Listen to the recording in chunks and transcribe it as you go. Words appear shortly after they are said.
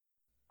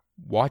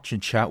Watch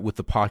and chat with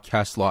the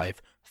podcast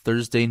live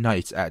Thursday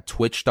nights at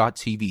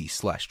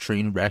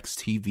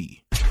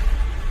twitch.tv/trainwreckstv.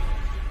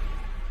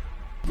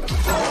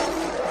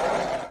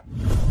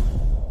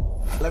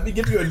 Let me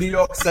give you a New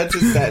York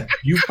sentence that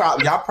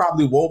y'all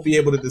probably won't be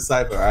able to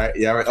decipher. All right,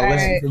 yeah, right.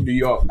 Unless you're from New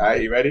York. All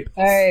right, you ready?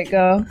 All right,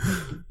 go.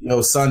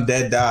 Yo, son,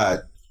 dead died.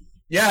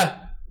 Yeah.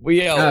 What? A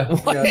guy.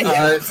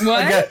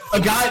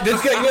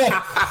 This guy.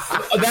 Yeah.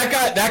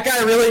 That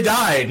guy really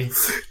died.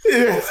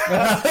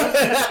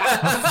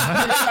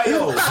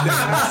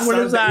 What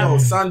is that? Yo,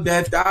 son,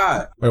 dead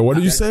died. Wait, what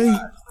did you say?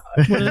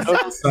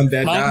 Son,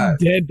 dead died.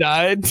 Dead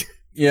died.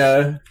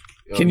 Yeah.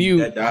 Yo, Can you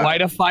dead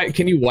died. whiteify?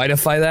 Can you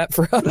whiteify that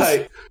for us?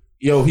 Like,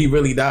 yo, he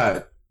really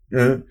died.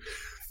 Wait,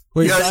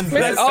 Oh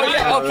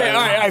yeah. Okay.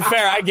 All right.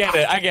 Fair. I get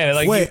it.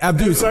 Like, wait,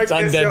 Abdu, son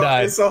dead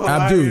died.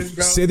 Abdu,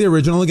 say the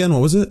original again.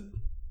 What was it?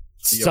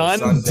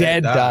 Son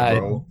dead died.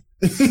 Bro.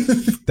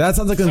 That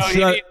sounds like some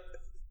shit.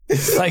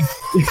 Like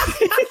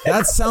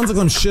That sounds like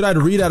some shit I'd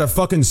read out of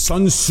fucking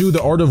Sun Tzu,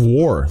 The Art of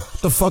War.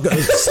 What the fuck?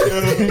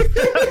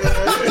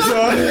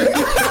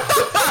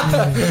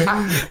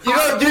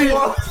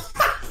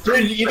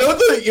 Dude, you know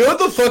what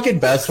the fucking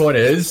best one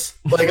is?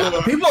 Like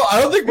people,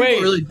 I don't think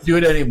people really do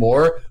it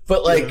anymore.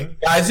 But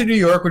like guys in New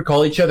York would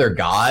call each other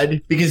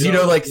God because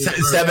like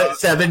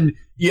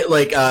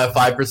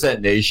 5%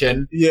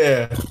 nation.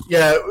 Yeah,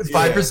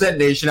 5%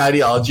 nation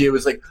ideology. It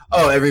was like,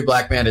 oh, every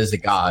black man is a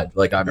god,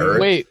 like on Earth.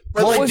 Wait,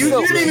 but like, you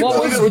didn't even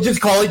believe it. We just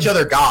call each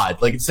other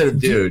God, like instead of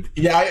dude.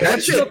 Yeah, I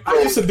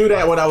used to do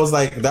that when I was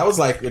like, that was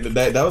like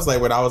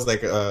when I was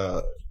like,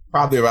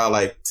 probably around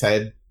like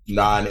 10,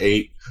 9,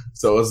 8.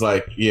 So it was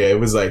like, it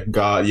was like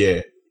God,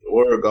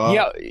 or God.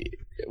 Yeah.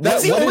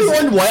 That's the only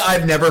one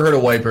I've never heard a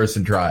white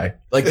person try.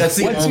 Like that's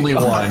the only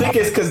one. I think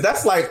it's because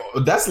that's like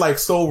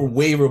so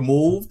way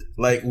removed.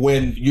 Like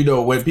when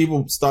when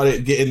people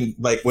started getting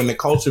like when the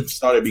culture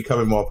started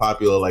becoming more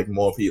popular, like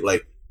more people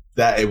like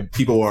that,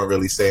 people weren't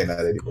really saying that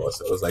anymore.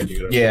 So it was like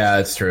yeah,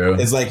 it's true.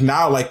 It's like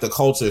now like the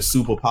culture is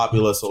super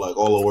popular, so like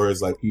all the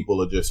words like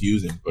people are just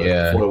using. But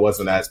before it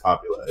wasn't as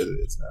popular as it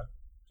is now.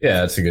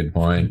 Yeah, that's a good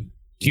point.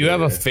 Do you have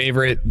a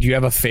favorite? Do you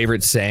have a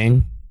favorite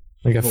saying?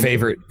 Like a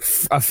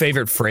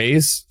favorite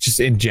phrase, just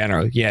in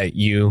general. Yeah,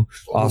 you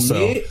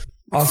also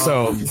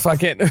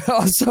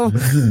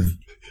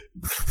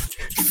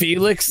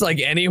Felix,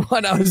 like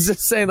anyone. I was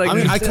just saying, like, I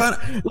mean, I kind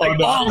of like,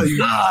 oh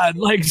god,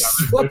 like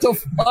what the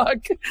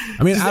fuck?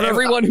 I mean, out of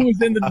everyone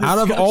who's in the out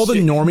of all the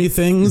normie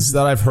things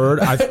that I've heard,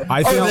 I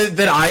think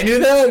that I knew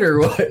that or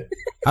what?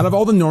 Out of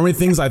all the normie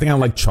things, I think I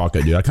like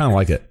chocolate, dude. I kind of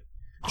like it.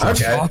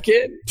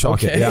 Chocolate?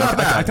 Okay. Yeah,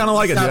 I kind of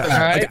like it. Dude.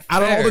 Right,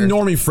 out of all the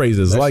normie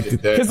phrases,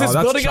 because it's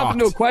building up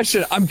into a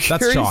question. I'm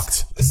curious. That's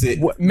chocked.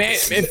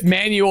 If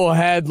Manuel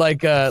had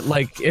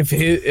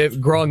if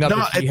growing up.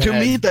 No, to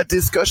me, that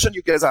discussion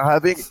you guys are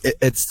having,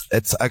 it's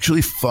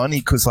actually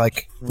funny because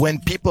like when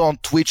people on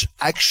Twitch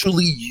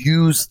actually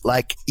use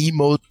like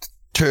emote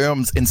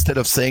terms instead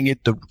of saying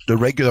it the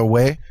regular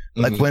way,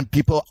 like when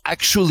people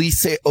actually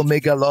say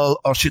Omega lol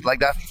or shit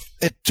like that,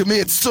 to me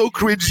it's so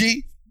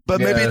cringy.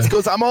 But maybe it's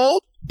because I'm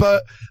old.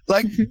 But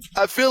like,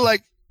 I feel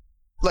like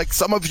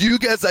some of you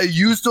guys that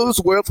use those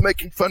words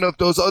making fun of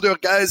those other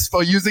guys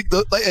for using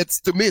the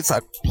to me it's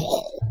like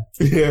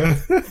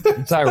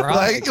it's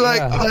ironic.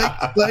 Like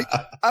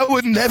I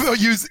would never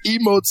use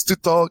emotes to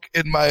talk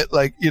in my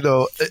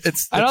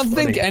it's. I don't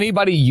think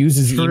anybody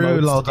uses emotes in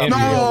real life to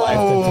talk.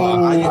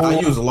 I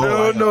use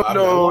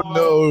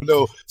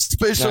No.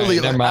 Especially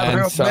never mind.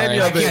 I've heard many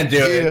of can't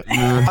do it.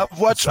 I've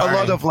watched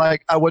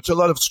a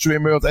lot of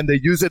streamers and they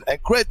use it and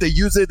great. They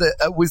use it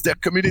with their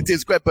community.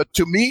 It's great, but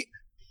to me,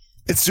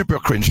 it's super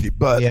cringy.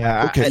 But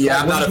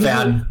I'm not a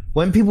fan.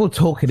 When people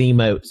talk in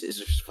emotes, it's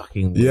just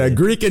fucking weird. Yeah,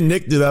 Greek and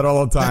Nick do that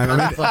all the time.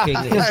 It's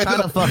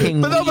kind of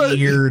fucking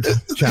weird.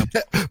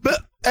 But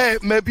hey,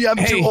 maybe I'm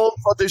too old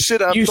for this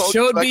shit. You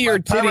showed me your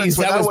titties.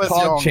 That was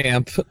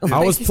PogChamp.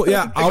 I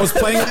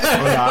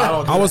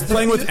was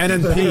playing with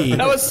NNP.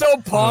 That was so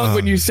Pog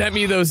when you sent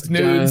me those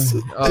nudes.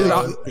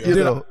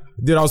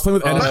 Dude, I was playing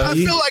with NNP. I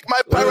feel like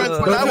my parents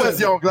when I was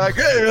young, like,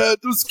 hey,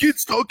 those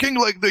kids talking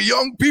like the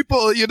young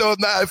people, Now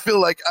I feel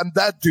like I'm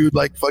that dude,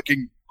 like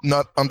fucking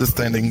not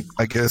understanding.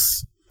 I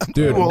guess.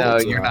 Dude, no,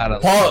 you're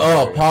not.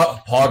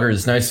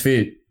 Poggers, nice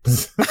feet.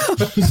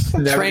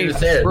 Train,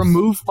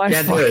 remove my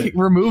fucking,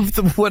 remove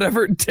the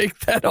whatever, and take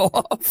that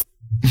off.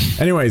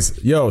 Anyways,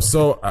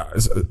 so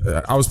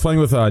I was playing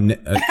with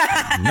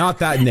not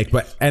that Nick,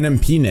 but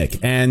NMP Nick,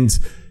 and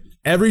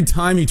every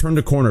time he turned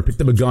a corner,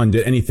 picked up a gun,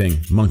 did anything,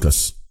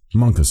 Monkus.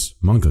 Who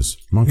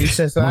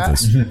says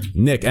that?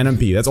 Nick,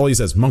 NMP, that's all he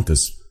says,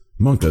 Monkus.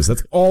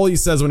 That's all he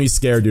says when he's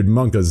scared, dude,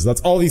 Monkus.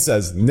 That's all he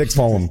says. Nick's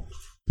following him.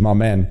 My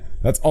man.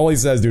 That's all he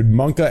says, dude.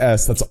 Monka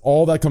S. That's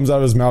all that comes out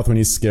of his mouth when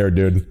he's scared,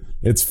 dude.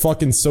 It's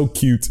fucking so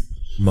cute.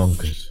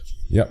 Monkus.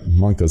 Yep,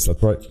 Monkus,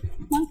 that's right.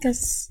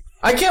 Monkus.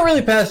 I can't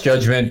really pass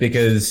judgment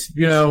because,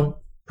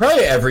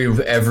 probably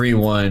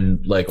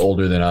everyone like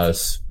older than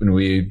us when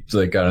we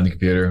like got on the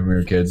computer when we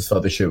were kids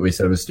thought the shit we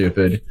said was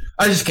stupid.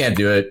 I just can't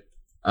do it.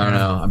 I don't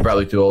know. I'm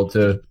probably too old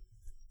to.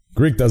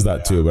 Greek does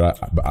that too, but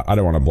I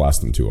don't want to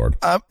blast him too hard.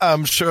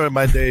 I'm sure in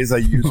my days I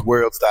used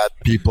words that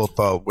people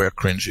thought were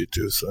cringy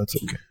too, so it's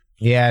okay.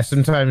 Yeah,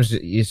 sometimes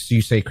you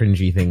say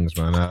cringy things,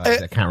 man.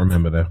 I can't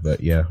remember though,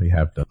 but yeah, we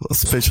have done.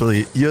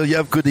 Especially you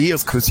have good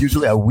ears because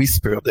usually I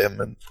whisper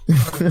them. And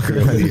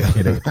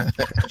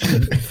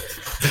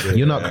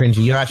You're not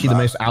cringy. You're actually the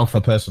most alpha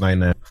person I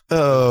know.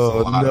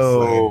 Oh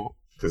no!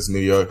 Because New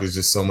York is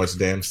just so much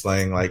damn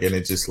slang, like, and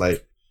it's just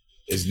like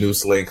it's new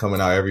slang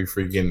coming out every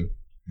freaking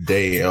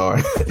day, or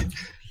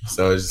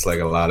so it's just like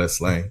a lot of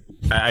slang.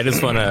 I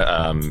just want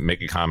to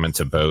make a comment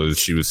to Bose.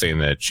 She was saying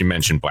that she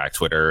mentioned Black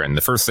Twitter, and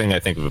the first thing I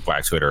think of with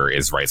Black Twitter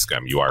is Rice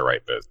Gum. You are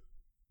right, Bose.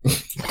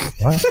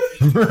 What?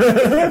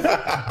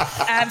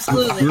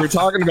 Absolutely. We were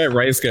talking about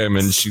Rice Gum,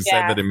 and she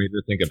said that it made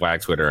her think of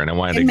Black Twitter, and I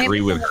wanted to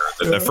agree with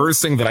her. The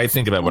first thing that I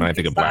think about when I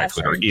think of Black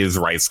Twitter is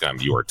Rice Gum.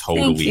 You are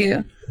totally. Thank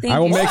you. I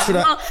will make sure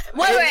that.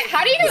 Wait.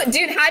 How do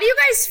you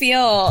guys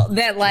feel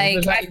that like?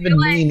 What does that even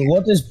mean?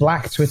 What does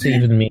Black Twitter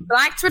even mean?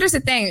 Black Twitter's a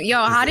thing. Yo,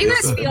 how do you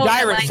guys feel?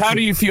 Dyrus, how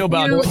do you feel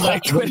about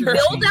Black Twitter?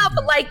 Build up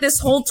like this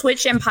whole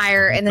Twitch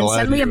empire, and then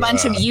suddenly a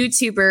bunch of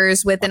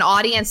YouTubers with an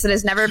audience that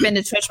has never been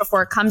to Twitch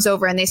before comes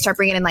over, and they start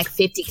bringing in like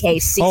 50K.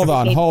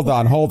 60K. Hold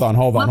on.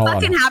 What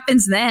fucking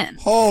happens then?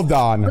 Hold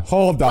on.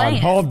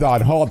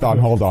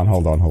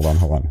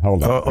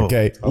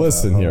 Okay,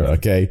 listen here.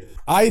 Okay,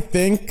 I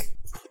think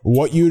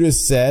what you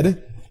just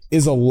said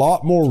is a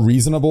lot more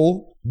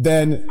reasonable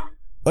than,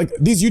 like,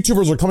 these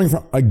YouTubers are coming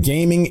from a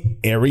gaming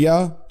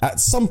area at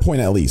some point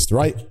at least,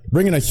 right?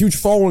 Bringing a huge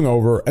following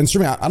over and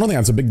streaming. I don't think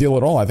that's a big deal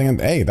at all. I think,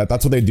 hey,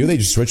 that's what they do. They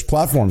just switch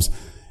platforms.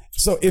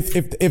 So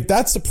if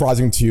that's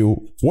surprising to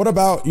you, what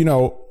about, you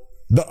know,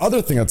 the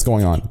other thing that's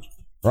going on,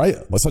 right?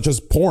 Such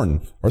as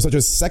porn or such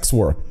as sex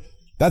work.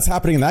 That's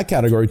happening in that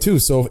category too.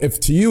 So if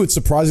to you it's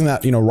surprising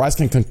that, you know, Rice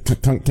can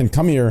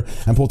come here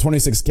and pull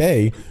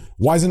 26K,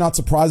 why is it not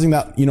surprising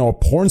that, you know, a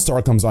porn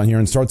star comes on here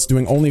and starts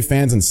doing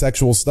OnlyFans and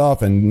sexual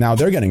stuff, and now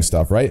they're getting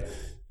stuff, right?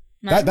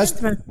 That's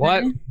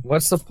what?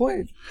 What's the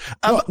point?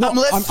 I'm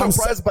less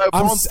surprised by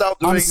porn star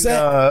doing.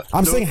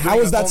 I'm saying, how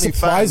is that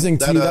surprising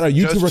to you that a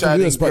YouTuber can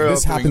do this, but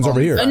this happens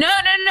over here? No.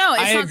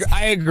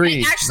 I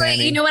agree. Actually,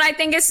 Manny. you know what I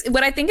think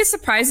is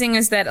surprising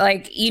is that,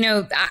 like, you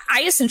know,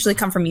 I essentially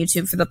come from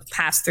YouTube for the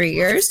past 3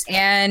 years,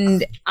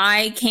 and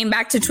I came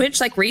back to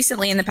Twitch like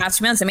recently in the past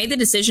 2 months. I made the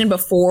decision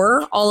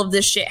before all of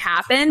this shit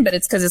happened, but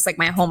it's because it's like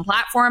my home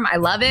platform. I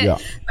love it. Yeah.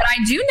 But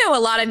I do know a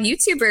lot of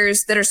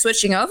YouTubers that are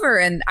switching over,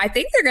 and I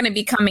think they're going to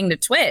be coming to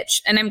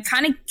Twitch, and I'm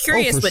kind of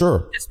curious with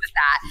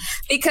that,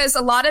 because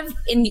a lot of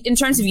in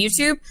terms of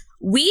YouTube,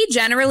 we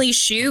generally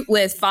shoot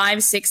with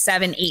 5, 6,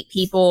 7, 8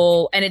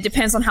 people, and it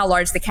depends on how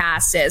large the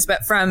cast is.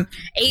 But from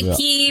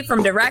AP,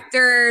 from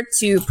director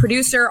to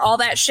producer, all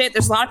that shit,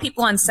 there's a lot of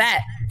people on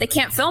set that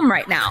can't film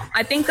right now.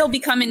 I think they'll be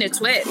coming to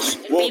Twitch.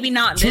 Well, maybe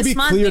not this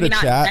month, maybe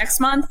not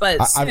next month,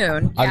 but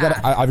soon.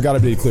 I've got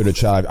to be clear to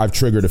chat. I've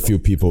triggered a few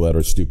people that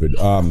are stupid.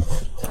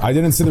 I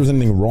didn't say there was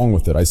anything wrong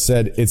with it. I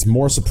said it's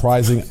more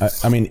surprising. I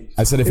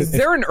said is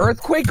there an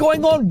earthquake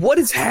going on? What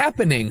is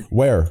happening?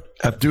 Where?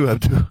 Abdu.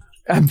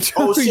 I'm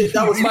telling shit,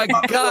 that was you, my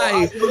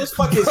guy. This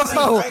fucking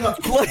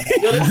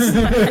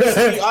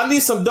I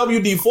need some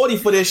WD-40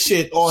 for this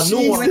shit or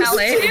new one.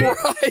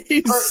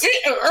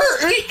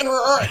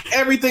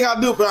 Everything I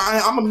do, but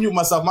I'm gonna mute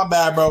myself. My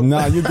bad, bro.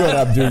 Nah, you good,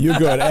 Abdu. You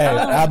good. Hey,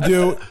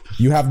 Abdu,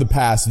 you have the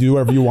pass. Do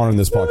whatever you want on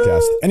this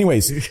podcast.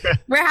 Anyways,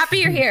 we're happy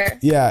you're here.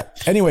 Yeah.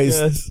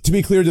 Anyways, to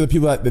be clear to the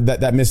people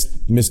that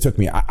mistook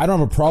me, I don't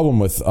have a problem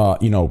with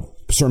you know,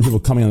 certain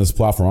people coming on this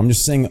platform. I'm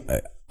just saying.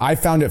 I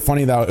found it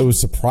funny that it was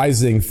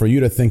surprising for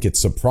you to think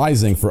it's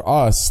surprising for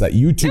us that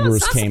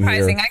YouTubers came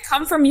surprising. here. I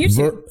come from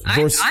YouTube.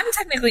 I'm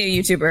technically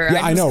a YouTuber.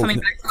 Yeah, I'm just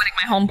coming back to like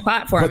my home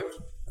platform.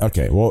 But,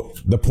 okay, well,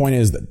 the point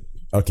is that,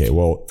 okay,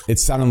 well, it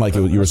sounded like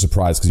you were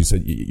surprised because you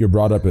said you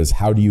brought up as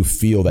how do you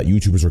feel that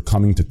YouTubers are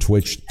coming to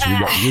Twitch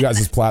to you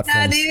guys'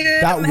 platform.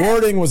 That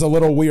wording was a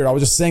little weird. I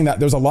was just saying that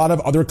there's a lot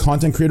of other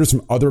content creators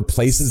from other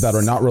places that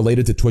are not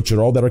related to Twitch at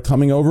all that are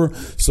coming over.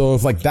 So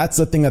if like that's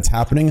the thing that's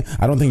happening,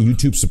 I don't think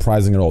YouTube's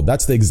surprising at all.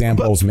 That's the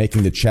example I was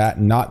making to chat.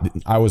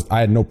 I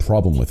had no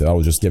problem with it. I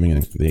was just giving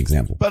the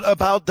example. But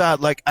about that,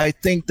 like I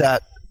think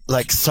that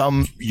like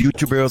some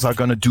YouTubers are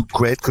gonna do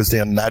great because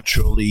they're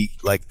naturally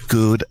like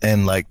good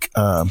and like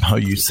how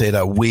you say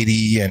that,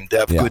 witty, and they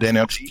have good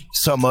energy.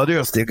 Some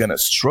others they're gonna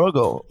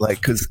struggle, like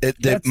because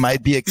they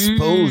might be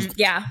exposed.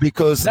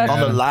 Because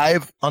on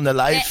the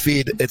live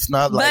feed, it's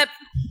not like. But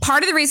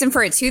part of the reason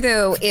for it too,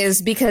 though,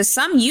 is because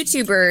some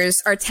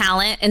YouTubers are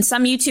talent and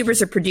some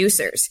YouTubers are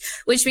producers,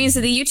 which means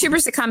that the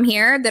YouTubers that come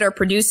here that are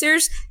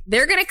producers,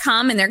 they're gonna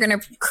come and they're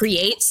gonna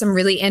create some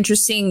really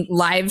interesting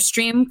live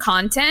stream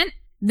content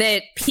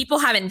that people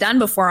haven't done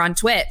before on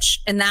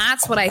Twitch. And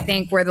that's what I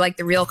think where like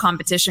the real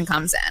competition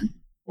comes in.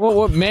 Well,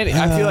 what Manny,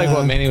 I feel like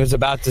what Manny was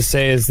about to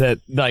say is that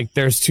like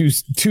there's two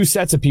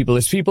sets of people.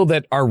 There's people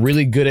that are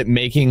really good at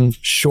making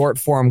short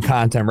form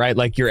content, right?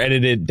 Like you're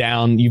edited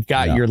down. You've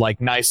got your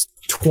like nice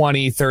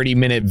 20, 30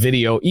 minute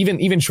video,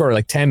 even shorter,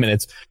 like 10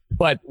 minutes.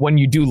 But when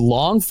you do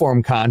long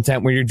form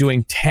content, where you're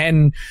doing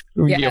 10,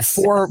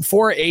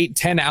 4, 8,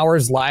 10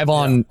 hours live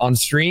on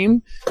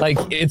stream, like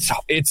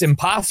it's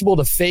impossible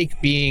to fake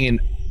being an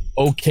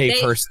okay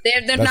person.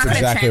 They're not going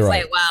to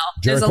translate well.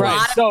 There's a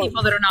lot of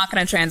people that are not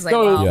going to translate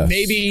well.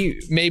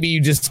 Yes. Maybe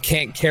you just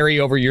can't carry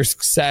over your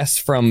success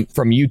from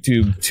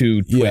YouTube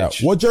to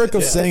Twitch. Yeah, what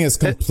Jericho's saying is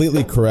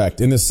completely correct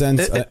in the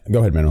sense. Go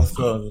ahead,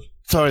 Manuel.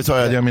 Sorry,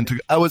 I didn't mean to.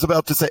 I was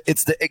about to say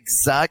it's the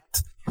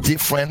exact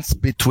difference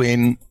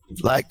between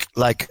like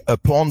a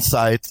porn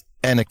site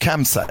and a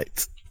cam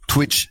site.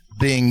 Twitch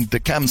being the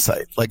cam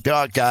site. Like there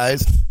are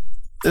guys,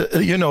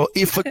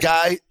 if a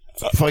guy,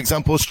 for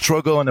example,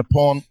 struggle in a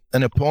porn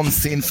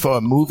scene for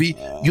a movie,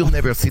 you'll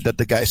never see that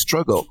the guy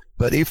struggle.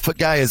 But if a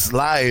guy is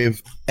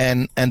live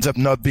and ends up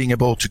not being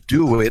able to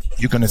do it,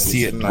 you're going to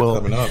see it. Well,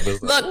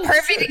 look,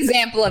 perfect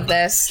example of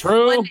this.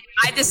 True. One day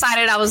I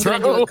decided I was going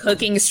to do a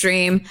cooking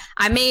stream.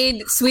 I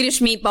made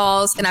Swedish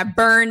meatballs and I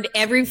burned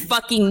every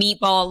fucking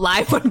meatball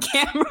live on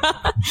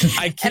camera.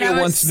 I can't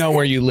want to know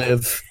where you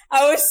live.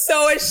 I was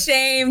so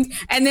ashamed.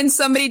 And then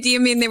somebody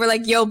DM'd me and they were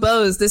like, yo,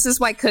 Bose, this is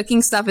why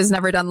cooking stuff is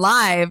never done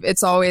live.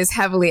 It's always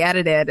heavily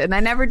edited. And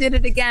I never did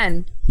it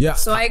again. Yeah.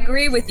 So I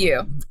agree with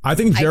you. I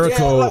think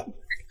Jericho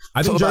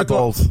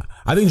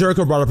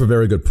brought up a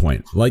very good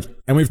point. Like,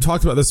 and we've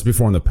talked about this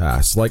before in the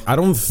past. Like, I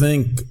don't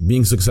think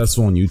being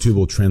successful on YouTube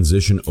will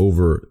transition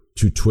over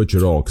to Twitch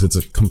at all, because it's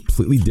a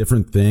completely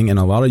different thing. And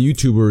a lot of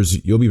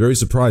YouTubers, you'll be very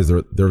surprised.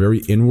 They're very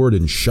inward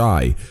and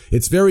shy.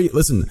 It's very,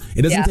 listen,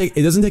 it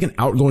doesn't take an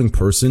outgoing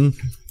person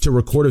to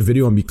record a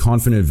video and be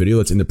confident in a video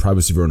that's in the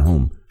privacy of your own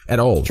home at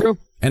all. True.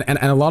 And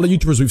a lot of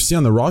YouTubers we've seen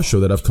on the Raw show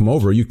that have come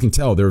over, you can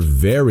tell they're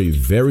very,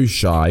 very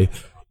shy.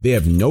 They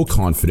have no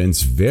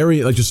confidence.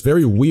 Just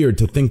very weird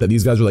to think that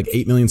these guys are like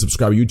 8 million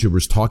subscriber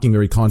YouTubers talking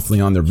very confidently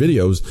on their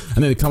videos,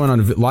 and then they come on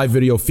a live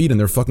video feed and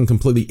they're fucking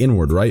completely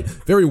inward, right?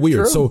 Very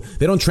weird. True. So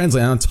they don't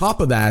translate. And on top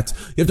of that,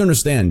 you have to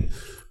understand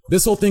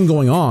this whole thing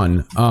going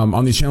on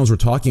these channels we're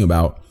talking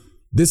about.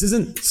 This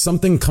isn't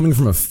something coming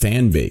from a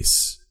fan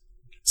base.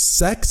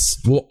 Sex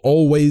will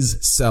always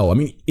sell. I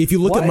mean, if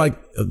you look at my,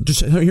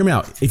 just hear me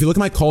out. If you look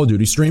at my Call of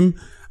Duty stream,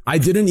 I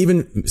didn't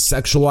even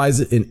sexualize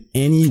it in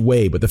any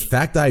way, but the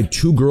fact that I had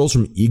 2 girls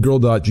from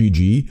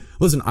egirl.gg,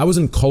 listen, I was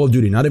in Call of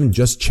Duty, not even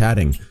just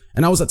chatting,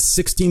 and I was at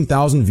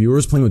 16,000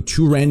 viewers playing with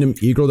 2 random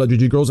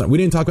egirl.gg girls, and we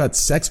didn't talk about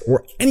sex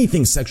or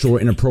anything sexual or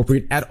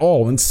inappropriate at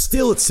all, and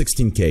still at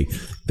 16K.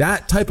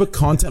 That type of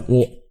content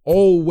will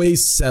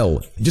always sell.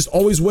 It just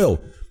always will.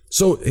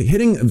 So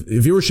hitting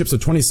viewerships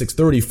of 26,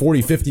 30,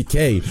 40,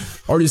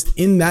 50K are just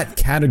in that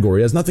category.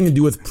 It has nothing to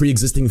do with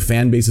pre-existing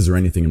fan bases or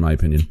anything, in my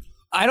opinion.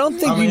 I don't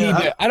think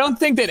I don't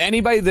think that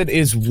anybody that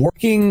is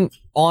working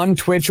on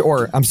Twitch,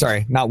 or I'm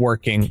sorry, not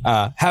working,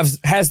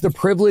 has the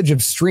privilege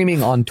of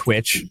streaming on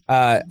Twitch.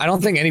 I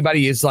don't think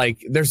anybody is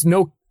like, there's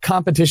no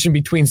competition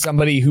between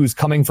somebody who's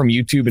coming from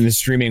YouTube and is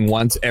streaming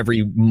once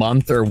every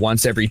month or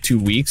once every 2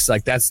 weeks.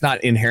 Like that's not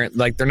inherent.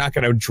 Like they're not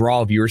going to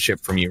draw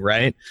viewership from you,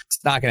 right?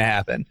 It's not going to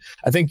happen.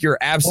 I think you're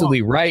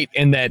absolutely right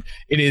in that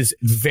it is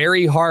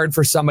very hard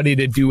for somebody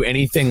to do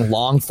anything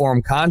long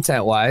form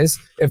content wise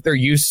if they're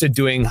used to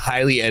doing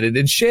highly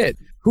edited shit.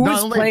 Who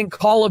is playing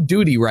Call of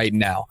Duty right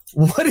now?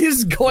 What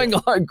is going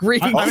on,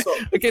 Green? I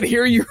can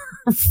hear your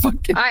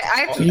fucking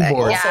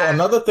keyboard. Also,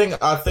 another thing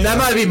I think that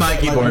might be my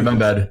keyboard. My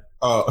bad.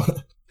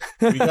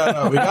 We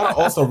gotta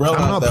also realize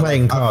I'm not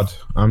playing COD.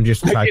 I'm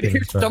just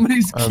typing.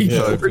 Somebody's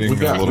keyboard. We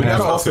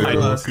gotta also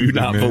realize do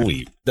not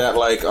believe that,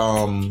 like,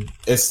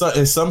 it's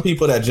some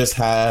people that just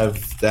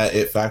have that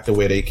it factor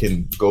where they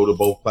can go to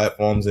both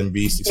platforms and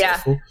be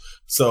successful. Yeah.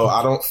 So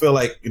I don't feel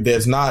like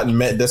that's not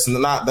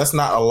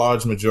a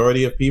large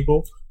majority of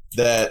people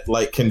that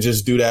like can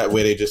just do that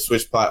where they just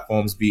switch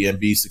platforms and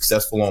be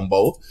successful on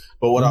both.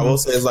 But what I will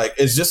say is, like,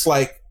 it's just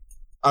like,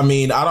 I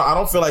mean, I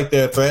don't feel like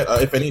they're a threat.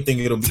 If anything,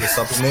 it'll be a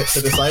supplement to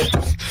the site.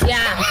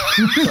 Yeah.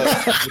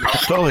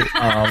 Totally.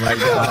 Oh my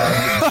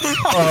god.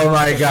 Oh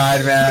my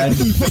god, man.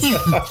 He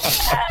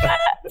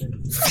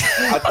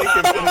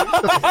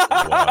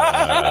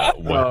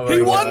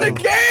won the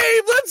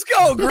game. Let's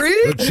go,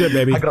 Green. Good shit,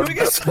 baby. Can we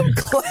get some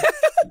clap?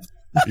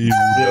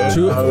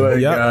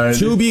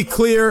 To be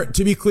clear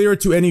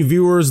to any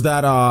viewers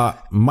that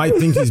might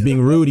think he's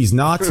being rude, he's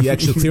not. He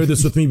actually cleared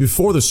this with me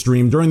before the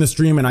stream, during the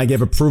stream, and I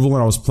gave approval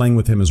and I was playing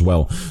with him as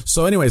well.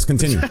 So anyways,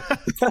 continue.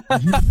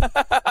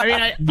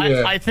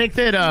 I think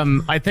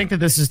that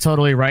this is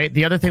totally right.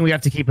 The other thing we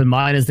have to keep in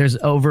mind is there's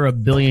over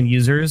 1 billion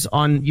users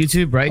on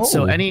YouTube, right?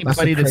 So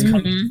anybody that's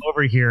coming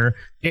over here,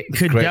 it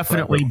could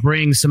definitely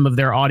bring some of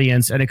their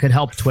audience, and it could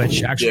help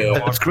Twitch actually.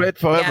 Yeah, it's great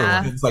for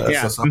everyone. It's like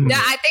I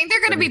think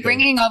they're going to be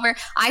bringing over.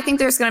 I think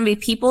there's going to be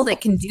people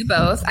that can do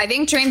both. I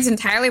think Train's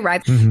entirely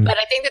right, but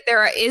I think that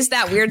there is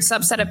that weird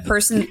subset of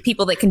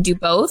people that can do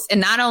both,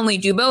 and not only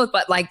do both,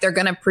 but like they're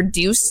going to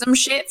produce some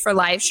shit for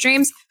live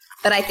streams.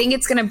 that I think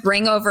it's going to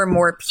bring over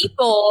more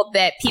people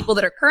that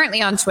are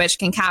currently on Twitch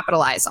can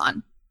capitalize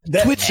on.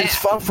 Twitch is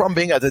far from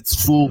being at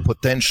its full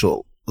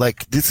potential.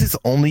 Like, this is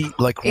only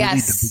like really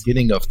the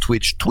beginning of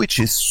Twitch. Twitch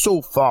is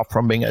so far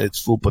from being at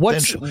its full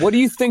potential. What do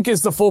you think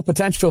is the full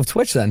potential of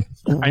Twitch then?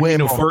 Way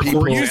more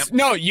people.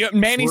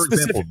 Manny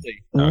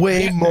specifically.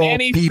 Way more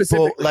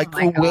people. Like,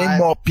 way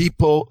more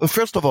people.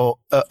 First of all,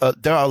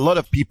 there are a lot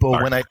of people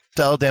when I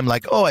tell them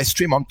like, oh, I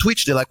stream on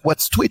Twitch, they're like,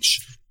 what's Twitch?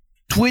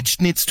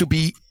 Twitch needs to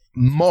be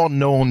more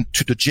known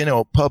to the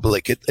general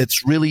public.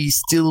 It's really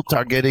still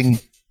targeting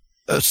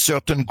a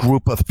certain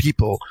group of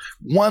people.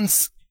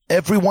 Once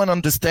everyone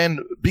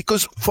understand,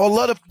 because for a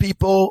lot of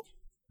people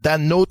that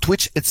know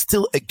Twitch, it's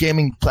still a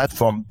gaming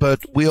platform, but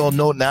we all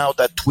know now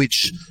that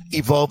Twitch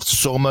evolved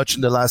so much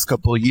in the last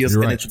couple of years,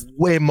 and it's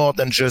way more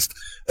than just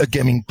a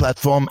gaming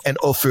platform and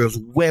offers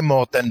way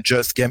more than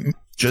just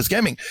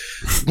gaming.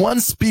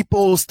 Once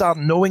people start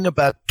knowing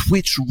about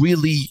Twitch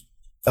really,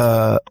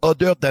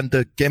 other than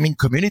the gaming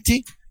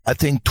community, I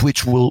think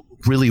Twitch will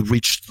really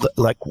reach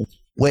like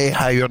way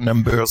higher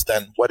numbers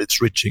than what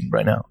it's reaching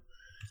right now.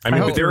 I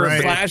mean, but there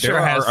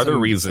are other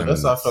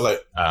reasons. I feel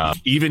like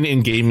even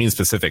in gaming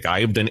specific,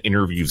 I have done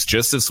interviews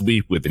just this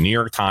week with the New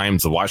York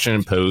Times, the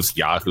Washington Post,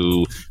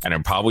 Yahoo, and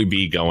I'll probably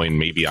be going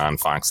maybe on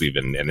Fox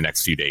even in the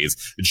next few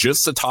days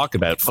just to talk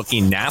about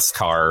fucking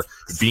NASCAR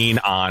being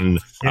on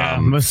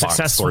most Fox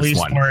successful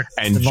Sports 1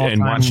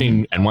 and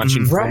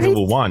watching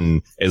Formula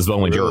 1 as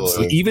well in Europe.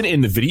 So even in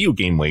the video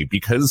game way,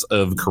 because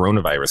of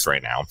coronavirus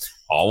right now,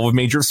 all of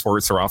major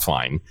sports are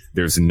offline.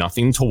 There's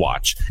nothing to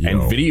watch.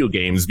 And video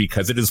games,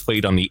 because it is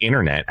played on the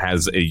internet,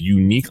 has a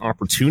unique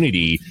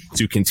opportunity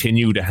to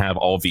continue to have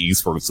all of the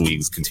esports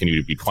leagues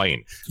continue to be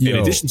playing. In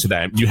addition to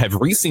that, you have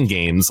racing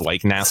games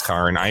like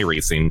NASCAR and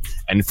iRacing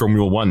and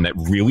Formula 1 that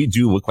really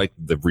do look like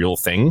the real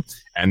thing.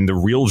 And the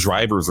real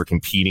drivers are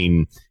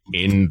competing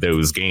in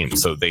those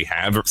games. So they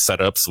have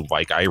setups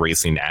like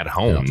iRacing at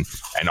home,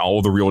 and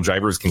all the real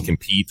drivers can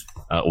compete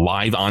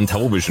live on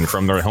television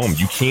from their home.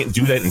 You can't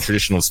do that in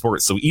traditional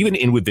sports. So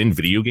even within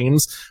video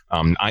games,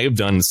 I have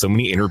done so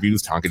many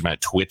interviews talking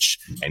about Twitch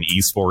and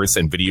esports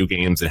and video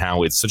games and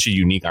how it's such a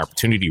unique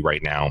opportunity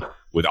right now.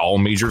 With all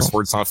major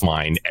sports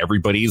offline,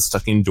 everybody is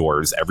stuck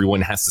indoors.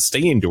 Everyone has to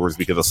stay indoors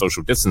because of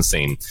social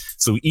distancing.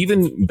 So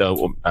even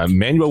though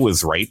Manuel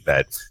was right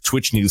that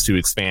Twitch needs to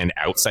expand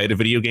outside of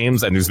video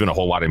games, and there's been a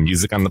whole lot of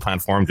music on the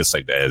platform, just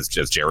like as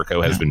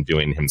Jericho has been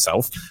doing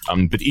himself.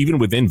 But even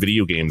within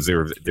video games,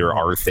 there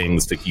are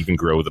things to even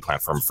grow the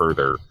platform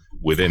further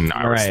within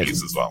our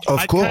cities as well.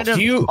 Of course.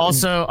 Do you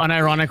also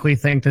unironically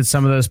think that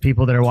some of those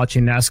people that are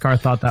watching NASCAR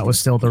thought that was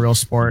still the real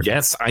sport?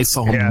 Yes, I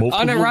saw multiple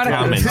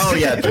comments. Oh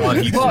yeah,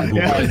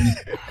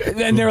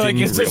 and they're like,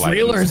 "Is this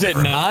real or is it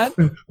not?"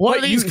 What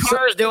are these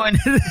cars doing?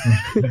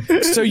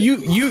 So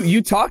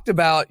you talked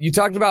about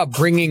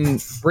bringing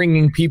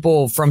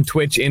people from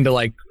Twitch into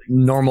like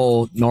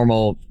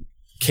normal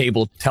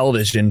cable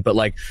television, but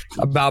like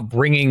about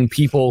bringing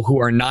people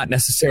who are not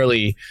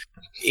necessarily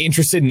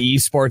interested in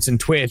esports and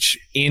Twitch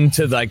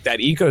into like that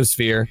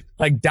ecosphere.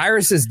 Like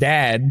Dyrus's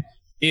dad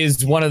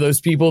is one of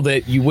those people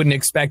that you wouldn't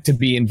expect to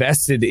be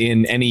invested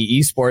in any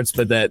esports,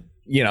 but that,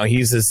 you know,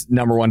 he's his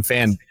number one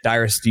fan.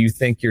 Dyrus, do you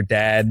think your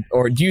dad,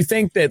 or do you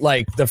think that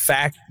like the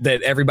fact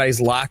that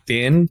everybody's locked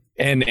in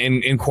and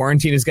in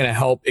quarantine is going to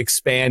help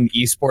expand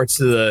esports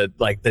to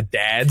the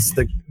dads,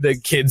 the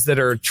kids that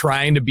are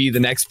trying to be the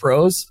next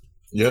pros?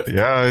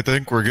 Yeah, I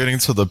think we're getting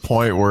to the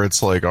point where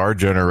it's like our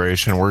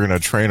generation. We're going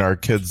to train our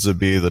kids to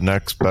be the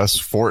next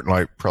best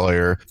Fortnite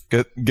player.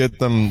 Get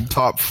them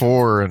top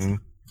 4 and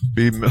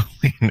be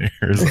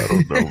millionaires. I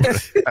don't know.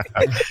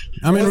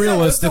 I mean,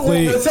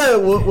 realistically, what's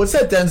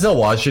that Denzel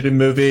Washington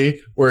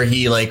movie where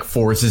he like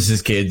forces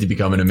his kid to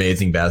become an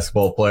amazing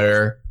basketball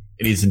player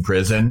and he's in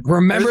prison?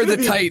 Remember the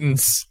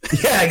Titans.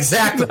 Yeah,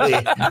 exactly.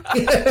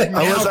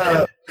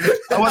 I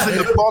was in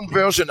the porn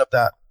version of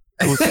that.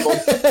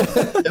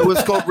 It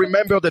was called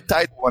Remember the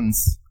Tight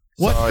Ones.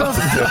 What?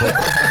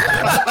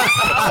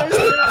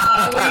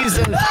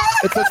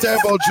 It's a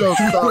terrible joke.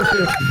 Sorry.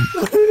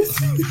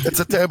 It's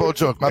a terrible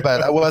joke. My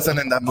bad. I wasn't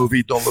in that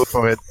movie. Don't look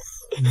for it.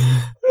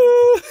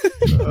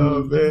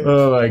 Oh man!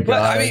 Oh my god!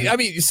 But, I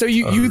mean, so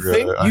you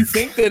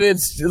think that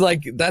it's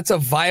like that's a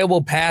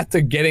viable path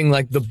to getting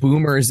like the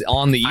boomers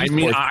on the? I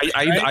mean,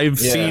 I've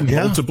seen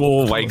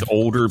multiple like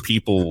older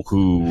people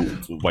who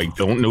like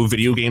don't know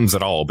video games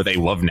at all, but they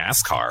love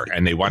NASCAR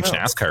and they watch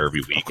NASCAR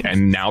every week,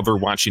 and now they're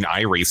watching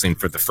iRacing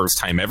for the first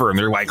time ever, and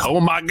they're like, "Oh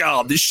my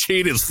god, this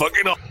shit is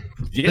fucking up."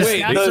 Yeah,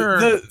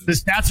 the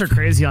stats are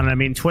crazy on it. I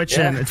mean, Twitch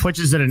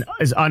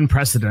is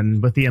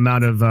unprecedented with the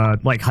amount of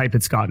like hype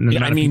it's gotten.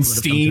 Yeah, I mean,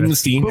 Steam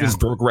has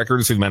broke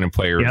records for the amount of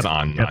players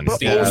on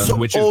Steam,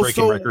 which is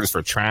breaking records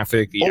for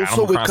traffic.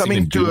 Also,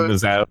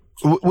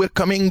 we're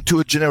coming to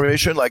a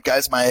generation like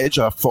guys my age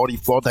are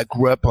 44 that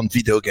grew up on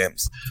video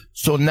games.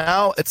 So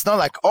now it's not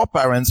like our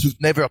parents who've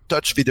never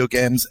touched video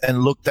games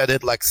and looked at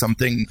it like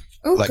something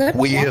like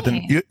weird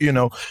and you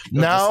know.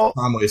 Now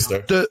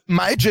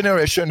my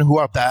generation who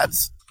are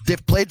dads,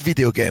 they've played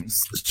video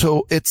games,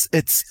 so it's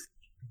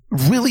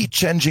really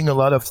changing a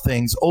lot of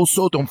things.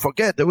 Also, don't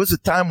forget, there was a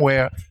time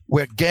where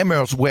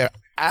gamers were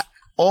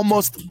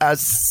almost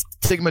as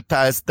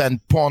stigmatized than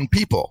porn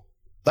people.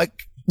 Like,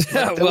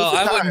 well,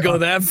 I wouldn't go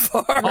that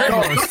far.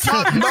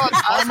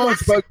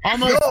 Almost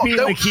being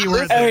the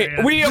keyword. Hey,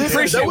 we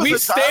appreciate. We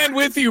stand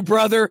with you,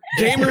 brother.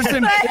 Gamers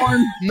and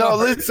porn. No,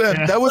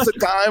 listen. There was a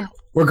time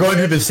we're going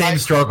through the same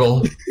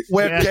struggle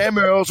where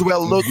gamers were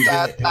looked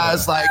at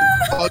as like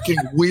fucking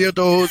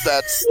weirdos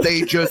at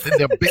stages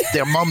in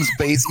their mom's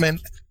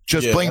basement.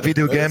 Just playing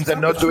video games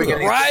and not doing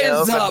anything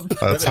else. Rise up.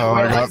 That's how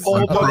I got my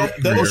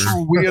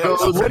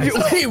weirdos.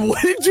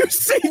 What did you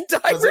say,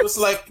 Diamond? It was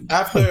like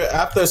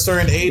after a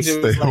certain age,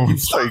 it was They don't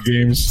play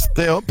games.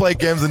 They don't play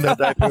games in their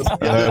diapers.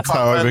 That's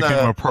how I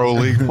became a pro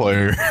league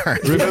player.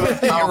 You're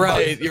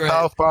right.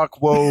 South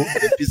Park, whoa.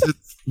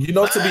 You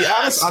know, to be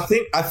honest, I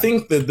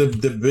think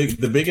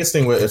the biggest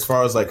thing with, as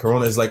far as like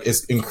Corona is like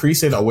it's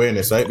increasing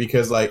awareness, right?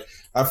 Because like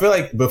I feel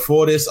like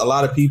before this, a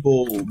lot of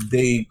people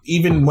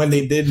even when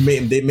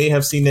they may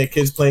have seen their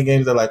kids playing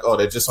games, they're like, oh,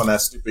 they're just on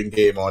that stupid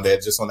game or they're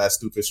just on that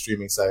stupid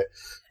streaming site.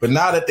 But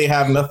now that they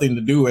have nothing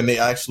to do and they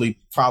actually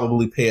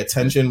probably pay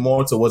attention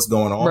more to what's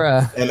going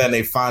on, and then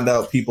they find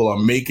out people are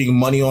making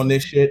money on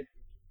this shit,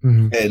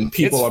 and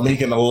people are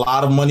making a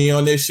lot of money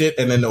on this shit,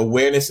 and then the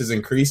awareness is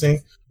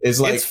increasing.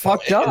 It's like it's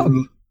fucked up.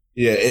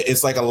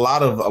 It's like a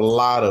lot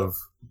of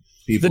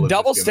people. The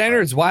double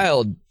standard's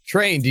wild.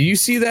 Train, do you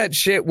see that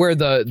shit where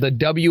the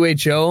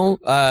WHO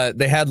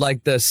they had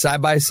like the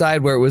side by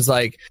side where it was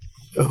like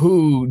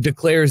who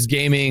declares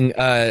gaming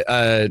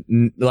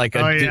like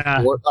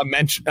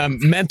a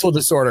mental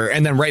disorder,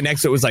 and then right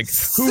next to it was like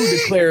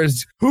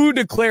who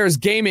declares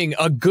gaming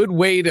a good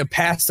way to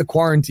pass the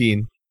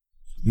quarantine.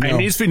 No. I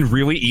mean, it's been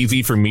really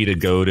easy for me to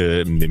go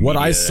to the what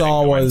I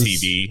saw was on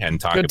TV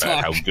and talk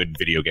about how good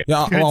video games.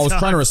 Yeah, well, I was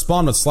trying to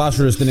respond, but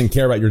Slasher just didn't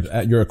care about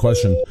your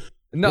question.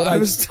 No, I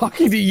was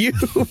talking to you.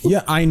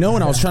 Yeah, I know,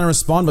 and I was trying to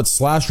respond, but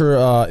Slasher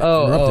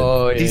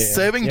interrupted. He's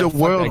saving the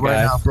world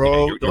right now,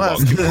 bro.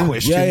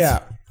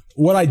 Yeah.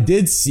 What I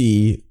did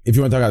see, if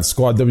you want to talk about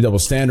Squad W Double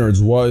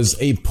Standards, was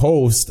a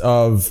post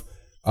of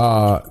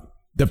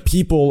the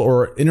people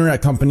or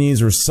internet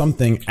companies or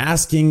something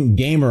asking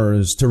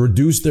gamers to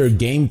reduce their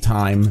game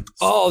time.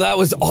 Oh, that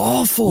was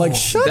awful. Like,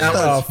 shut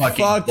the fuck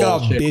up,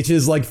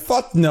 bitches. Like,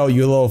 fuck no,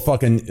 you little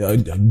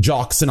fucking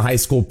jocks in high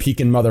school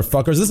peeking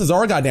motherfuckers. This is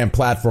our goddamn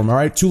platform, all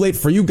right? Too late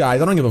for you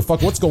guys. I don't give a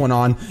fuck what's going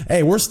on.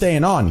 Hey, we're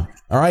staying on.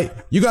 All right,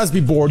 you guys be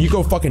bored. You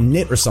go fucking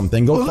knit or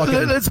something. Go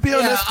fucking. Let's be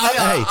honest.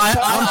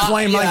 I'm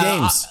playing my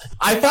games.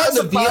 I thought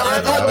the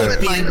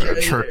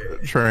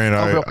Train.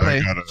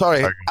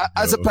 Sorry,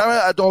 as a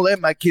parent, I don't let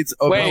my kids.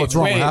 Wait, what's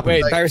wrong?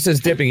 Wait, Tyrus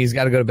is dipping. He's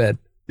got to go to bed.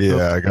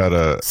 Yeah, I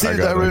gotta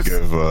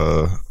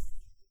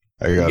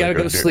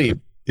go to sleep.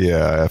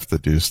 Yeah, I have to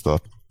do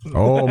stuff.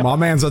 Oh, my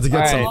man's about to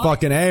get some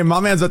fucking. Hey, my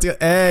man's about to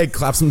get. Hey,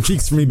 clap some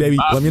cheeks for me, baby.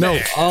 Let me know.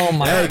 Oh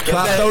my. Hey,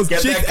 clap those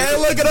cheeks. Hey,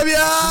 look at him,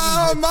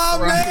 yeah, my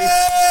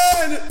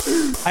man.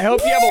 I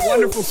hope you have a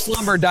wonderful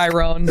slumber,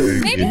 Dyrone.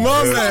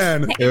 My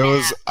man. It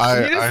was.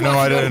 I know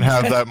I didn't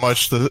have that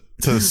much to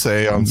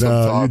say on some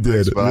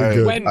topics, but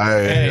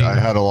I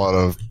had a lot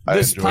of.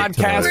 This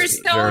podcast. We're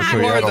so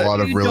happy had a lot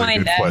of really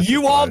good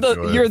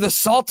questions. You're the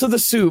salt of the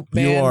soup,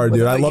 man. You are,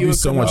 dude. I love you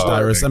so much,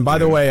 Dyrus. And by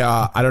the way,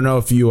 I don't know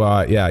if you,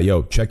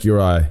 check your,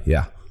 I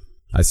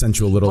sent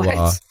you a little,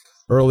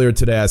 earlier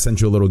today. I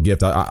sent you a little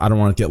gift. I don't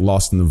want to get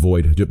lost in the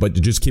void, but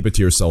just keep it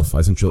to yourself.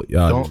 I sent you.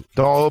 Don't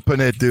open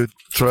it, dude.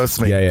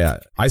 Trust me. Yeah.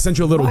 I sent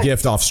you a little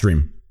gift off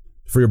stream.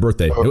 For your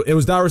birthday. It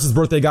was Dyrus's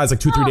birthday, guys,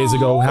 like 2-3 days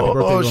ago. Happy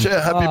birthday. Oh, shit.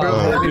 Happy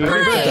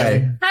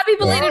birthday. Happy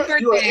belated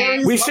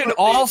birthday. We should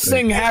all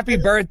sing happy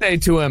birthday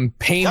to him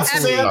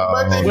painfully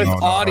with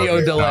audio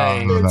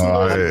delay.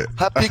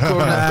 Happy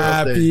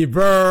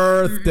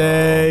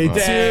birthday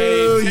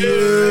to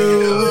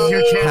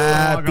you.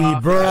 Happy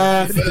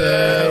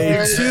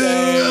birthday to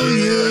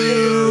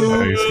you.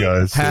 Thanks,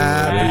 guys.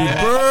 Happy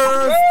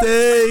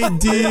birthday,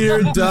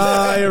 dear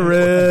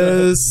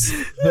Dyrus.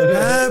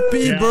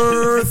 Happy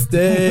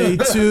birthday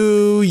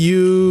to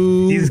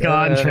you. He's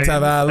gone.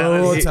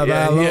 Tavallud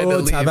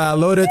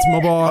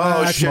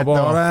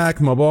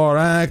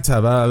Mubarak,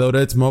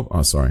 Tavallud.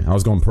 Oh, sorry. I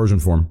was going Persian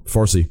form.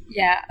 Farsi.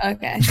 Yeah,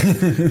 okay.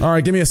 All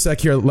right, give me a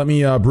sec here. Let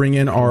me bring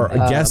in our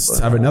guests.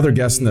 I have another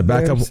guest in the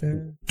backup.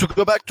 To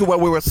go back to what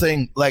we were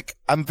saying, like,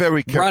 I'm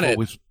very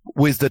careful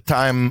with the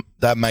time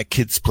that my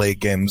kids play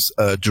games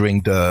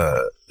during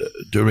the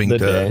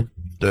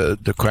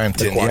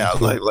quarantine. Yeah,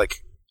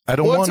 like I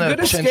don't want to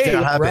change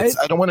their habits.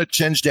 Right? I don't want to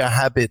change their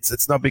habits.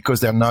 It's not because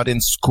they're not in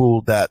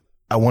school that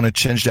I want to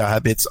change their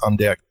habits on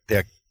their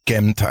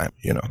game time.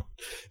 You know.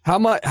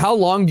 How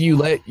long do you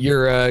let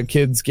your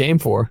kids game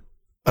for?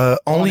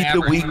 Only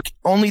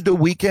the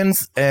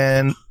weekends,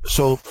 and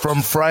so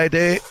from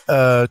Friday,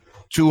 2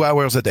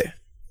 hours a day.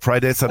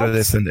 Friday,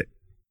 Saturday, Sunday.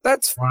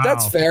 That's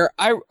fair.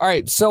 All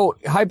right. So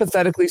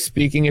hypothetically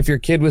speaking, if your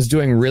kid was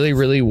doing really,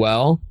 really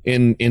well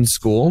in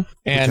school,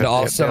 and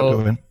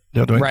also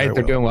They're doing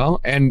They're doing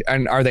well. And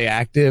are they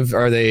active?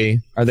 Are they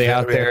out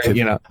there? Active.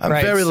 You know, I'm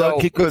very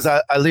lucky because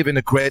I live in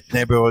a great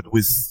neighborhood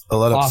with a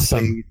lot of space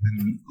and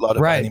a lot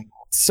of animals.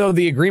 So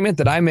the agreement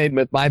that I made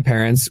with my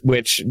parents,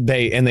 which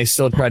they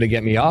still try to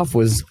get me off,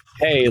 was,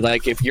 hey,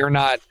 like if you're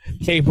not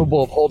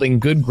capable of holding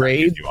good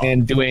grades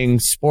and doing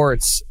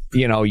sports,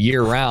 you know,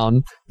 year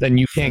round, then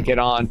you can't get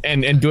on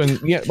and doing,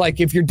 you know, like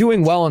if you're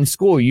doing well in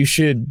school, you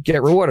should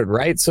get rewarded,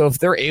 right? So if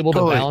they're able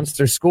to balance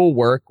their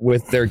schoolwork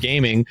with their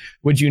gaming,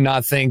 would you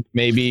not think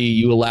maybe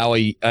you allow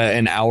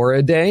an hour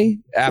a day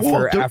after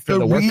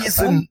the work?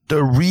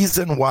 The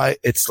reason why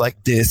it's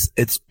like this,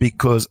 it's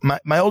because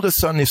my oldest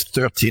son is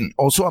 13.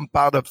 Also, I'm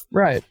part of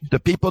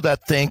the people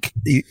that think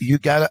you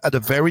got at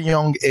a very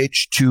young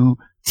age to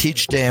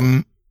teach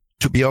them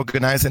to be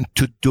organized and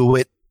to do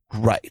it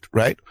right.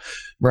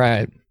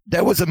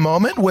 There was a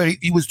moment where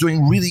he was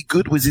doing really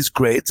good with his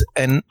grades,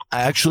 and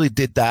I actually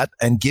did that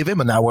and give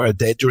him an hour a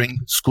day during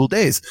school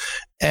days.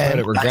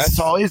 And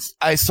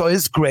I saw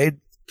his grade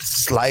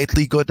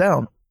slightly go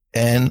down,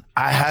 and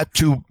I had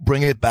to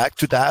bring it back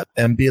to that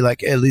and be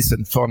like, hey,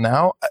 listen, for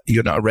now,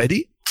 you're not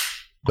ready,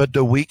 but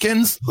the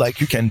weekends, like,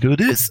 you can do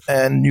this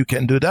and you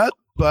can do that.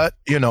 But,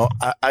 you know,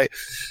 I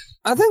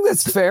think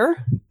that's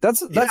fair.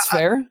 That's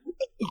fair.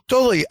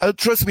 Totally.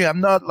 Trust me,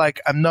 I'm not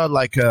like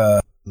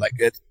a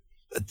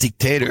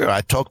dictator. I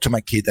talk to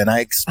my kid, and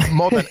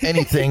more than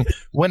anything,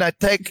 when I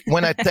take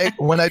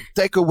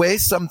away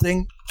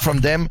something from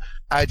them,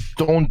 I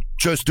don't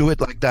just do it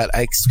like that.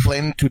 I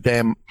explain to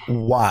them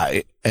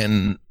why,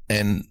 and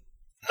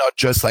not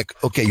just like,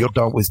 okay, you're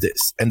done with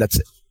this, and that's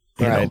it.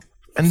 You know?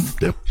 And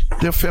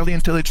they're fairly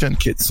intelligent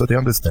kids, so they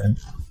understand.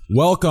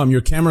 Welcome.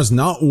 Your camera's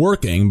not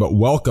working, but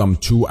welcome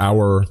to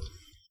our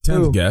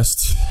 10th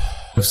guest.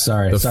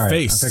 Sorry. I'm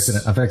fixing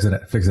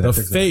it.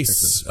 The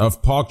face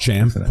of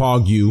PogChamp,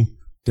 PogU.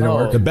 Did it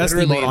work? The best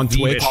emote on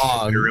Twitch.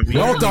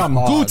 Welcome,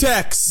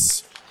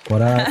 Gutex.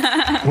 What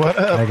up? What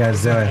up? How you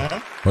guys doing?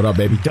 What up,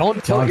 baby?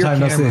 Don't tilt your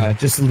camera.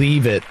 Just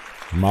leave it.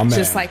 My man.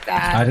 Just like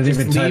that. I didn't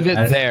even leave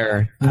it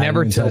there.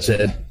 Never tilt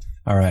it.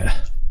 All right.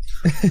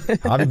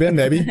 How have you been,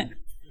 baby?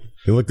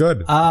 You look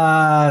good.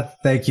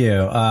 Thank you.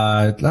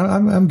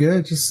 I'm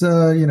good. Just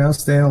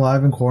staying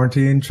alive in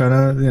quarantine,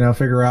 trying to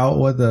figure out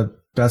what the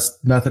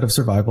best method of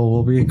survival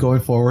will be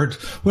going forward.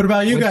 What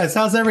about you guys?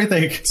 How's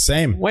everything?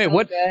 Same. Wait,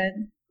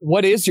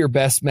 what is your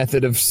best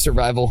method of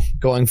survival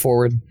going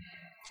forward?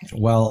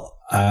 Well,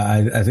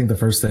 I think the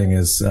first thing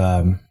is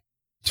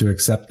to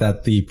accept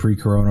that the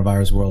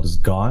pre-coronavirus world is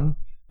gone,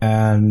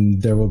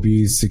 and there will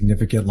be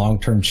significant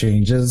long-term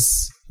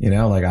changes. You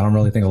know, like, I don't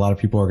really think a lot of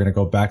people are going to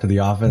go back to the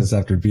office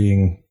after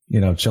being,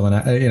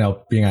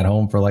 chilling, being at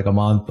home for like a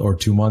month or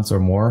 2 months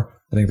or more.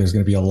 I think there's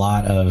going to be a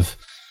lot of,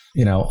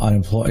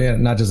 unemployed,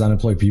 not just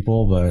unemployed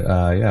people, but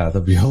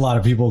there'll be a lot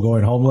of people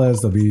going homeless.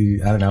 There'll be,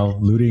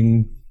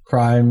 looting,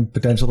 crime,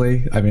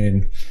 potentially. I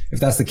mean, if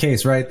that's the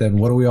case, right, then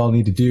what do we all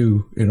need to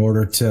do in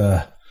order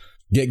to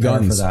get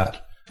guns for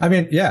that? I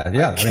mean, yeah. I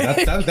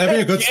mean, that'd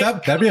be a good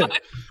step. What are you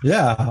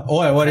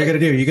going to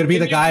do? You're going to be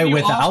the guy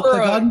without the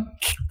gun?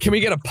 Can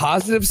we get a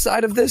positive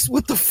side of this?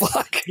 What the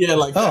fuck? Yeah,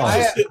 like,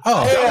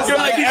 you're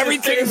like,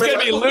 everything's going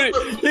to be looted.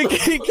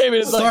 He came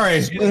in. Sorry,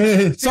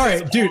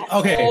 dude.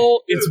 Okay.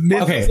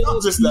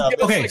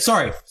 Okay.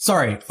 Sorry.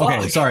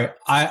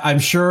 I'm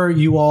sure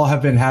you all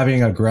have been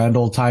having a grand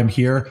old time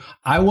here.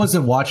 I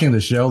wasn't watching the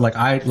show.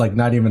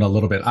 Not even a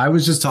little bit. I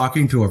was just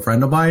talking to a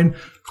friend of mine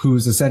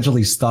who's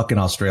essentially stuck in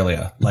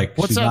Australia. Like,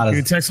 what's up,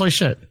 dude? Text like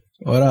shit.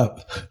 What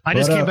up? I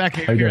just came back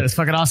here. That's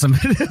fucking awesome.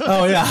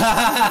 Oh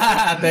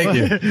yeah. Thank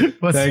you.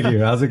 Thank you.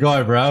 How's it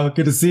going, bro?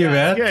 Good to see you,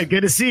 man. Yeah,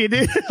 good to see you,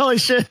 dude. Holy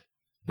shit.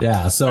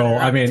 Yeah. So,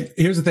 I mean,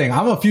 here's the thing.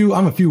 I'm a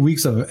few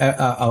weeks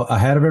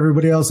ahead of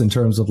everybody else in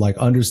terms of like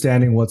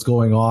understanding what's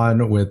going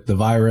on with the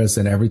virus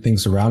and everything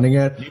surrounding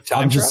it.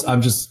 I'm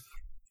just,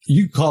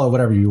 you call it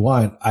whatever you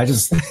want. I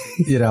just,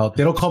 they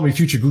don't call me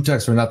Future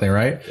Gutex for nothing,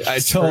 right?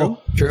 True.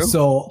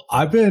 So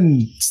I've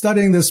been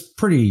studying this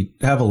pretty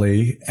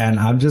heavily, and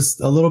I'm just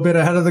a little bit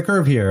ahead of the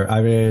curve here.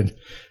 I mean,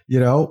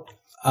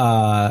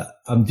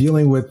 I'm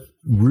dealing with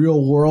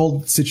real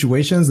world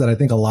situations that I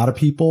think a lot of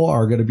people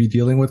are going to be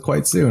dealing with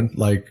quite soon.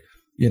 Like,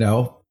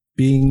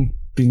 being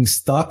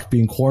stuck,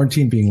 being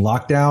quarantined, being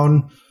locked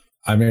down.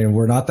 I mean,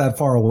 we're not that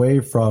far away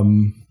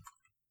from,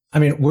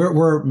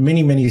 we're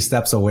many, many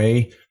steps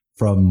away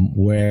from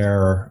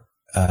where,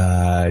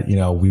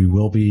 we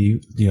will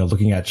be,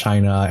 looking at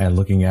China and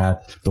looking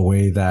at the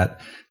way that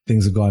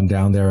things have gone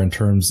down there in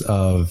terms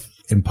of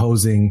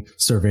imposing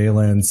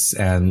surveillance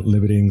and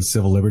limiting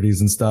civil liberties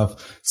and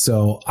stuff.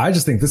 So I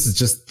just think this is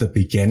just the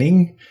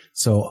beginning.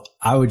 So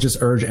I would just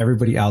urge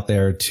everybody out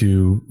there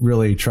to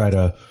really try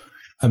to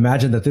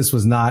imagine that this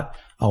was not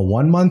a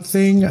 1 month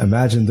thing.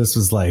 Imagine this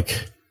was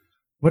like,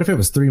 what if it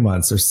was 3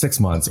 months or 6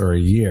 months or a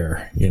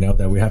year,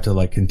 that we have to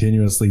like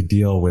continuously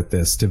deal with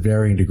this to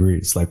varying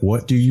degrees? Like,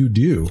 what do you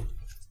do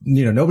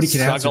nobody can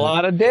Suck answer. a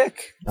lot of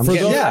dick.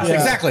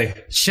 Exactly.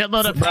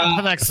 Shitload of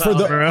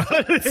bro.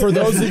 For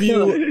those of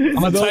you, I'm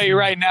gonna tell you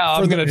right now,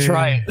 I'm gonna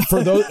try it.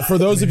 For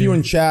those of you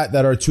in chat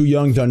that are too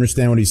young to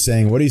understand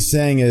what he's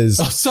saying is.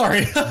 Oh,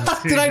 sorry.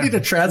 Did I need to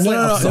translate?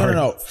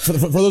 No. For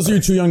those of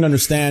you too young to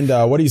understand,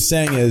 what he's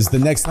saying is the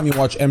next time you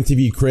watch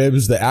MTV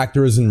Cribs, the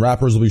actors and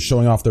rappers will be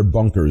showing off their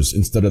bunkers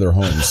instead of their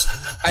homes.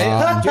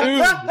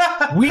 Dude,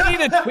 we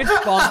need a Twitch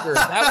bunker.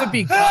 That would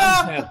be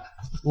content.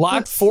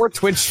 Lock 4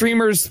 Twitch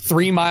streamers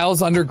 3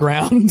 miles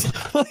underground.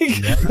 I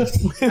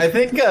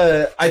think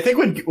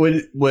what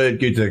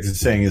Gutex is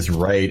saying is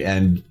right.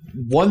 And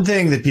one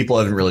thing that people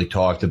haven't really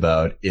talked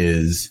about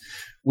is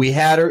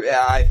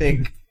I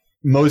think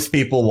most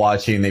people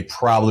watching, they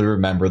probably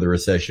remember the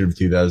recession of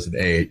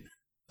 2008.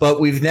 But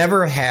we've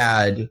never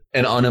had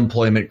an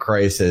unemployment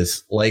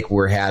crisis like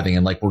we're having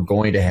and like we're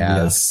going to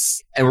have.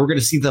 Yes. And we're going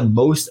to see the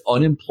most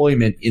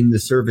unemployment in the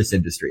service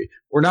industry.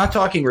 We're not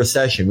talking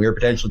recession. We are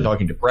potentially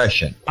talking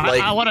depression.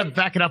 I want to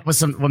back it up with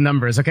some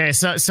numbers. Okay.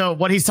 So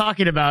what he's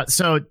talking about.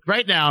 So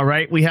right now,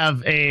 right, we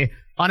have a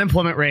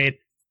unemployment rate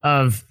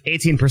of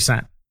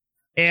 18%.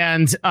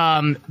 And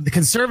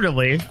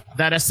conservatively,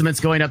 that estimate's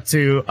going up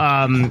to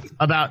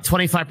about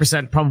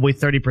 25%, probably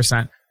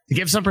 30%. To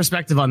give some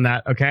perspective on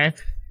that, okay?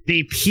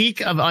 The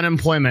peak of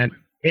unemployment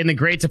in the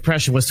Great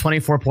Depression was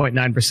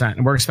 24.9%,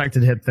 and we're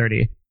expected to hit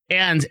 30.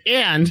 And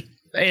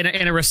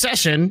in a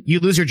recession, you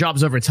lose your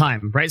jobs over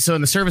time, right? So in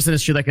the service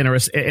industry, like in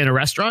a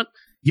restaurant,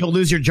 you'll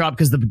lose your job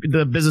because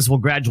the business will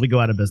gradually go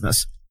out of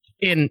business.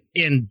 In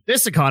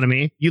this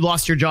economy, you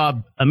lost your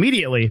job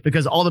immediately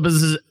because all the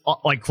businesses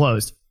like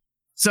closed.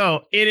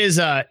 So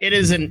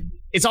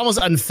it's almost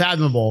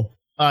unfathomable.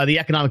 The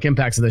economic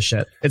impacts of this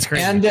shit. It's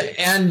crazy. And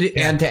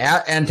to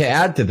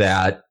add to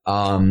that,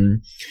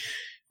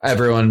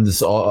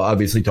 everyone's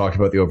obviously talked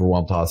about the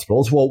overwhelmed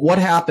hospitals. Well, what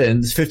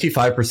happens?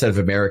 55% of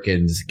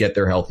Americans get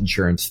their health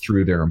insurance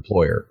through their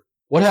employer.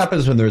 What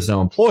happens when there's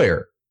no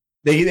employer?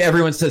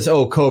 Everyone says,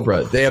 "Oh,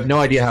 Cobra." They have no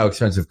idea how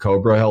expensive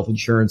Cobra health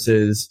insurance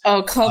is.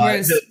 Oh, Cobra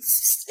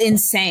is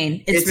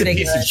insane. It's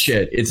ridiculous. A piece of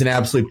shit. It's an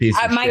absolute piece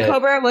of shit. My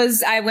Cobra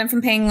I went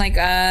from paying like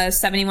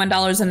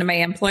 $71 under my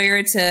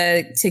employer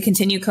to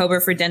continue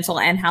Cobra for dental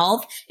and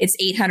health. It's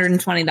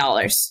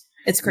 $820.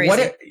 It's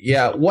crazy.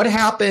 What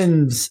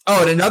happens?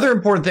 Oh, and another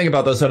important thing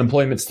about those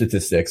unemployment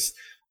statistics.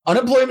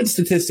 Unemployment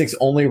statistics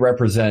only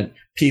represent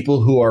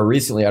people who are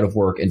recently out of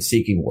work and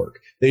seeking work.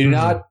 They do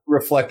not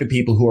reflect the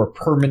people who are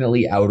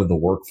permanently out of the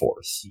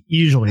workforce.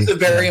 Usually. It's a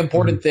very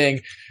important thing.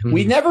 Mm-hmm.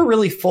 We never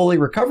really fully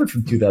recovered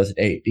from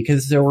 2008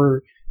 because there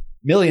were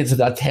millions, if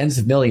not tens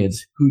of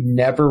millions, who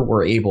never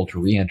were able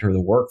to re-enter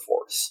the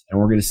workforce. And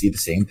we're going to see the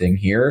same thing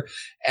here.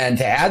 And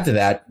to add to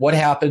that, what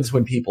happens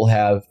when people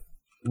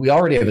we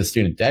already have a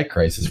student debt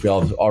crisis. We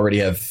already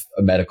have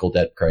a medical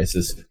debt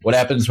crisis. What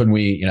happens when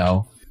we,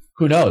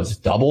 who knows,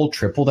 double,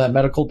 triple that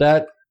medical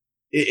debt?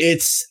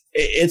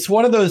 It's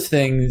one of those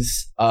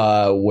things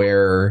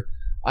where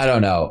I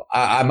don't know.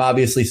 I'm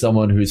obviously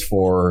someone who's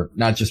for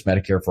not just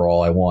Medicare for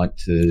all. I want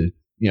to,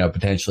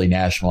 potentially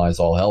nationalize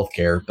all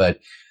healthcare, but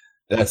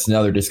that's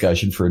another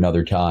discussion for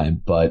another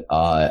time. But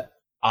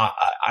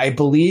I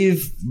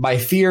believe my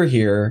fear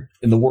here,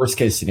 in the worst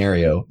case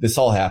scenario, this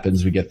all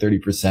happens. We get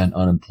 30%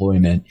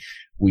 unemployment.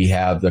 We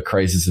have the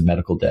crisis of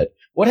medical debt.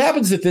 What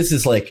happens if this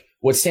is like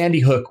what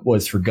Sandy Hook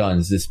was for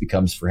guns? This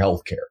becomes for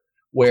healthcare,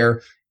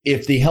 where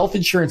if the health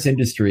insurance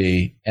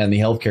industry and the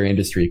healthcare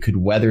industry could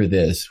weather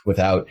this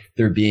without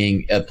there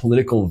being a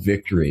political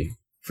victory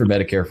for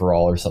Medicare for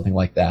all or something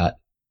like that,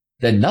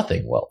 then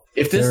nothing will.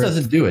 If this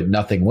doesn't do it,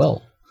 nothing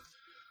will.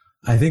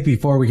 I think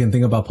before we can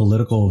think about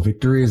political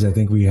victories, I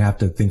think we have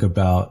to think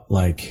about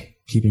like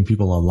keeping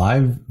people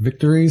alive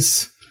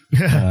victories.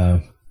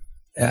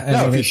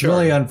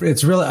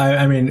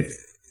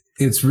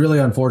 It's really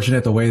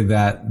unfortunate the way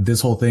that this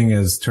whole thing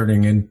is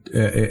turning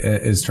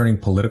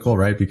political,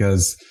 right?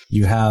 Because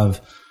you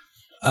have,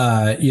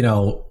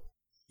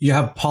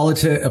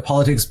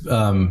 politics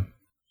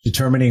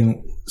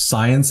determining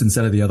science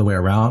instead of the other way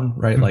around,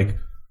 right? Mm-hmm. Like,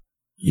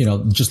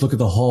 just look at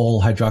the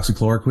whole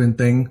hydroxychloroquine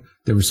thing.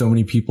 There were so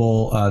many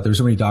people, there were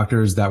so many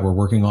doctors that were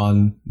working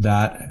on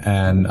that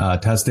and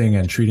testing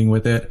and treating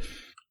with it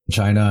in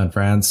China and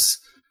France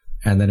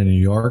and then in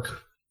New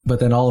York.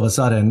 But then all of a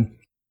sudden,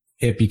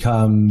 it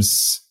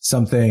becomes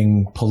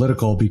something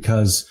political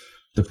because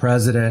the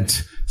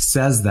president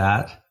says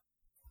that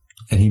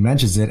and he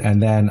mentions it.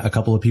 And then a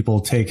couple of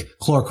people take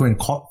chloroquine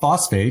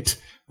phosphate,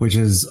 which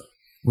is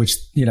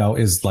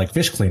like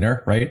fish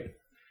cleaner, right?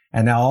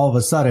 And now all of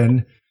a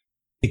sudden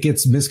it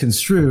gets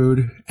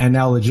misconstrued and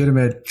now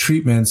legitimate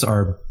treatments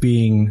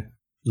weren't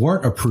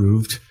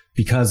approved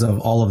because of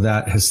all of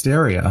that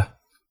hysteria.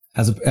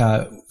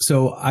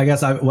 So I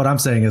guess what I'm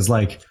saying is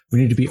like, we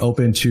need to be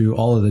open to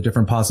all of the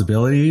different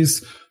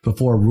possibilities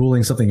before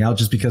ruling something out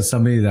just because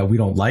somebody that we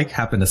don't like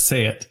happened to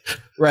say it.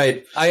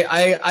 Right.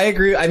 I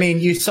agree. I mean,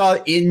 you saw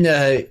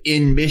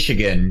in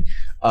Michigan,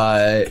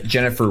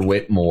 Jennifer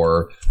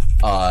Whitmore,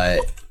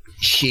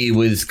 she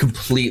was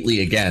completely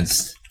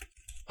against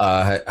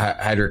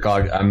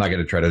hydrochloroquine. I'm not going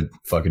to try to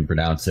fucking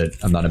pronounce it.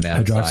 I'm not a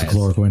man of science.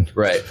 Hydroxychloroquine.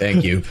 Right.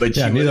 Thank you. But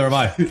yeah, neither am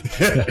I.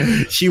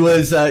 she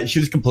was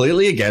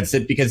completely against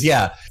it because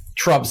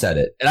Trump said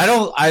it. And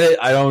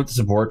I don't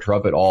support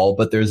Trump at all,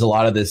 but there's a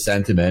lot of this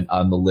sentiment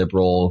on the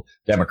liberal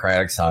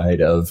Democratic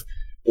side of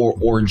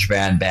orange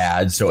man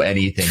bad, so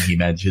anything he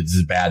mentions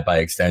is bad by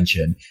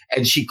extension.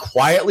 And she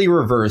quietly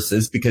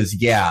reverses because,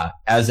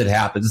 as it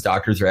happens,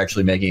 doctors are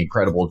actually making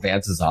incredible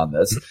advances on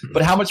this.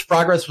 But how much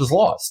progress was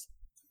lost?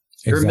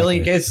 There are a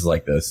million cases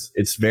like this.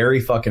 It's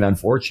very fucking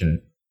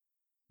unfortunate.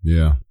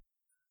 Yeah,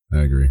 I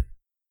agree.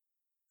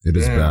 It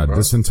is bad. Bro.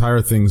 This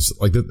entire thing's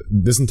like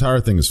this entire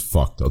thing is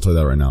fucked. I'll tell you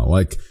that right now.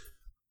 Like,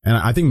 and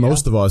I think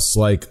most of us,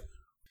 like,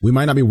 we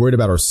might not be worried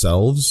about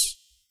ourselves,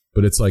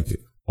 but it's like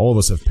all of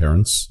us have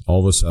parents.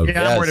 All of us have.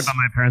 Yeah, I'm worried about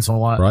my parents a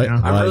lot. Right?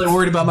 I'm really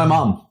worried about my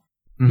mom.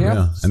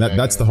 Yeah. And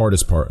that's the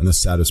hardest part and the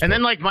saddest part. And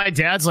then, like, my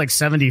dad's like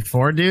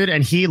 74, dude,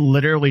 and he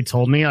literally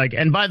told me, like,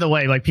 and by the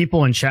way, like,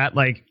 people in chat,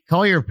 like,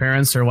 call your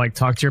parents or like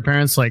talk to your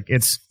parents. Like,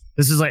 it's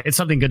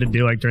something good to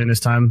do, like, during this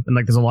time. And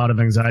like, there's a lot of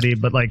anxiety,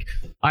 but like,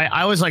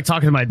 I was like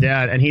talking to my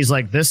dad, and he's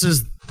like, this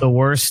is the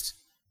worst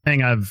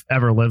thing I've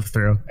ever lived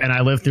through. And I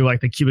lived through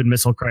like the Cuban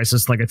Missile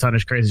Crisis, like a ton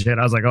of crazy shit.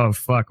 I was like, oh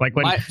fuck. Like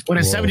when a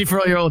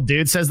 74-year-old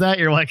dude says that,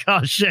 you're like,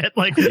 oh shit,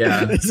 like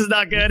this is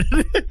not good.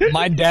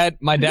 my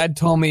dad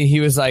told me, he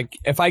was like,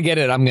 if I get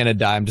it, I'm gonna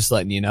die. I'm just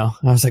letting you know.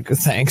 I was like,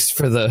 thanks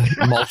for the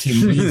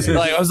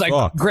like, I was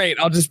like, great,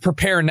 I'll just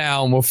prepare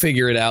now and we'll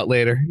figure it out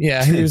later.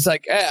 Yeah. He was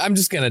like, I'm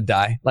just gonna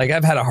die. Like,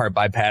 I've had a heart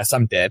bypass.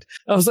 I'm dead.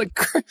 I was like,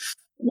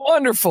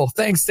 wonderful.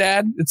 Thanks,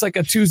 Dad. It's like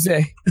a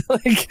Tuesday.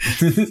 Like,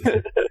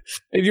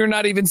 you're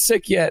not even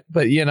sick yet,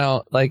 but you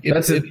know, like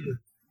it's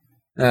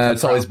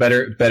always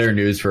better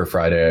news for a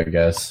Friday, I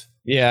guess.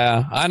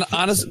 Yeah,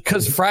 honest,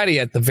 because Friday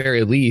at the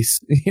very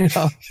least, you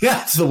know.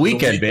 Yeah, it's the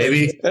weekend,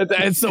 baby.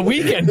 It's the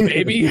weekend,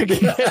 baby.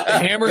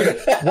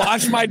 Hammered.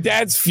 Watch my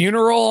dad's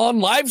funeral on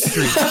live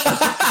stream.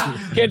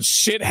 Get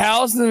shit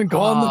housed and then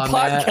go on the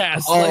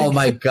podcast. Oh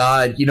my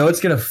god! You know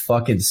it's gonna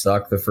fucking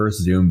suck. The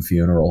first Zoom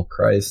funeral.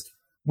 Christ.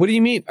 What do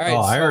you mean? Right,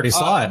 I already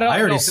saw it. I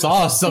already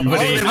saw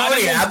somebody. Oh,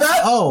 already had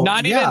that? Oh,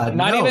 not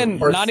even.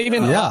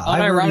 Yeah,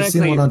 I've already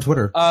seen one on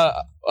Twitter.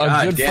 A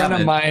good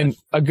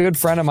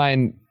friend of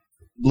mine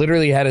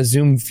literally had a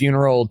Zoom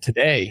funeral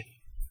today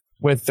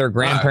with their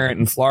grandparent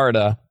in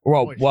Florida.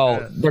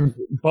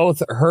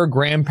 Both her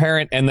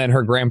grandparent and then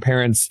her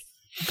grandparent's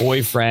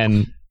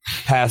boyfriend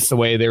passed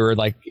away. They were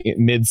like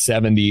mid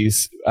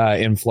 70s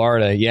in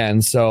Florida. Yeah,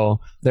 and so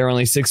there were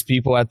only 6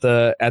 people at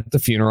the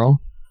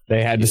funeral.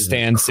 They had to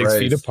stand 6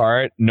 feet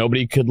apart.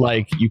 Nobody could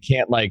you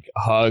can't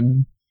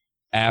hug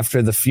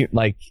after the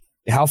like,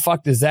 how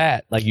fucked is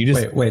that? Like, you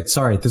just wait.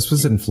 Sorry, this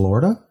was in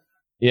Florida.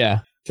 Yeah,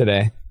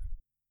 today.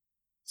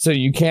 So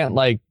you can't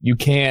be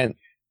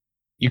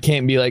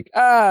like,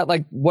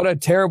 like, what a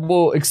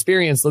terrible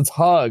experience. Let's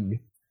hug.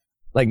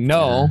 Like,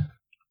 no. Yeah.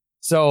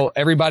 So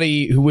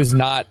everybody who was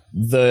not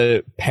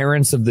the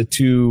parents of the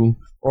two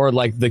or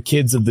like the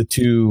kids of the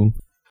two,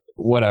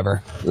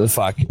 whatever the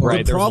fuck,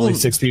 right? There were only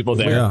 6 people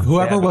there. Yeah.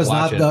 Whoever was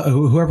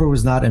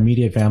not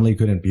immediate family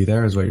couldn't be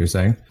there, is what you're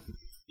saying.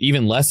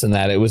 Even less than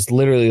that. It was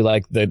literally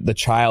like the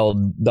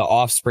child, the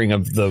offspring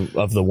of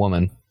the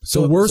woman.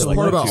 So worst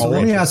part about all.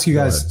 Let me ask you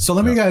guys. So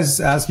let me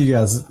ask you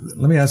guys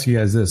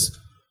this: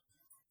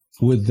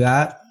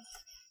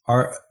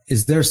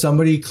 is there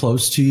somebody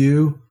close to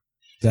you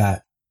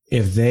that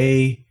if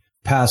they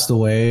passed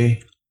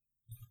away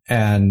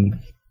and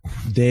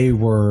they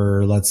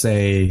were, let's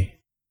say,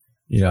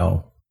 you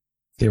know,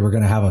 they were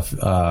going to have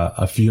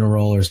a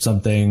funeral or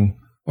something,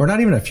 or not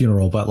even a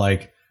funeral, but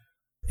like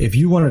if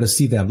you wanted to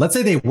see them, let's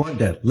say they weren't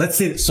dead. Let's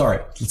say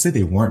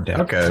they weren't dead.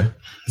 Okay.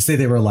 Let's say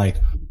they were like,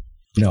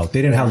 you know,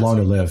 they didn't have long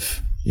to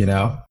live, you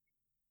know?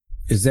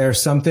 Is there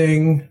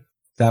something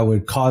that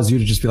would cause you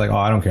to just be like, oh,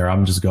 I don't care,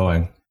 I'm just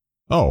going?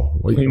 Oh,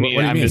 what do you mean?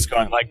 I'm just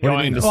going, like,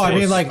 going to I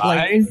mean, like,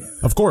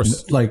 of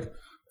course. Like,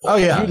 oh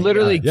yeah. You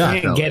literally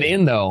can't get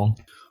in though.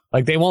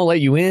 Like, they won't let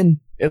you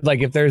in.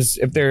 Like, if there's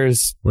what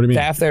do you mean?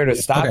 Staff there to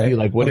stop you,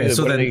 like, what is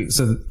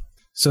it?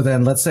 So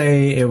then let's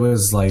say it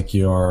was like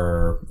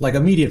your like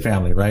immediate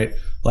family, right?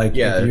 Like,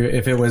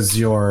 if it was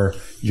your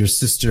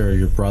sister,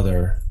 your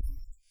brother,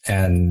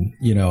 and,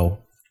 you know,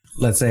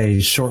 let's say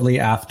shortly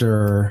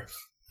after,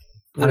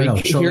 I don't know,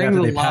 shortly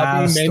after they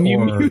passed,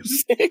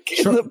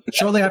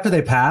 shortly after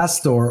they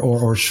passed,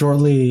 or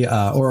shortly,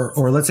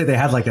 or let's say they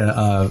had like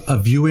a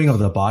viewing of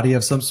the body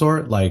of some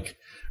sort. Like,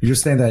 you're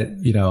saying that,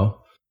 you know,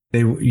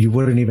 they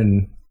wouldn't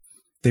even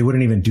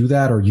do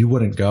that, or you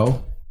wouldn't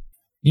go.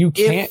 You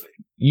can't.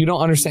 You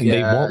don't understand. Yeah.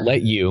 They won't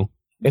let you.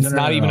 It's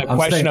not even a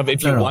question of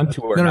if you want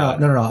to or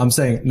not. No. I'm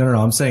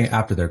saying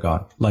after they're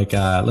gone. Like,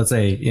 let's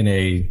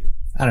say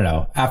I don't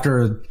know,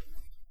 after.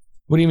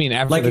 What do you mean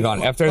after they're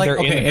gone? After they're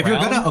in the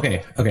ground?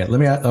 Let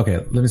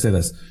me say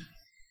this.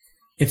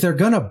 If they're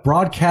gonna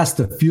broadcast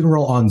the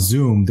funeral on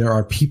Zoom, there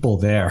are people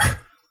there.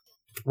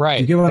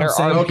 Right. You get what I'm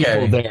saying?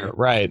 People there.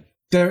 Right.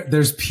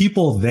 There's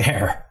people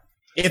there.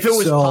 If it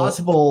was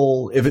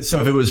possible, if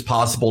it was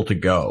possible to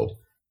go.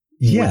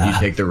 Yeah. Would you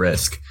take the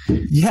risk?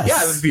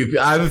 Yes.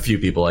 Yeah, I have a few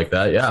people like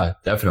that. Yeah,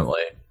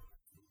 definitely.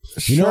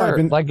 Sure.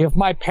 Like if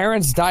my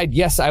parents died,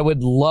 yes, I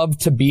would love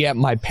to be at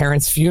my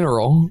parents'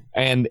 funeral,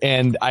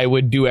 and I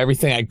would do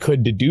everything I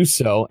could to do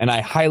so. And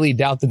I highly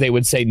doubt that they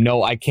would say,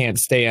 no, I can't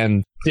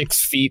stand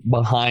 6 feet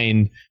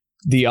behind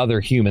the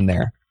other human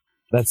there.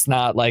 That's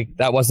not like,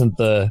 that wasn't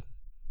the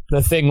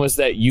thing, was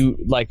that you,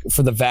 like,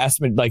 for the vast,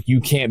 like,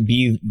 you can't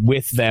be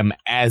with them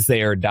as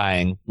they are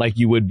dying like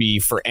you would be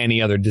for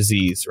any other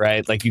disease,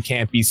 right? Like you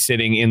can't be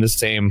sitting in the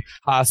same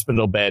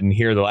hospital bed and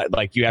hear the light.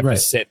 Like you have to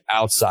sit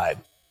outside.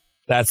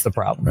 That's the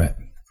problem. Right.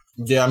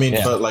 Yeah, I mean,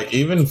 but like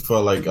even for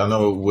like, I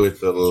know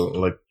with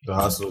the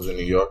hospitals in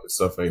New York and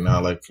stuff right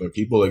now, like when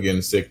people are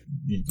getting sick,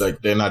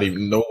 like they're not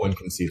even, no one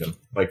can see them.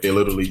 Like they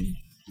literally,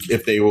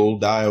 if they will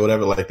die or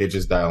whatever, like they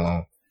just die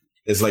alone.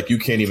 It's like you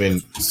can't even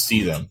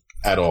see them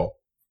at all.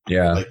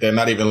 Yeah. Like they're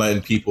not even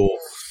letting people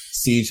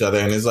see each other.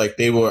 And it's like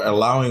they were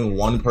allowing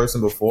one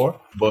person before.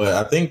 But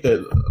I think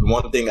that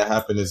one thing that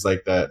happened is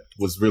like that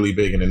was really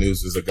big in the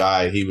news was a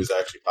guy, he was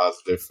actually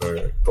positive for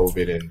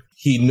COVID and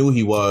he knew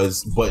he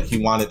was, but he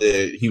wanted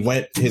to,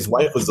 his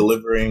wife was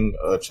delivering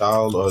a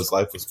child, or his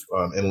wife was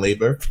in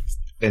labor.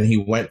 And he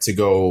went to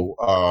go,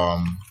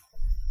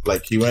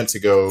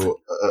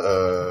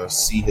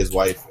 see his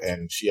wife,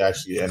 and she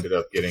actually ended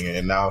up getting it.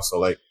 And now, so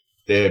like,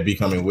 they're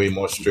becoming way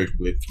more strict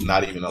with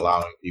not even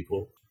allowing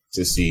people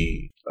to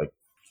see, like,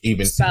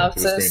 even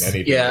spouses. To the screen,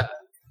 anything. Yeah.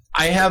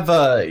 I have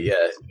at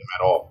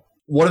all.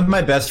 One of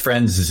my best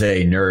friends is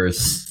a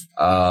nurse.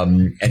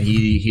 And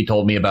he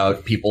told me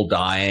about people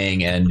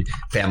dying and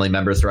family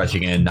members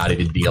rushing in, not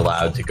even be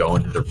allowed to go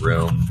into the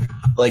room.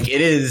 Like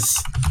it is,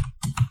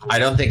 I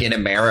don't think in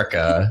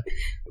America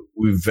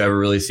we've ever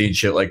really seen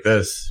shit like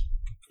this.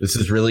 This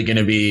is really going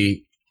to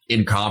be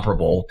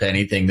incomparable to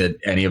anything that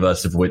any of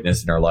us have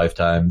witnessed in our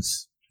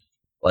lifetimes.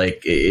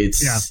 Like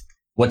it's,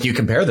 what do you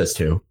compare this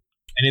to?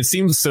 And it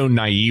seems so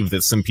naive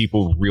that some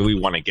people really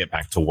want to get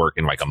back to work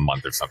in like a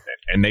month or something.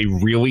 And they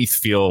really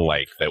feel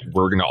like that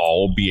we're going to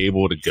all be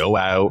able to go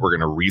out. We're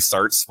going to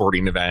restart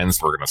sporting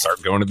events. We're going to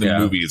start going to the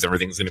movies.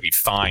 Everything's going to be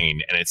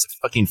fine. And it's a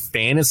fucking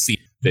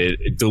fantasy, the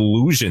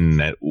delusion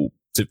that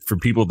for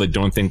people that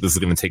don't think this is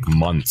going to take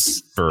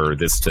months for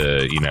this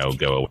to,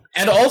 go away.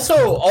 And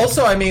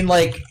also, I mean,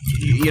 like,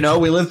 we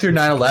lived through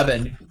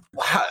 9/11.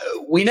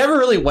 We never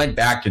really went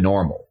back to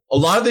normal. A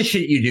lot of the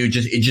shit you do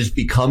it just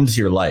becomes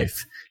your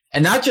life.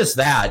 And not just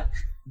that,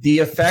 the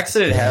effects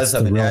that it has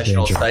on the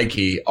national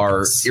psyche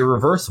are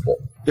irreversible.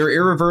 They're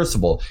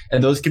irreversible.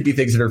 And those could be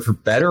things that are for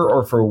better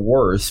or for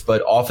worse,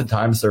 but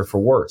oftentimes they're for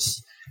worse.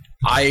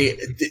 I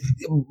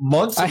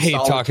hate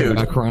talking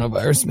about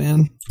coronavirus,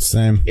 man.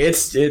 Same. It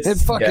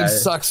fucking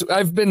sucks.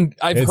 I've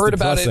heard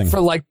about it for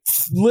like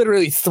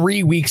literally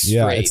 3 weeks straight.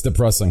 Yeah, it's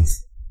depressing.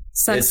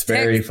 It's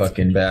very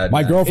fucking bad.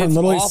 My girlfriend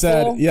literally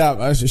said,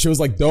 she was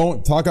like,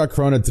 don't talk about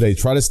Corona today.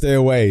 Try to stay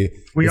away.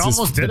 We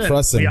almost did it.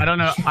 I don't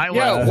know.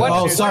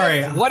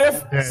 What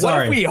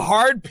if we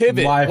hard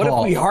pivot? What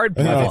if we hard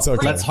pivot? No, it's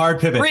okay. Let's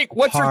hard pivot. Freak,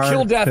 what's your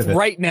kill death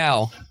right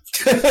now?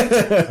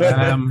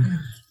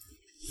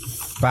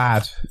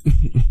 Bad.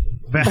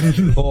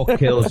 4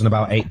 kills and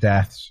about 8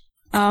 deaths.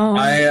 Oh.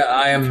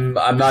 I'm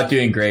not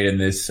doing great in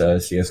this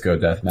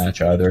CSGO death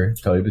match either,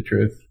 to tell you the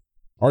truth.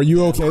 Are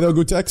you okay though,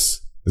 Gutex?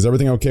 Is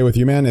everything okay with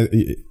you, man?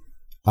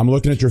 I'm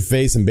looking at your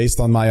face, and based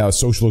on my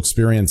social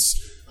experience,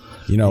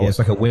 it's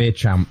like a weird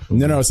champ.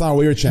 No, it's not a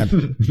weird champ.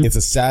 It's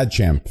a sad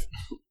champ.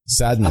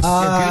 Sadness.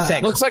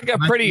 Looks like a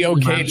pretty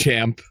okay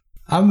champ.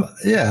 I'm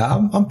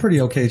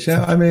pretty okay,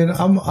 champ. I mean,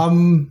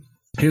 I'm.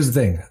 Here's the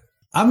thing.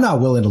 I'm not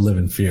willing to live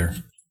in fear.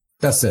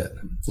 That's it.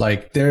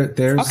 Like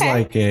there's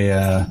like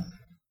a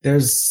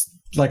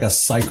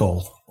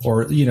cycle,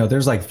 or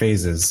there's like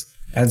phases,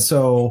 and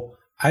so.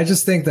 I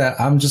just think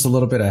that I'm just a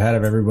little bit ahead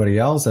of everybody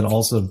else, and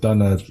also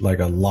done an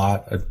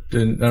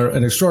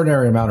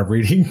extraordinary amount of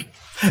reading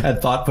and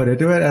thought put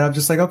into it. And I'm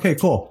just like, okay,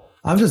 cool.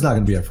 I'm just not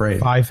going to be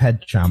afraid.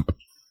 5-head champ.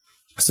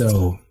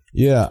 So,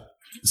 yeah.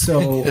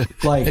 So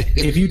like,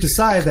 if you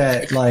decide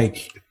that,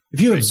 like,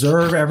 if you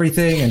observe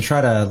everything and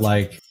try to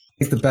like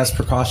take the best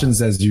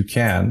precautions as you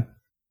can,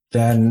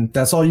 then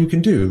that's all you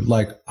can do.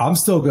 Like, I'm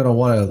still going to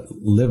want to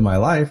live my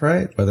life,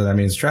 right? Whether that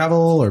means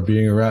travel or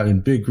being around in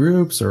big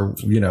groups or,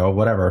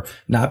 whatever,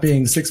 not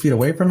being 6 feet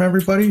away from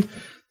everybody.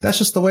 That's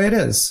just the way it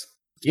is.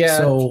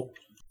 Yeah.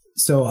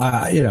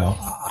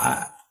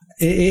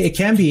 It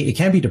can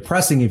be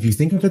depressing if you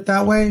think of it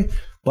that way.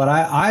 But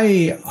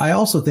I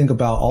also think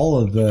about all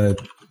of the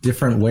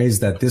different ways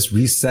that this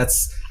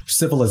resets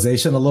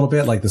civilization a little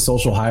bit, like the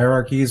social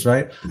hierarchies,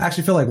 right? I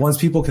actually feel like once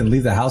people can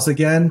leave the house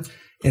again,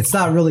 it's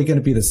not really going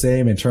to be the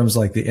same in terms of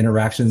like the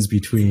interactions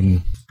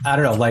between,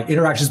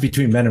 interactions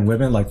between men and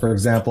women. Like, for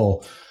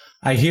example,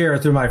 I hear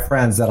through my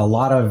friends that a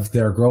lot of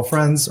their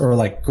girlfriends or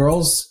like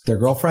their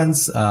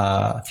girlfriends,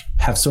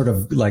 have sort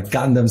of like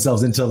gotten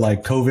themselves into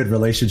like COVID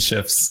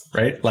relationships,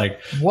 right?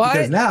 Like, what?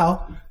 Because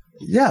now,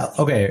 Yeah.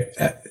 Okay.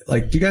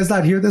 Like, do you guys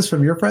not hear this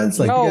from your friends?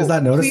 Like, do you guys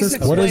not notice this?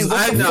 What is a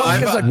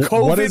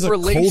COVID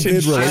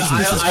relationship?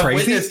 I've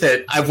witnessed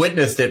it. I've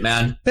witnessed it,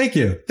 man. Thank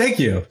you.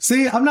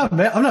 See, I'm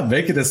not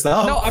making this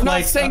up. No, I'm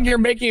not saying you're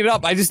making it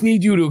up. I just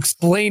need you to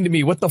explain to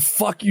me what the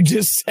fuck you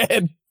just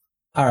said.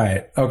 All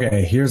right.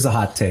 Okay. Here's a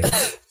hot take.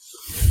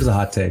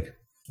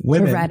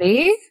 Women.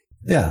 Ready?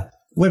 Yeah.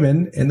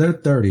 Women in their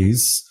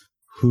 30s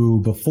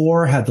who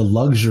before had the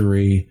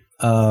luxury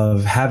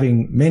of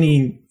having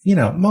many,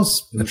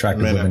 most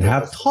attractive women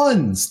have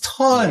tons.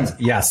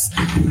 Yes.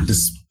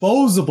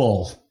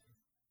 Disposable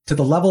to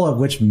the level at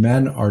which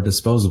men are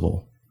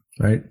disposable,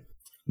 right?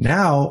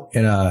 Now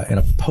in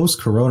a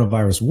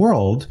post-coronavirus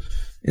world,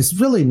 it's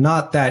really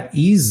not that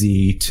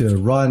easy to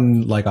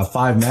run like a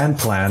 5-man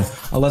plan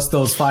unless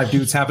those 5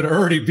 dudes happen to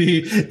already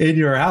be in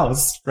your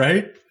house,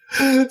 right?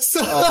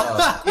 So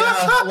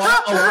a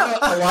lot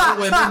of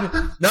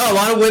women. No, a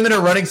lot of women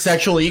are running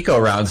sexual eco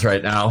rounds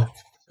right now.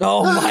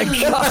 Oh my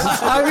god!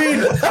 I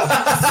mean,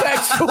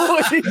 sexual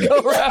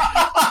eco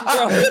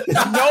round.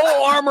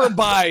 No armor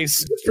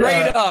buys.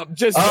 Straight up,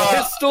 just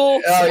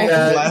pistol. Oh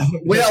yeah.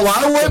 A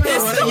lot of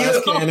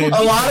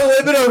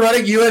women are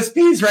running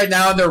USPs right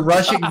now, and they're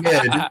rushing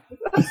mid.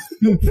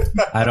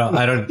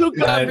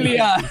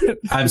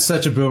 I'm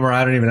such a boomer.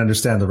 I don't even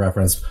understand the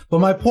reference. But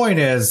my point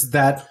is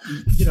that,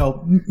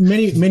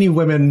 many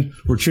women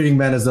were treating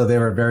men as though they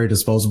were very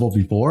disposable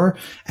before.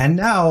 And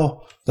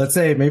now, let's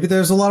say maybe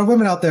there's a lot of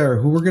women out there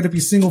who were going to be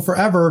single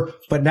forever,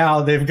 but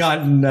now they've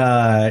gotten,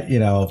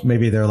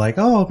 maybe they're like,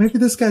 oh, maybe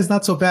this guy's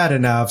not so bad.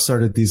 And now I've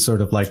started these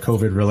sort of like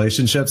COVID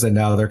relationships, and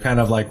now they're kind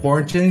of like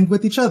quarantined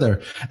with each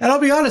other. And I'll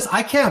be honest,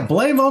 I can't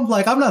blame them.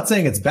 Like, I'm not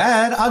saying it's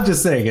bad. I'm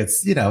just saying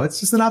it's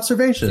just an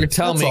observation. You're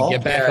telling me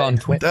get back on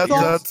Twitter.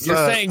 You're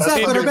saying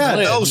that's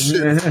incel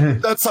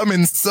shit. That's some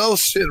incel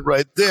shit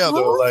right there,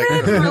 though. Like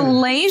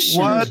relationships.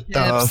 What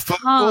the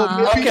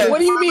fuck? Okay, what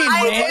do you mean,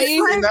 Manny?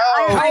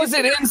 How is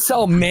it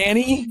incel,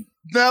 Manny?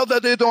 Now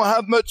that they don't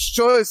have much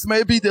choice,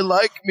 maybe they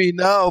like me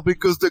now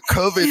because the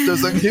COVID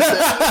doesn't hit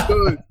them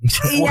good.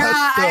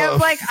 Yeah, I feel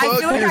like I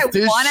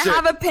want to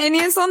have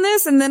opinions on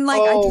this, and then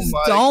I just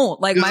don't.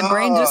 Like my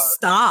brain just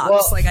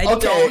stops. I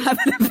don't have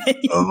an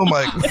opinion. Oh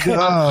my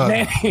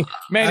god,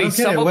 Manny,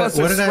 some of us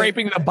are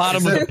scraping the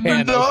bottom of the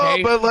pan. No,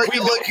 but I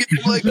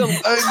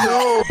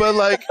know,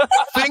 but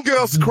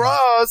fingers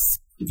crossed.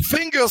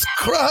 Fingers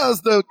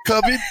crossed the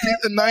COVID-19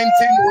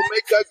 will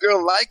make that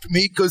girl like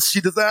me because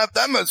she doesn't have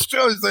that much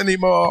choice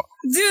anymore.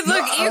 Dude,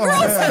 look, you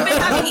girls have been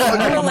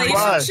having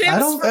relationships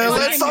for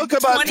let's talk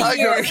about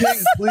Tiger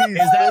King, please.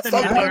 Is that the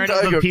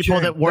narrative of people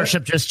that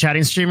worship just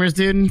chatting streamers,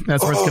 dude?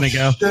 That's where it's going to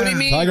go. What do you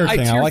mean? Tiger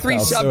King, I like tier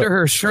 3 sub to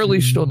her.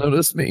 Surely she'll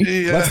notice me.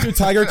 Yeah. Let's do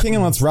Tiger King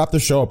and let's wrap the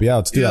show up. Yeah,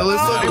 let's do that.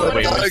 Let's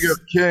do Tiger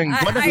King.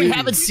 What if we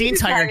haven't seen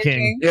Tiger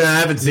King? Yeah,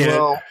 I haven't seen it.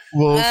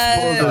 We'll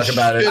talk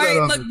about it. All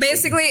right, look,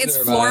 basically it's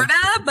Florida,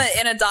 but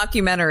in a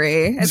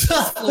documentary. It's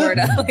just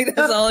Florida.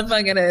 That's all it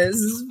fucking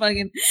is.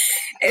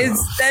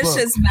 That's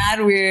just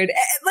mad weird.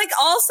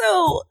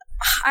 Also,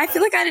 I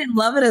feel like I didn't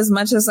love it as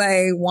much as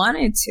I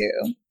wanted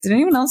to. Did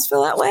anyone else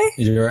feel that way?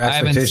 I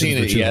haven't seen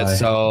it yet,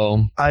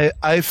 so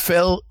I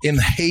fell in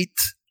hate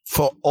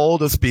for all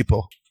those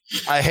people.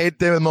 I hate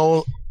them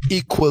all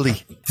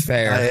equally.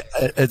 Fair.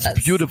 It's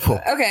beautiful.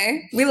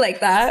 Okay, we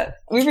like that.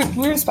 We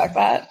respect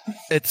that.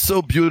 It's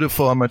so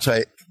beautiful how much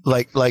I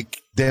like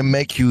they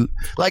make you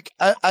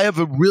I have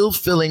a real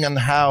feeling on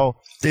how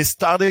they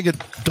started a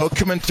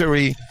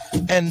documentary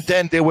and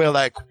then they were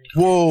like,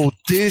 whoa,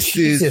 this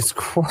Jesus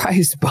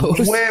Christ,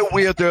 Bose. way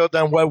weirder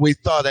than what we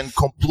thought, and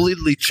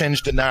completely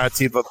changed the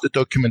narrative of the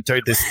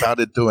documentary they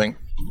started doing.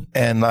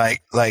 And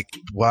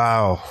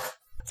wow.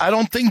 I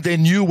don't think they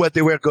knew what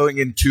they were going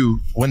into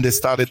when they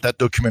started that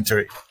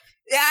documentary.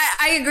 Yeah,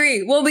 I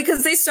agree. Well,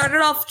 because they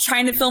started off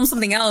trying to film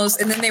something else,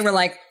 and then they were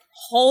like,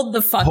 hold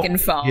the fucking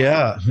phone.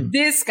 Yeah.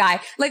 This guy.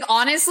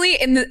 Honestly,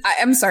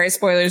 I'm sorry,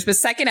 spoilers, but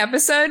second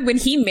episode, when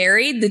he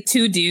married the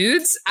 2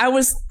 dudes, I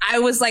went far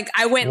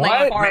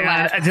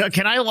left.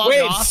 Can I log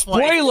off?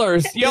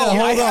 Spoilers. Yo,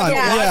 hold on.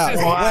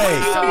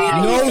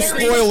 Wait. No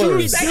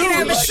spoilers.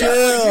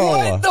 Chill.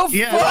 What the fuck?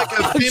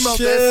 Chill. He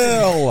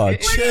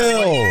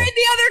married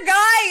the other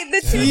guy.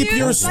 The 2 Keep dudes.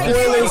 your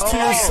spoilers to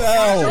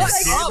yourselves.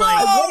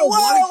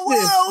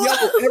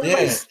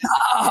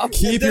 Whoa.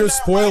 Keep your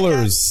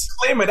spoilers.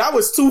 Claim it. That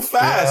was too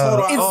fast.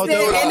 Hold on. It's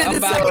the end of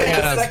the second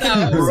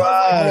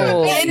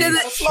episode. End of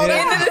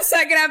the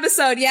second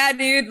episode. Yeah,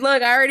 dude.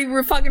 Look, I already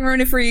fucking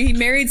ruined it for you. He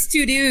married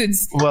 2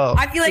 dudes. Well,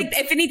 I feel like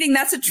if anything,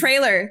 that's a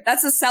trailer.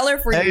 That's a seller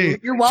for you.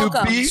 You're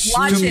welcome.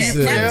 Watch it.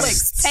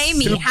 Netflix. Pay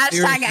me.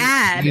 Hashtag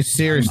ad. You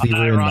seriously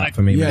ruined that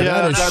for me, man.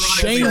 Yeah, that's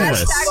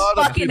shameless. Hashtag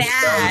fucking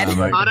ad.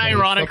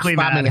 Unironically,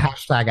 man.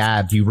 Hashtag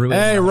ad. You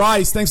ruined Hey,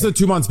 Rice, thanks for the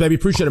 2 months, baby.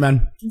 Appreciate it,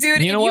 man. Dude,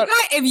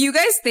 if you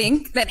guys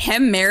think that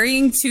him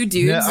marrying 2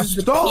 dudes is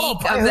the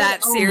peak of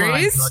that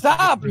series,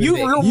 stop!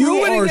 You're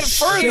ruining it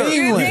further.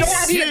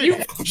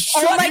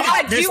 Oh my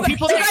god! Do you guys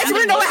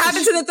want to know what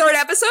happens in the 3rd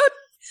episode?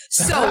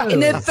 So in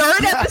the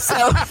 3rd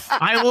episode,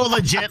 I will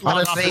legit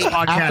log off this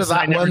podcast. After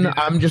that one,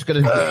 I'm just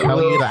going to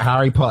tell you that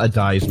Harry Potter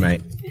dies,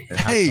 mate.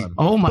 Hey,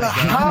 oh my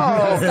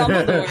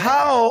God.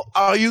 How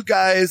are you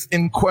guys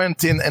in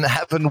quarantine and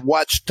haven't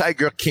watched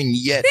Tiger King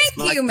yet?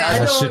 Thank you, man. I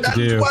got shit to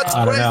do.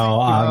 I don't know.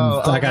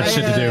 I got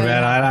shit to do,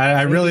 man.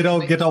 I really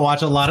don't get to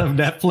watch a lot of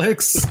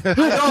Netflix.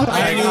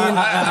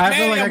 I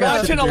feel like I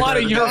got watching a lot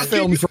of your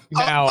films right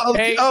now.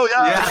 Hey. Oh,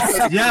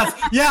 yeah.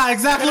 Yeah,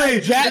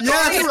 exactly. Yes,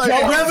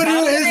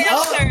 revenue is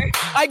up.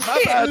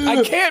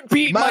 I can't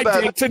beat my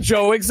dick to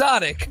Joe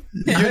Exotic.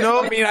 You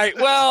know, I mean,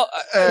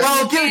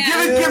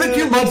 give it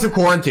 2 months of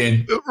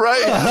quarantine.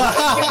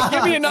 Right.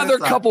 Give me another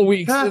couple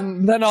weeks,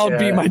 and then I'll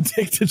beat my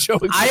dick to Joe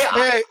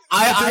Exotic.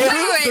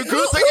 The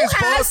good thing is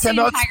both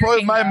cannot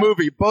spoil my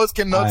movie. Both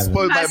cannot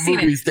spoil my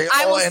movies.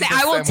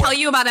 I will tell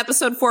you about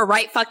episode 4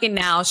 right fucking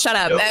now. Shut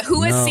up.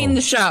 Who has seen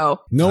the show?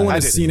 No one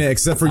has seen it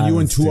except for you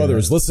and 2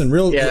 others. Listen,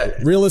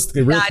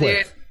 realistically, real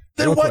quick. Dude.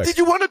 Then why did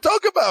you want to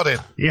talk about it?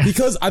 Yeah.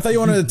 Because I thought you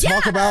wanted to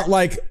talk about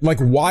like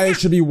why it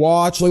should be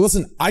watched. Like,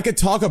 listen, I could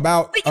talk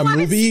about a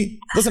movie.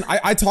 Listen,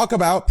 I talk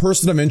about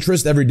person of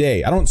interest every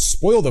day. I don't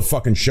spoil the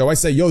fucking show. I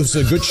say, yo, this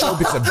is a good show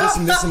because of this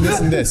and this and this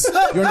and this.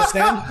 You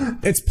understand?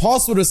 It's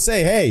possible to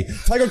say, hey,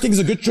 Tiger King is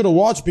a good show to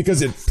watch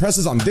because it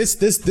presses on this.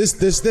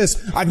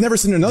 I've never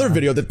seen another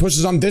video that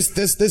pushes on this.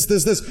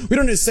 We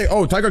don't just say,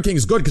 oh, Tiger King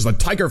is good because the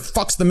tiger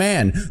fucks the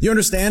man. You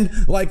understand?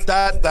 Like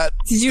that.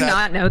 Did you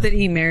not know that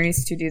he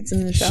marries 2 dudes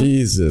in the show?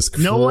 Jesus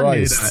Christ. No one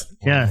knew that.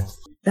 Yeah.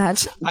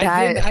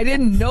 I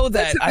didn't know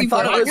that. I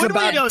thought it was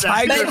about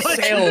tiger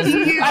sales.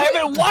 I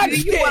haven't watched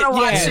it. You want to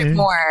watch it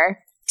more?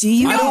 Do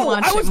you want to watch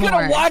it more? I was going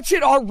to watch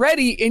it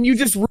already, and you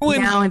just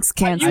ruined. Now it's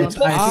canceled.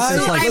 I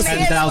think there's like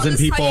 10,000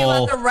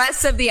 people. The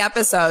rest of the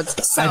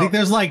episodes. So, I think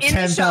there's like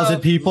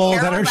 10,000 people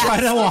that are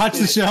trying to watch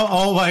the show.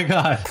 Oh my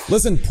God.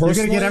 Listen, personally, you're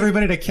going to get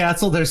everybody to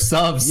cancel their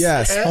subs.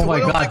 Yes. Oh my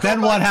God.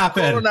 Then what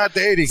happened? We're not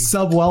dating.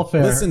 Sub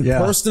welfare. Listen,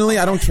 personally,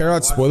 I don't care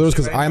about spoilers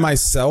because I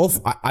myself,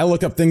 I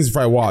look up things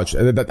before I watch.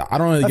 I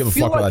don't really give a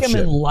fuck about that shit.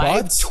 I'm in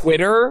live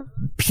Twitter,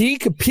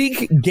 peak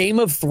Game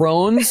of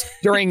Thrones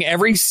during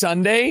every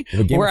Sunday,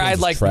 where I'd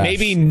like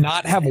maybe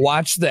not have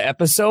watched the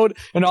episode,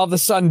 and all of a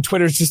sudden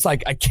Twitter's just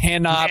like, I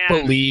cannot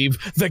believe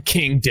the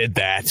king did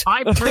that.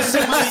 I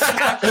personally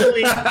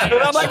actually,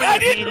 I'm like, I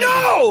didn't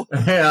know.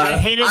 Yeah. I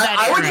hated that.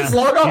 I would just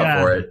log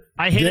off for it.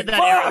 I hated that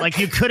era. Like,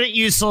 you couldn't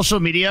use social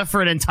media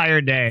for an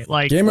entire day.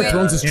 Like, Game of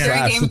Thrones is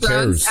trash. Game of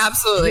Thrones,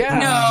 absolutely. Yeah.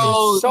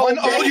 No. So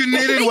all you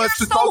needed was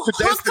to talk to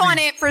Destiny. On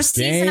it for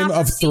season Game after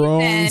of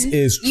Thrones season.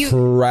 is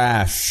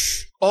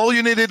trash. All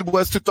you needed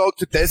was to talk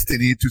to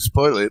Destiny to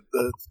spoil it.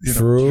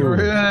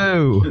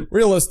 True.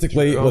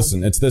 Realistically,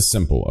 listen, it's this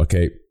simple,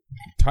 okay?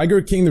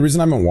 Tiger King, the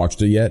reason I haven't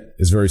watched it yet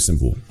is very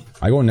simple.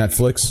 I go on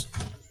Netflix,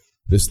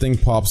 this thing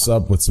pops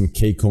up with some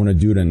K-Kona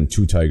dude and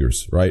 2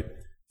 tigers, right?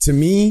 To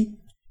me,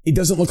 it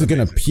doesn't look like an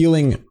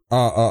appealing,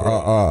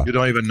 You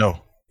don't even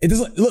know. It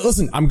doesn't,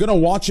 listen, I'm gonna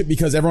watch it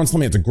because everyone's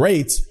telling me it's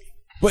great,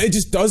 but it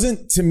just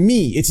doesn't, to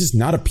me, it's just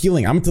not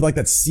appealing. I'm into like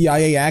that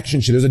CIA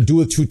action shit. There's a dude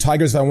with 2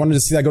 tigers. If I wanted to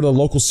see that, go to the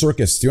local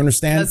circus. Do you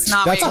understand? That's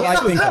not what I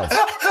think of.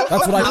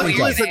 That's what I think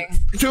of. Listen,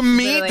 to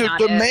me,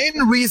 the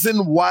main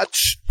reason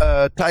watch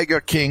Tiger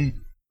King,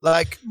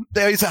 like,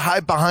 there is a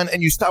hype behind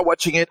and you start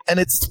watching it, and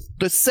it's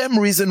the same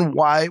reason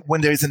why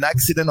when there is an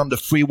accident on the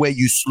freeway,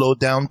 you slow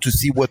down to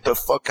see what the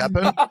fuck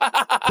happened.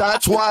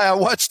 That's why I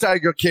watch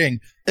Tiger King.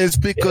 It's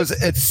because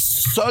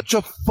it's such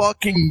a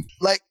fucking,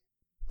 like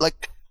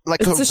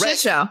It's a wreck. shit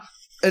show.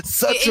 It's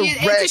such a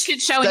It's wreck a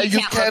shit show, that and you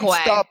can't look away.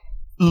 stop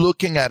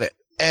looking at it.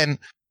 And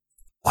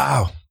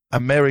wow,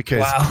 America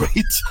is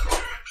great.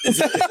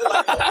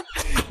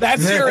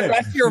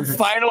 That's your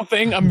final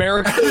thing,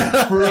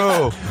 America.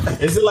 Bro,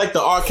 is it like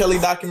the R. Kelly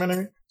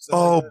documentary?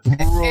 Oh,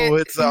 bro,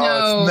 it's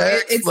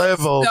next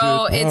level.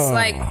 So dude. it's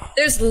like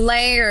there's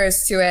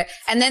layers to it,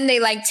 and then they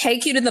like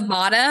take you to the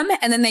bottom,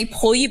 and then they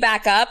pull you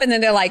back up, and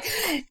then they're like,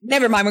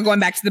 "Never mind, we're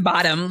going back to the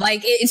bottom."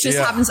 Like it just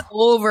happens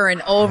over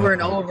and over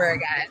and over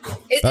again.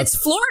 It's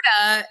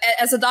Florida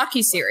as a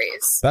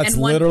docuseries. That's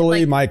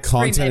literally my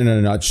content in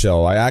a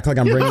nutshell. I act like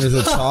I'm bringing it to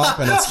the top,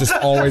 and it's just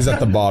always at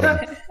the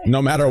bottom,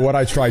 no matter what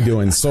I try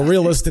doing. So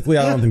realistically,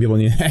 I don't think people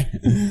need.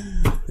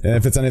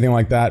 If it's anything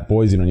like that,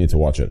 boys, you don't need to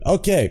watch it.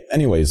 Okay.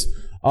 Anyways,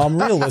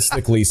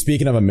 realistically,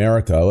 speaking of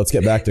America, let's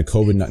get back to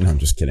COVID. No, I'm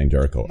just kidding,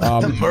 Jericho.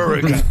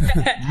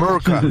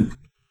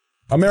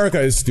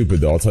 America is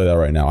stupid, though. I'll tell you that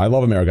right now. I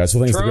love America. I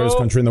still think it's the greatest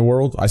country in the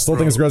world. I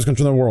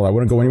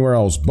wouldn't go anywhere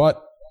else, but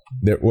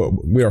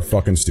we are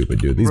fucking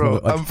stupid, dude.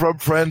 I'm from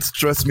France.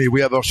 Trust me, we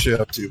have our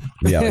share too.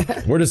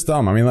 Yeah, we're just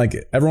dumb. I mean, like,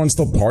 everyone's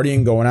still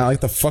partying, going out.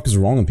 Like, the fuck is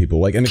wrong with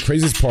people? Like, and the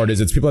craziest part is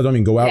it's people that don't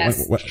even go out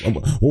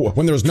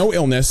when there's no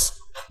illness.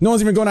 No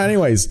one's even going out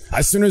anyways.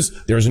 As soon as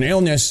there's an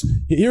illness,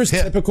 here's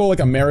typical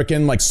like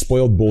American like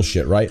spoiled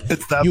bullshit, right?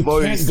 It's that you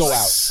voice. Can't go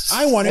out.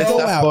 I want to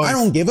go out. I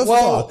don't give a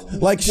fuck.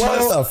 Like,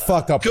 shut the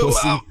fuck up,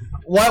 pussy. Out.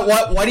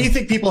 Why do you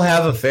think people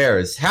have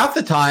affairs? Half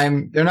the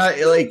time, they're not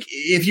like,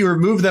 if you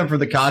remove them from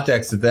the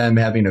context of them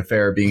having an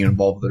affair, being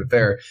involved with an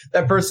affair,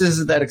 that person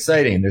isn't that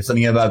exciting. There's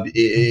something about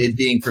it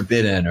being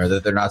forbidden or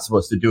that they're not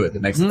supposed to do it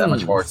that makes it that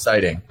much more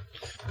exciting.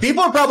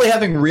 People are probably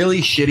having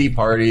really shitty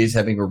parties,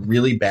 having a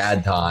really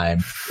bad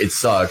time. It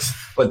sucks,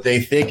 but they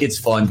think it's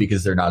fun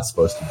because they're not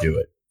supposed to do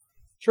it.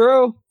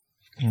 True.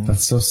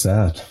 That's so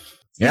sad.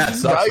 Yeah, it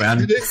sucks,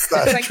 man.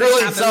 It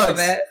truly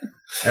sucks.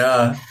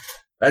 Yeah,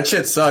 that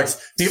shit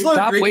sucks. People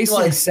Stop are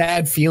wasting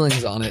sad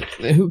feelings on it.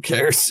 Who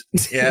cares?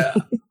 Yeah.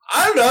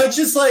 I don't know. It's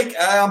just like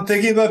I'm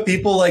thinking about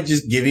people like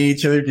just giving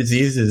each other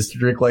diseases to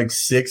drink like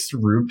 6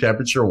 room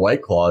temperature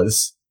White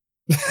Claws.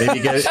 Maybe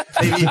get a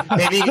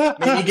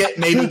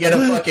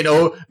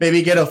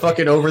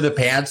fucking over the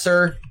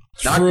pantser.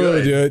 Not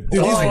True, good.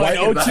 dude.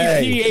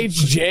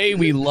 OTPHJ,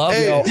 we love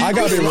you. I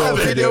gotta be real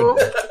with you,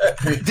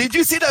 dude. Did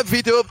you see that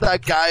video of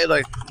that guy,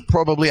 like,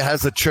 probably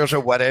has a church or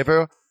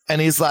whatever,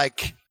 and he's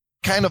like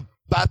kind of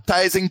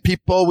baptizing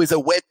people with a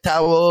wet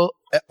towel,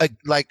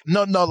 like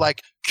not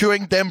like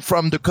curing them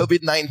from the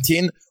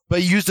COVID-19, but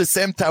he used the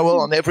same towel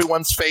on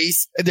everyone's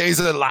face, and there is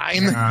a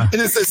line, and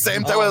it's the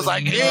same towel. It's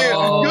like, here, you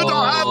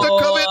don't have the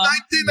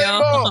COVID-19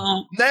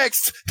 anymore.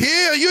 Next,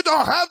 here, you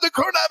don't have the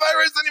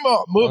coronavirus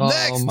anymore. Move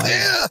next,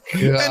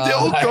 here. And they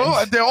all go,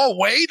 and they all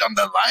wait on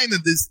the line,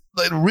 and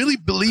they really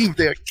believe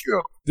they're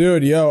cured.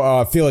 Dude,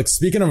 Felix,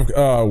 speaking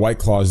of White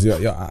Claws, I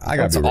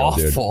gotta be real,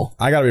 awful. dude.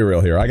 I gotta be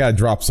real here. I gotta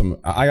drop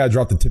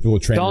the typical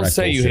train wreck. Don't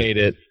say you hate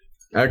it.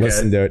 Okay.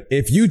 Listen, dude,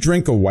 if you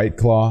drink a White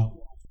Claw,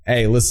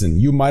 hey, listen,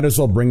 you might as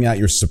well bring out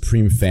your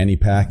Supreme fanny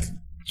pack.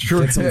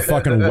 Get some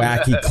fucking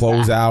wacky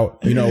clothes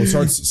out.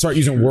 Start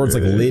using words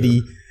like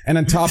Liddy. And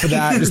on top of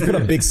that, just put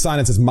a big sign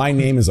that says, "My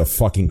name is a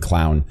fucking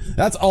clown."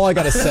 That's all I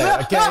gotta say.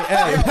 Okay,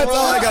 hey, that's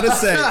all I gotta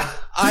say.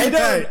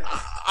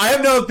 I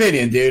have no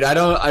opinion, dude. I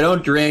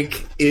don't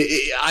drink.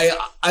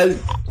 I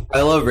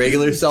love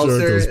regular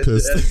seltzer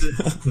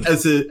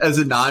as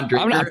a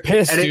non-drinker. I'm not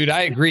pissed, dude.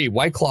 I agree.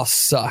 White Claw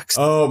sucks.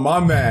 Oh,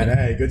 my man.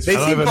 Hey, good They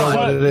seem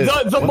fun.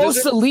 The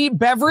most elite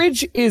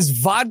beverage is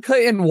vodka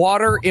and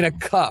water in a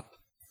cup.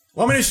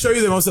 Want me to show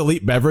you the most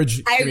elite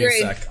beverage? I Give me a agree.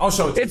 sec. I'll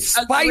show it to you. It's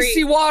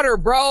spicy water,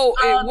 bro.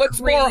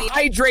 What's more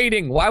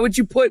hydrating? Why would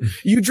you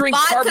drink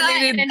Vodka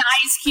carbonated and an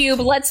ice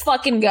cube? Let's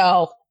fucking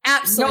go.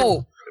 Absolutely.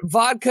 No,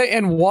 vodka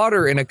and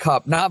water in a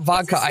cup, not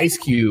vodka ice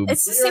cube.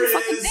 It's the same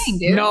fucking thing,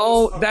 dude.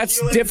 No,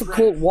 that's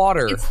difficult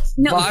water.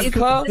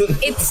 Vodka,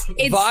 it's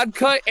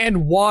vodka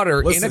and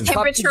water Listen. in a cup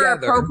temperature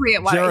together.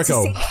 appropriate water. It's the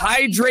Jericho. same thing.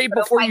 Hydrate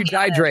before you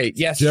dehydrate.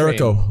 Yes,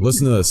 Jericho, Shane.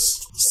 listen to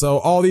this. So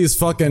all these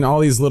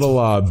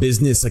little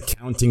business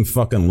accounting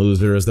fucking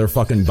losers, they're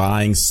fucking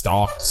buying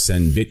stocks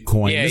and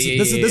Bitcoin.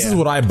 This is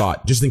what I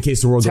bought, just in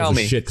case the world goes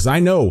to shit. Because I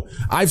know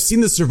I've seen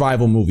the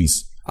survival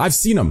movies. I've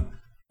seen them.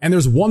 And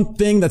there's one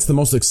thing that's the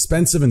most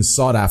expensive and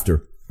sought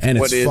after. And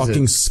it's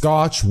fucking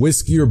scotch,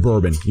 whiskey, or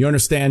bourbon. You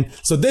understand?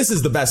 So this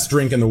is the best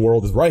drink in the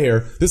world, is right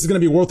here. This is going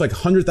to be worth like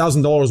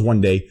 $100,000 one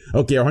day.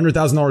 Okay, or $100,000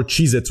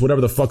 Cheez-Its, whatever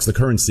the fuck's the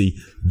currency.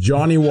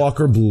 Johnny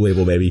Walker Blue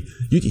Label, baby.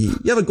 You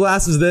have a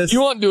glass of this?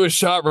 You want to do a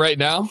shot right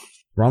now?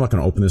 Bro, I'm not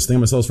going to open this thing. I'm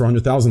going to sell this for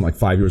 $100,000 in like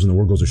 5 years and the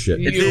world goes to shit.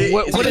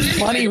 What is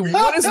money?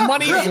 What is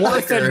money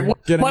worth? And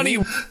what money?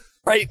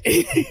 Right?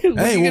 What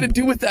are you gonna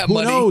do with that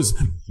money? Who knows?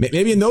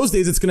 Maybe in those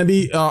days it's gonna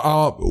be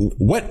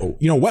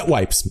wet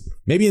wipes.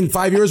 Maybe in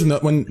 5 years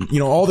when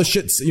all the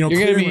shit's you're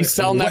gonna be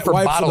selling that for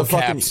bottle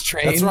caps.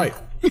 Train. That's right.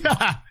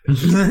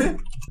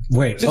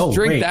 Wait, just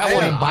drink that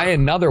one and buy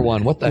another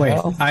one. What the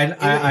hell?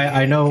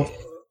 I know.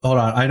 Hold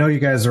on. I know you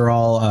guys are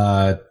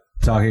all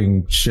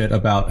talking shit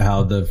about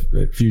how the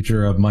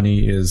future of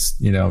money is,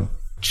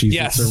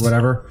 Cheez-Its or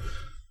whatever.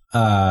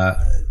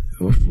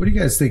 What do you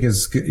guys think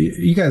is?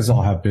 You guys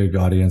all have big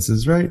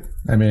audiences, right?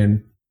 I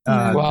mean,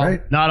 right?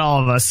 Not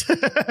all of us.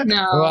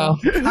 No. Well,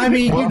 I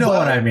mean, you know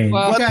what I mean.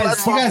 What you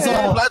guys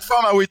all.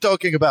 platform are we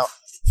talking about?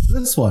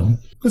 This one.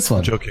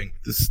 I'm joking.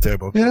 This is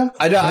terrible. Yeah.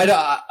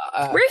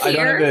 We're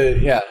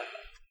here.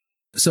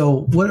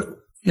 So what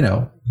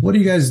are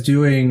you guys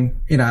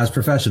doing? As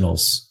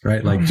professionals,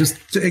 right? Like, just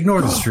to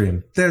ignore the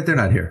stream. They're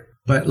not here.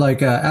 But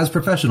like, as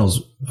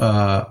professionals,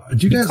 do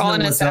you guys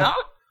calling know us out?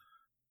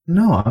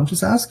 No, I'm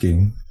just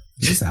asking.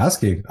 I'm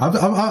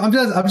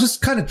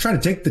just kind of trying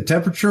to take the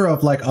temperature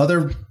of like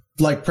other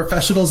like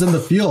professionals in the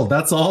field.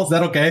 That's all. Is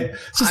that okay?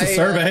 It's just a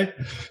survey.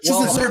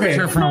 Just a survey.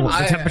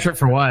 Temperature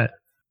for what?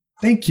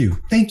 Thank you,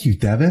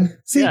 Devin.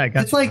 See, I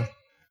got it's like,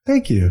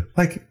 thank you.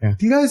 Like,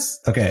 do you guys?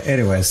 Okay.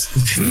 Anyways,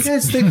 what do you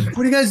guys think?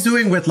 What are you guys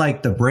doing with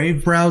like the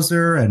Brave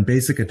browser and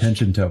Basic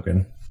Attention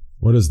Token?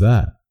 What is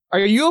that? Are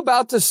you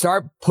about to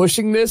start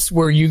pushing this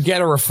where you get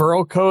a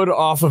referral code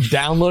off of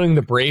downloading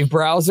the Brave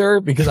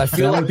browser? Because I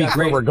feel like that's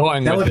where we're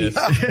going with this.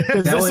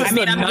 This is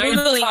the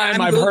ninth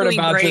time I've heard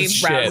about this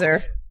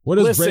shit. What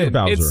is Brave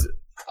browser?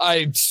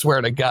 I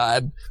swear to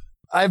God,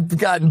 I've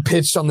gotten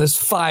pitched on this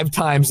 5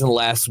 times in the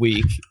last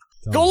week.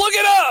 Go look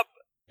it up.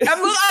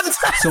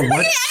 So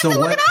what? It's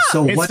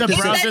the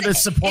browser that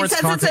supports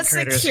content it's a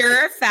creators.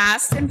 secure,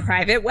 fast, and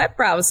private web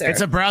browser.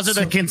 It's a browser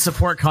that can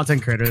support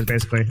content creators,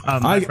 basically.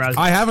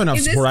 I have enough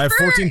support. I have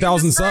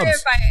 14,000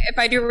 subs. If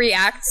I do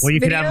React, well, you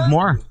could have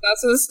more.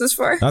 That's what this is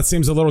for. That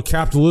seems a little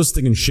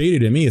capitalistic and shady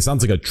to me. It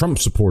sounds like a Trump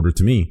supporter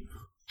to me.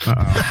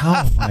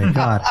 Oh my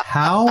God!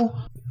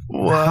 How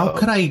How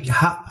could I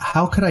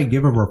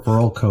give a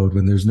referral code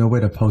when there's no way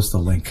to post a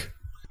link?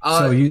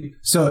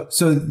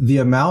 So the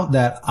amount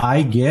that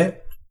I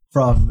get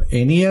from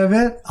any of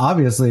it,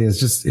 obviously, it's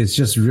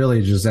just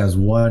really just as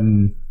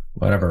one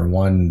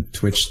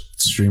Twitch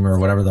streamer,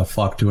 whatever the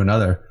fuck, to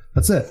another.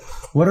 That's it.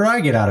 What do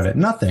I get out of it?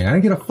 Nothing. I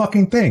don't get a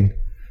fucking thing.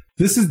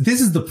 This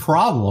is the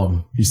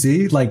problem. You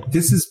see, like,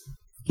 this is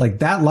like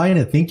that line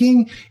of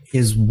thinking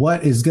is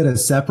what is going to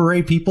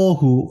separate people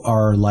who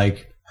are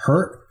like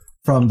hurt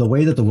from the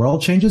way that the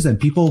world changes and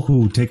people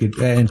who take it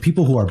and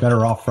people who are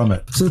better off from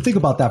it. So think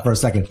about that for a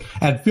second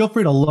and feel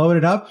free to load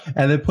it up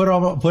and then put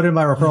in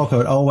my referral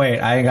code. Oh, wait,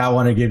 I ain't got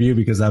one to give you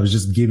because I was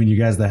just giving you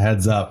guys the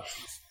heads up.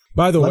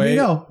 By the way,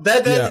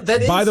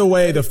 by the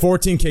way, the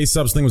 14K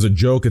subs thing was a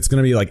joke. It's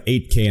going to be like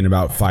 8K in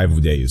about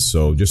 5 days.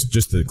 So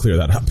just to clear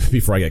that up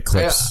before I get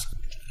clips.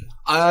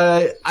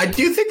 I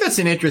do think that's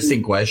an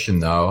interesting question,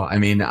 though. I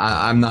mean,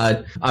 I'm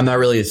not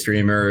really a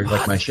streamer.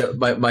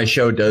 Like my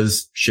show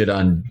does shit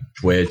on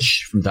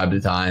Twitch from time to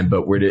time,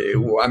 but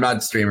I'm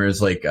not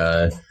streamers like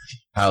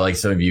how like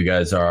some of you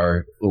guys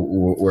are.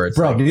 Where it's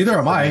bro, like, neither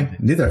am I.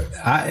 Neither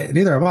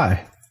am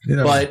I.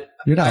 But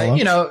you're not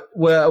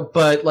alone.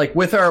 But like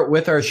with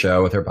our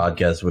show, with our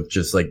podcast, with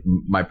just like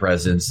my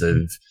presence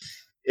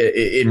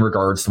in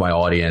regards to my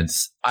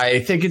audience, I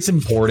think it's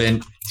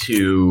important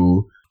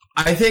to.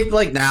 I think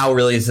like now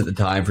really isn't the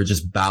time for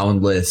just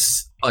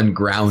boundless,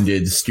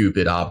 ungrounded,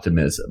 stupid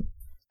optimism.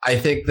 I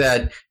think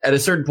that at a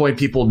certain point,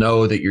 people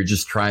know that you're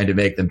just trying to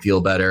make them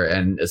feel better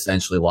and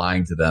essentially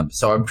lying to them.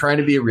 So I'm trying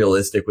to be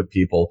realistic with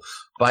people,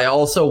 but I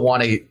also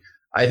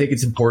I think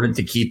it's important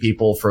to keep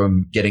people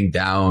from getting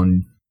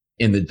down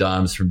in the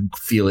dumps, from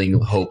feeling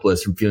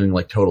hopeless, from feeling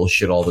like total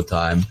shit all the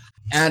time.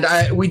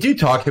 And we do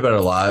talk about it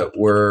a lot.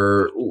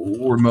 We're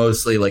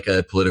mostly like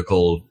a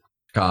political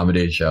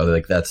comedy show.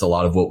 Like that's a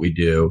lot of what we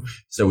do.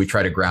 So we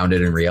try to ground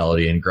it in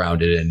reality and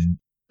ground it in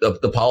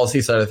the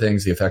policy side of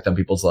things, the effect on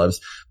people's lives.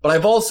 But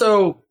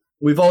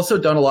we've also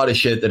done a lot of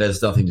shit that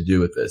has nothing to do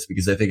with this,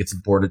 because I think it's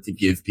important to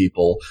give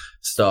people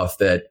stuff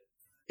that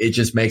it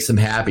just makes them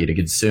happy to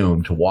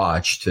consume, to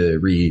watch, to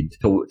read,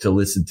 to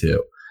listen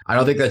to. I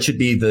don't think that should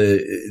be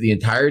the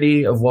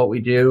entirety of what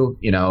we do.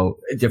 You know,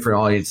 different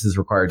audiences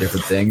require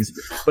different things,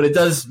 but it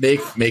does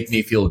make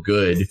me feel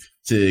good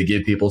to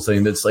give people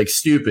something that's like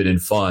stupid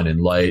and fun and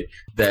light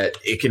that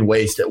it can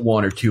waste at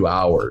 1 or 2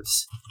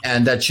 hours.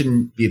 And that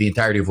shouldn't be the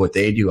entirety of what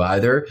they do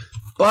either.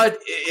 But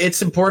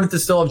it's important to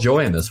still have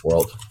joy in this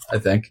world, I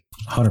think.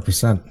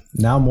 100%.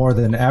 Now more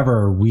than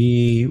ever,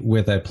 we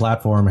with a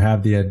platform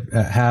have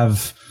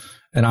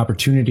an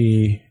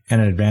opportunity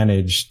and an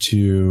advantage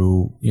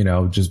to,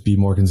 just be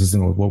more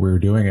consistent with what we were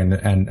doing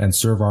and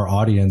serve our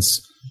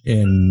audience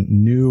in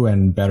new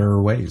and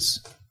better ways.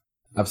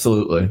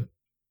 Absolutely.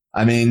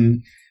 I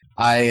mean,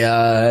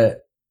 I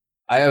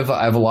have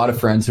a lot of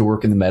friends who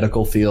work in the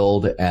medical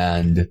field,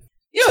 and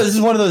this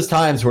is one of those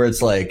times where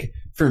it's like,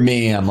 for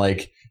me, I'm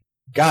like,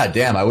 God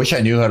damn, I wish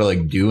I knew how to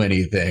like do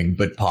anything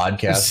but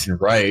podcast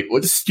and write.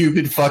 What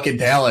stupid fucking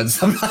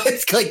talents.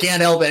 I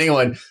can't help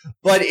anyone.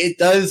 But it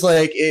does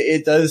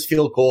it does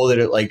feel cool that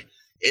it like,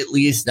 at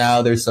least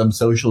now there's some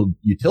social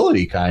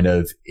utility kind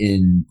of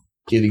in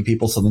giving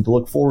people something to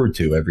look forward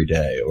to every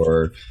day,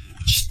 or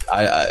just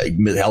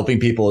helping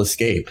people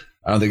escape.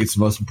 I don't think it's the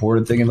most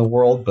important thing in the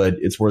world, but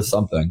it's worth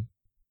something.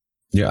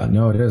 Yeah,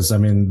 no, it is. I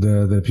mean,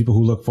 the people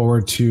who look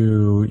forward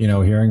to,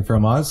 hearing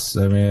from us,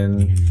 I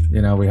mean,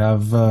 we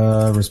have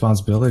a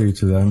responsibility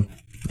to them,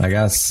 I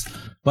guess.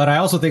 But I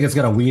also think it's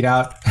going to weed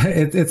out.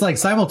 It's like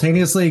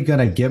simultaneously going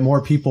to get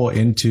more people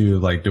into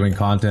like doing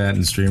content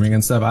and streaming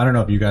and stuff. I don't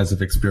know if you guys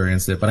have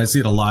experienced it, but I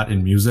see it a lot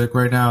in music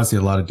right now. I see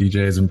a lot of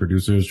DJs and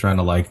producers trying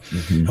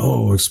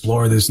to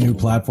explore this new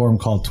platform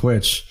called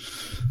Twitch,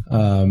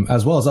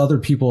 as well as other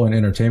people in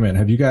entertainment.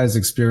 Have you guys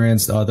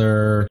experienced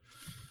other,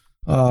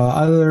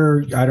 I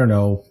don't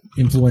know,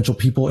 influential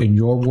people in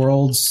your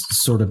worlds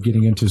sort of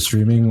getting into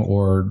streaming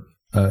or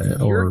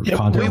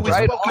content?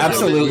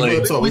 Absolutely.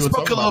 We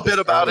spoke a little bit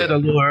about it a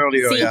little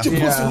earlier.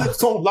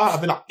 So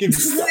live and I'll give you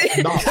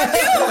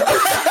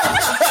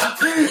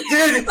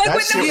Dude,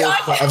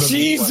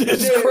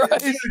 Jesus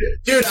Christ.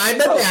 Dude, I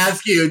meant to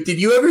ask you, did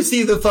you ever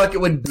see the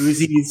fucking when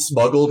Boozy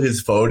smuggled his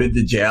phone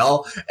into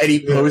jail and he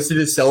posted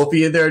a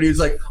selfie in there and he was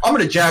like, I'm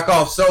gonna jack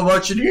off so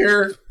much in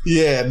here?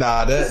 Yeah,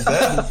 nah,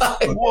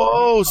 that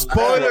whoa,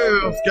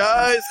 spoilers,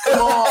 guys,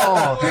 come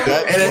on.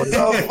 What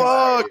the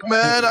fuck,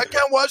 man? I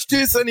can't watch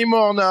this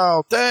anymore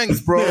now.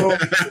 Thanks, bro.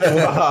 Like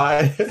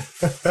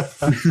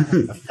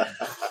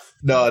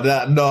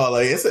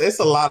it's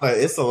a lot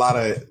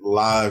of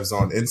lives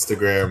on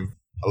Instagram.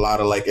 A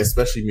lot of like,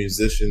 especially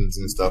musicians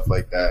and stuff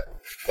like that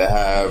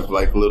have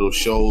like little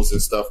shows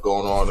and stuff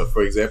going on.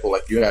 For example,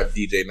 like you have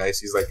DJ Nice.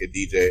 He's like a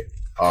DJ.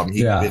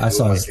 I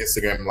saw like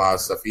Instagram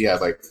live stuff. He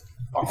had like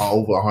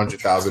over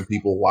 100,000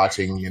 people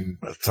watching, and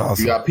that's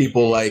awesome. You got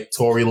people like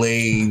Tory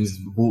Lanez,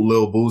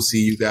 Lil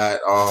Boosie. You got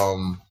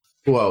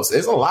who else?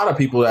 There's a lot of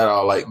people that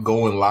are like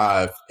going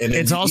live, and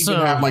it's also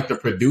even have like the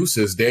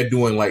producers. They're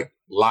doing like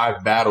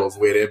live battles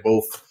where they're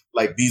both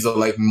like these are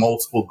like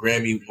multiple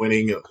Grammy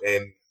winning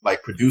and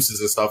like producers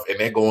and stuff, and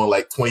they're going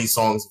like 20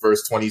 songs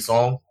versus 20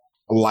 songs,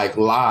 like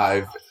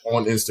live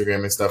on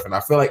Instagram and stuff. And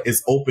I feel like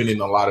it's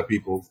opening a lot of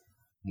people.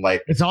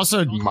 Like it's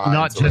also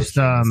not just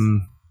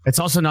it's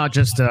also not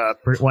just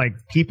like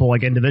people,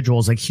 like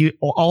individuals, like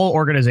all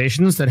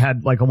organizations that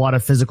had like a lot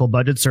of physical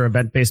budgets or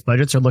event-based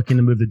budgets are looking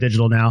to move to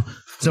digital now.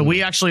 So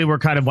we actually were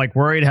kind of like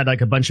worried, had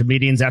like a bunch of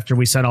meetings after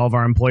we sent all of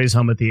our employees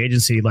home at the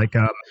agency, like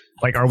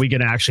are we going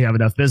to actually have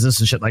enough business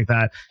and shit like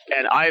that?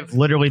 And I've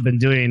literally been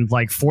doing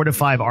like 4 to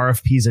 5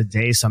 RFPs a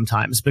day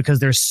sometimes, because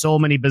there's so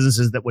many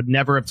businesses that would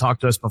never have talked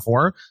to us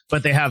before,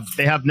 but they have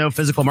no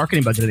physical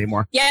marketing budget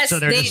anymore. Yes, so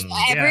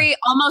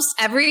almost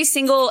every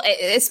single,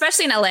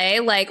 especially in LA,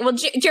 like, well,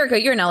 Jericho,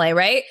 you're in LA,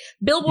 right?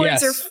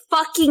 Billboards are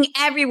fucking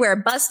everywhere,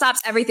 bus stops,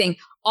 everything.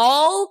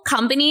 All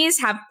companies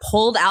have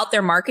pulled out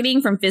their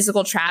marketing from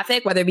physical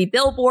traffic, whether it be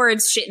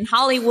billboards, shit in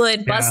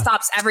Hollywood, bus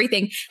stops,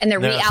 everything, and they're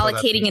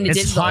reallocating into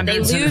digital.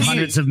 Hundreds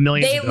of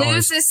millions. They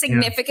lose a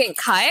significant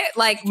cut.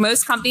 Like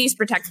most companies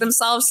protect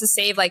themselves to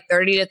save like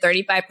 30 to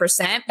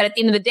 35%, but at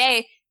the end of the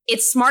day,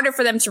 it's smarter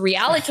for them to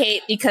reallocate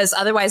because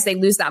otherwise they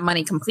lose that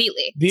money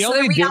completely. The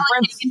only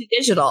difference into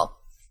digital.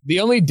 The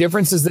only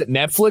difference is that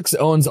Netflix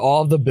owns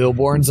all of the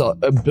billboards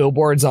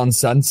on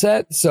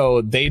Sunset,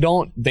 so they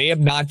have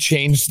not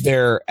changed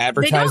their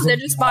advertising. They're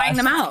just buying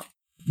them out.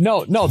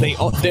 No,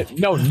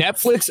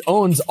 Netflix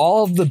owns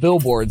all of the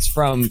billboards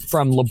from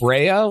La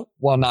Brea.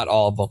 Well, not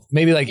all of them.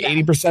 Maybe like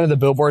 80% of the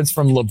billboards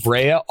from La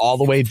Brea all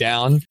the way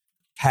down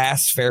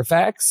past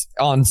Fairfax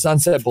on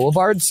Sunset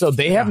Boulevard. So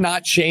they have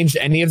not changed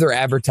any of their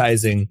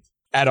advertising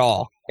at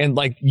all. And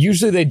like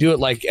usually they do it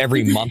like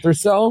every month or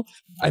so.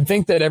 I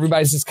think that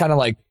everybody's just kind of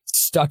like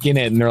stuck in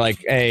it, and they're like,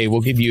 "Hey,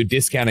 we'll give you a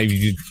discount if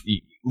you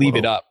leave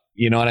it up."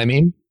 You know what I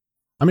mean?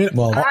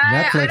 Well,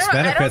 Netflix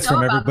benefits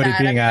from everybody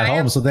being at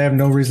home, so they have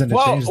no reason to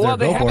change their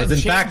billboards. In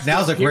fact,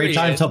 now's a great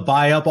time to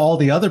buy up all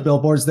the other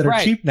billboards that are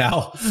cheap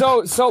now.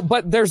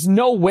 But there's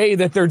no way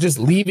that they're just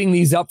leaving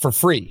these up for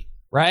free,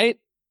 right?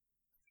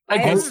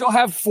 Like they still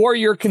have for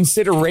your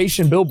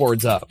consideration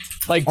billboards up.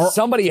 Like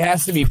somebody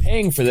has to be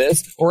paying for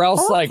this, or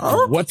else like,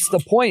 what's the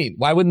point?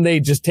 Why wouldn't they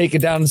just take it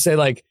down and say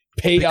like,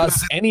 pay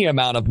us any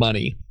amount of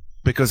money?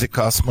 Because it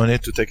costs money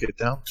to take it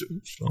down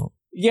too. So.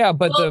 Yeah,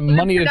 but the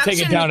money to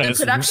take it down is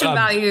production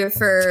value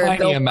for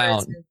tiny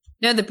amount.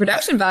 No, the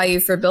production value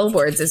for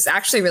billboards is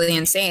actually really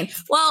insane.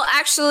 Well,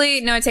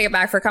 actually, no, I take it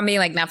back. For a company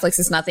like Netflix,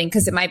 it's nothing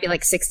because it might be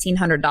like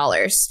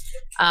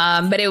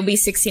 $1,600. But it would be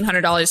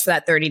 $1,600 for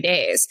that 30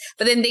 days.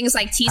 But then things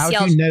like TCL.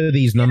 How do you know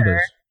these numbers?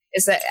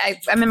 Is that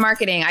I'm in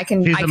marketing. I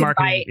could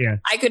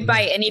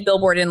buy any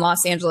billboard in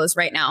Los Angeles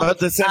right now. But at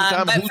the same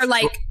time, but for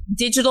like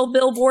digital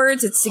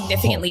billboards, it's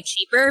significantly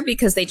cheaper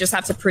because they just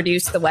have to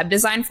produce the web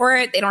design for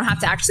it. They don't have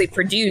to actually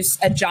produce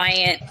a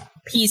giant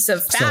piece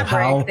of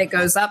fabric that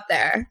goes up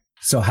there.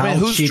 So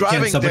how cheap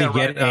can somebody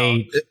get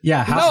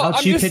how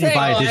cheap can you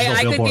buy a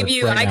digital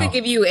billboard? I could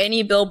give you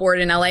any billboard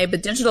in LA,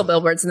 but digital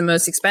billboards are the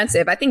most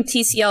expensive. I think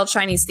TCL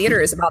Chinese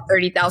Theater is about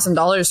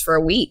 $30,000 for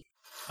a week.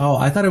 Oh,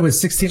 I thought it was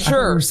 16. Sure. I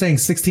thought we were saying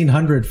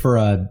 1,600 for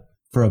a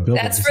billboard.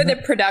 That's for the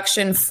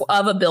production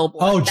of a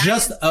billboard. Oh, got it.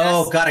 Just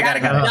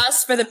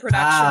for the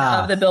production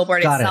of the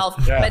billboard itself.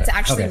 But to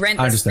actually rent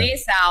the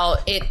space out,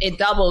 it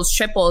doubles,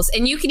 triples.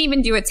 And you can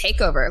even do a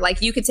takeover.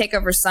 Like you could take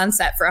over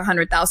Sunset for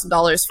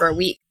 $100,000 for a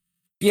week.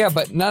 Yeah,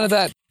 but none of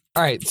that.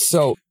 All right.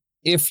 So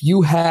if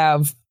you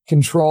have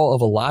control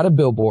of a lot of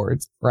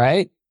billboards,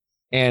 right?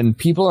 And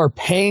people are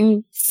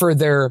paying for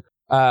their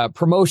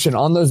promotion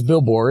on those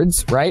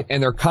billboards, right?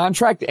 And their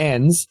contract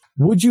ends.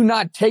 Would you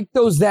not take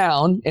those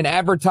down and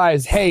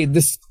advertise, hey,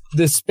 this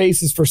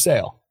space is for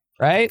sale,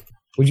 right?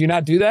 Would you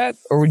not do that?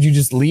 Or would you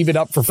just leave it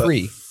up for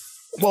free?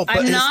 Well,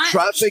 but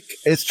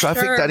is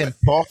traffic that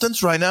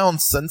important right now on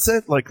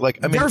Sunset? Like, I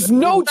mean, there's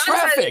no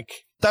traffic.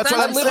 That's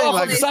what I'm saying.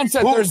 Like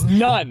Sunset, there's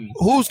none.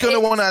 Who's going to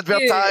want to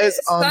advertise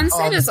on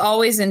Sunset is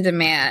always in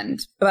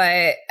demand.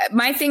 But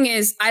my thing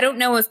is, I don't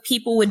know if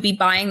people would be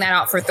buying that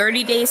out for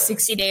 30-day,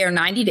 60-day, or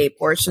 90-day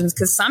portions,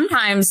 because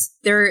sometimes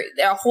a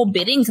whole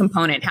bidding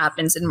component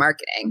happens in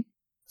marketing.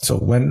 So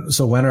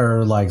when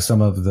are like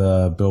some of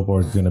the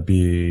billboards going to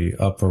be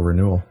up for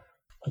renewal?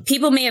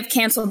 People may have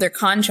canceled their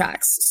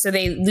contracts, so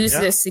they lose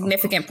a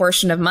significant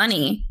portion of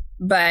money.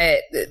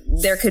 But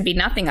there could be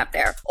nothing up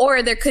there.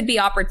 Or there could be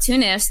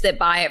opportunists that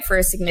buy it for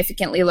a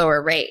significantly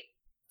lower rate.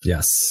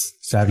 Yes.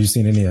 So have you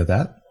seen any of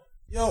that?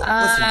 Yo, listen,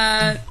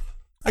 I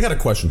got a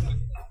question.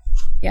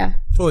 Yeah.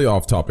 Totally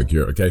off topic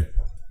here, okay?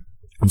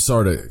 I'm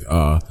sorry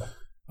to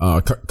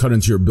cut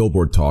into your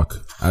billboard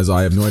talk, as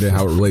I have no idea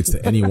how it relates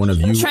to any one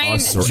of you,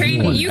 us, or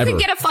anyone you ever. could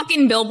get a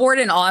fucking billboard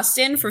in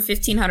Austin for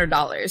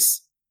 $1,500.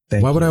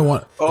 Why would I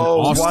want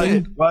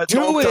Austin? Why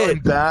do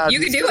it. Bad.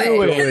 You can do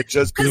it.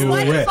 Just do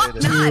it.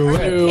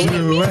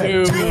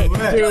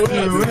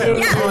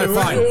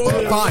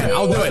 Fine.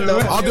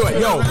 I'll do it.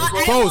 Yo,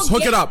 Bose,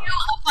 hook it up.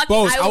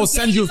 Bose, I will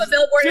send you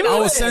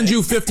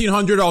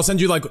 $1,500. I'll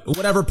send you like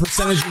whatever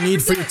percentage you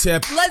need for your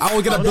tip. I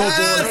will get a billboard.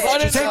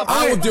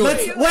 I will do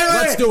it.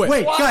 Let's do it.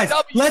 Wait, guys.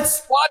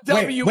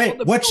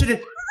 Wait. What should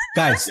it?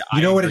 Guys,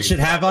 you know what it should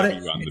have on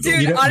it?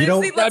 Dude, you know what it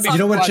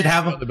should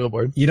have on the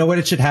billboard? You know what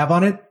it should have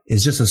on it?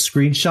 Is just a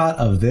screenshot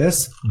of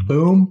this.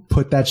 Boom.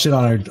 Put that shit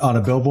on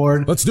a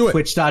billboard. Let's do it.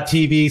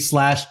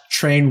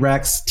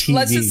 Twitch.tv/TrainwrecksTV.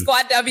 Let's just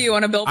Squad W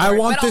on a billboard. I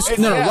want this.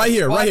 No, right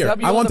here.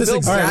 I want this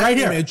exact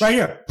image. Right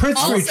here. Print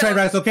screen,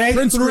 Trainwrecks, okay?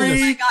 Print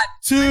screen.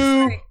 3,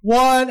 2,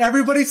 1.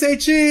 Everybody say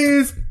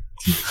cheese.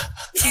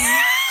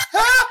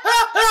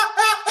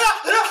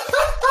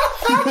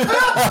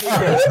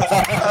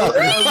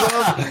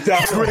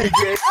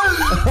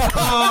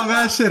 Oh,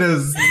 that shit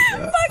is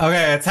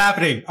okay. It's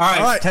happening. All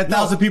right,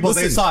 10,000 people.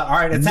 They saw it. All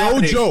right, it's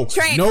happening.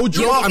 No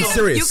joke. I'm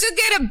serious. You could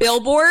get a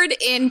billboard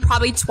in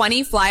probably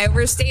 20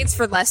 flyover states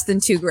for less than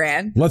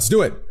 $2,000. Let's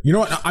do it. You know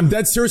what? I'm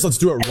dead serious. Let's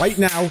do it right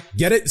now.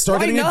 Get it.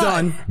 Start getting it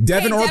done.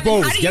 Devin or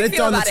Bose, get it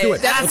done. Let's do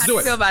it. Let's do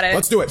it.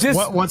 Let's do it.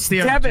 What's the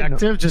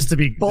objective? Just to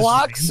be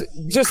blocks.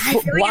 Just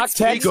block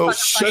text.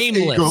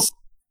 Shameless.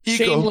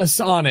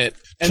 Shameless on it.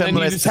 And then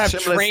you just have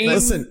train.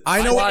 Listen,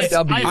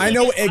 I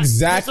know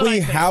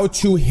exactly how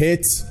to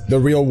hit the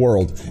real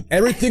world.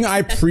 Everything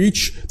I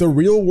preach, the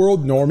real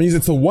world normies,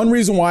 it's the one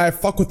reason why I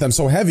fuck with them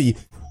so heavy.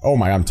 Oh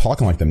my, I'm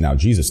talking like them now.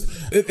 Jesus.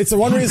 It's the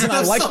one reason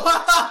I like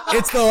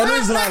it's the one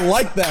reason I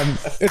like them.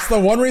 It's the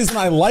one reason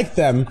I like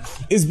them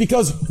is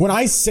because when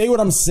I say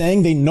what I'm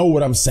saying, they know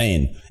what I'm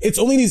saying. It's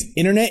only these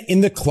internet in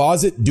the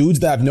closet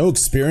dudes that have no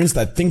experience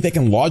that think they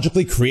can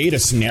logically create a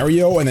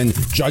scenario and then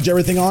judge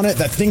everything on it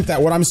that think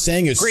that what I'm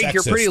saying is Greek, sexist.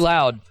 you're pretty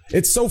loud.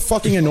 It's so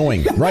fucking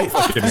annoying, right?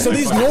 So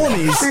these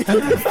normies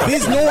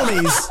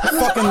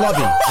fucking love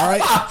you, all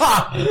right?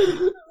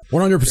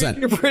 100%.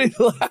 You're pretty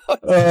loud.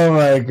 Oh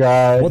my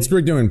god. What's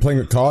Greg doing? Playing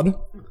with COD?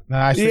 Nah,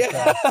 I had it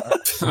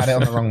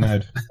on the wrong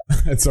mode.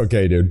 It's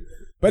okay, dude.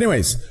 But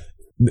anyways,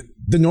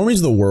 the normies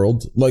of the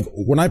world, like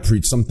when I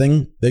preach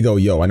something, they go,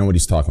 yo, I know what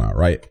he's talking about,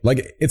 right?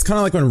 Like it's kind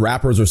of like when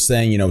rappers are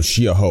saying, you know,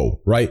 she a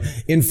hoe, right?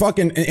 In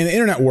the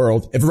internet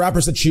world, if a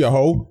rapper said she a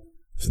hoe,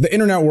 the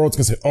internet world's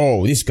gonna say,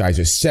 oh, these guys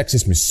are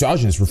sexist,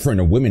 misogynist, referring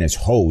to women as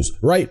hoes,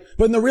 right?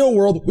 But in the real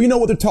world, we know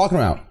what they're talking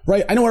about,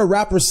 right? I know what a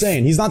rapper's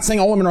saying. He's not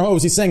saying all women are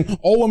hoes. He's saying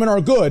all women are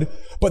good,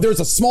 but there's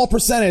a small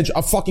percentage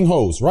of fucking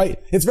hoes, right?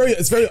 It's very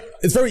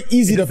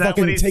easy to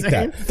fucking take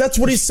that. That's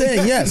what he's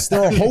saying. Yes,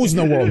 there are hoes in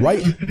the world,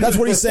 right? That's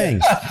what he's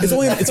saying. It's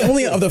only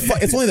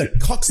the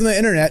cucks in the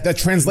internet that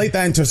translate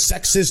that into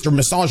sexist or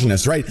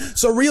misogynist, right?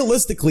 So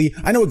realistically,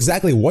 I know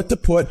exactly what to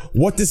put,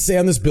 what to say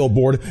on this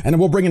billboard, and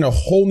we'll bring in a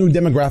whole new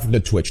demographic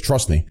to Twitch.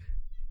 Trust me.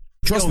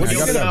 Trust me. What are you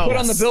gonna put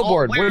on the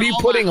billboard? What are you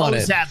putting on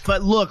it?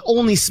 But look,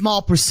 only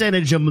small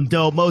percentage of them,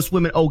 though. Most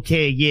women,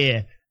 okay,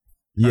 yeah.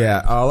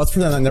 Yeah, let's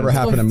pretend that never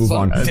happened and move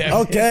on.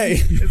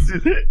 Okay.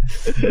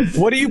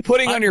 What are you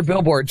putting on your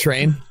billboard,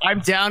 Train? I'm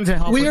down to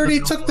help. We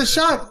already took the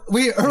shot.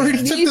 We already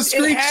took the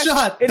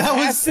screenshot.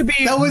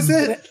 That was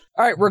it.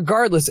 All right,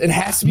 regardless, it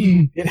has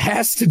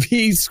to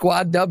be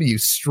Squad W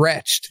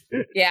stretched.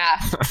 Yeah.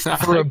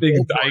 For a big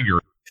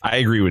I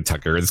agree with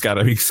Tucker. It's got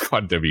to be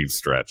Squad W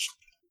stretched.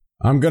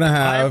 I'm gonna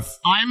have.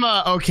 I'm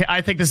okay.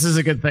 I think this is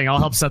a good thing. I'll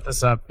help set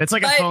this up. It's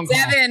like a phone call.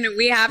 Devin,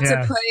 we have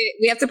to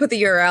put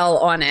the URL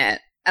on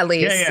it at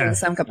least in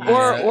some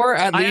capacity, or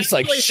at least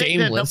like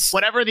shameless.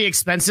 Whatever the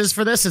expenses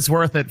for this, it's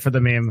worth it for the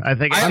meme. I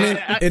think. I mean,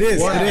 it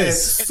is. It is.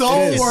 It's so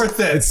worth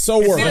it. It's so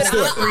worth it. Let's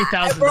do it.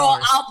 $3,000. Bro,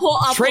 I'll pull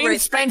Train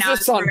spends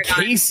this on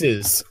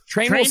cases.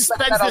 Train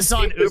spends this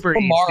on Uber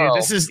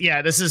Eats. Dude.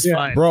 This is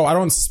fun. Bro, I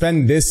don't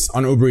spend this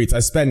on Uber Eats.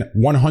 I spend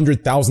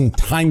 100,000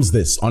 times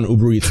this on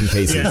Uber Eats and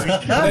cases.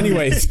 But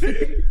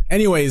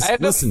anyways,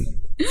 listen.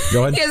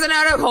 Go ahead. He hasn't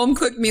had a home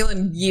cooked meal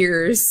in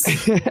years.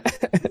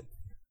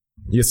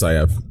 Yes, I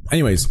have.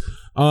 Anyways,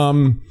 I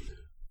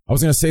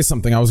was gonna say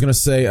something. I was gonna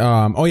say,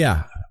 oh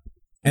yeah.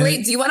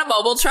 Wait, do you want a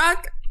mobile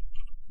truck?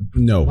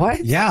 No.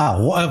 What? Yeah,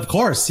 well, of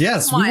course.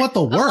 Yes, we want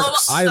the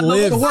works.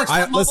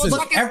 Listen.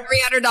 Truck is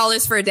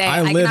 $300 for a day.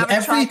 I can have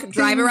a truck,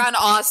 drive around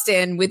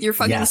Austin with your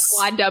fucking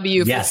Squad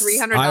W for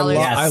 $300.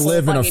 I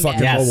live in a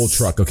fucking mobile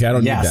truck. Okay, I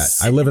don't need that.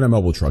 I live in a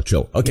mobile truck.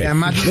 Chill. Okay. So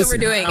we're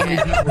doing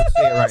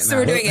it. So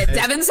we're doing it.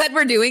 Devin said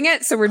we're doing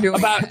it, so we're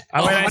doing it.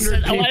 I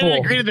didn't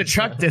agree to the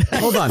truck.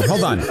 Hold on.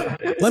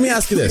 Let me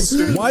ask you this: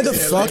 Why the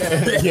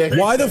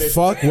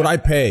fuck would I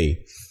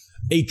pay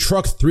a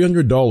truck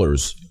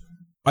 $300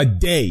 a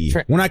day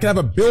when I can have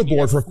a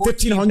billboard for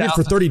 $1,500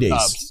 for 30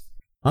 days?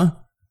 Huh?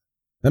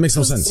 That makes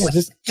no sense.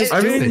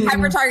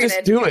 Hyper targeted.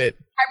 Just do it.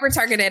 Hyper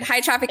targeted.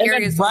 High traffic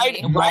areas.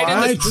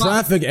 High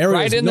traffic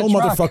areas. No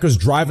motherfuckers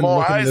driving and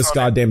looking at this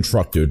goddamn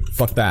truck, dude.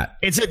 Fuck that.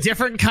 It's a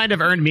different kind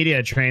of earned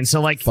media, Train.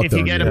 So like, if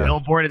you get a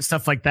billboard and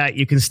stuff like that,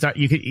 you can start.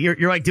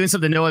 You're like doing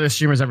something no other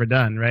streamer's ever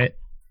done, right?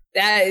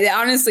 That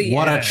honestly.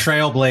 What a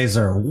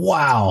trailblazer!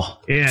 Wow.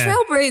 Yeah.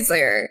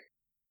 Trailblazer.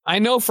 I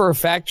know for a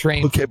fact,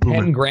 Train, for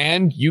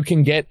 $10,000, you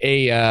can get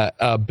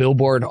a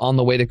billboard on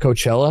the way to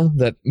Coachella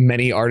that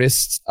many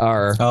artists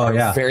are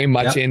very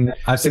much in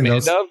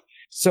demand of.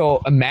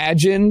 So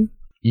imagine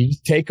you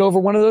take over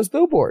one of those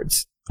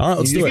billboards. All right,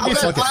 let's do it.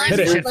 Hit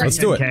it. Let's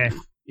do it.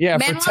 Yeah,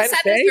 Manuel said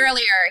this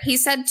earlier. He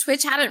said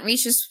Twitch hadn't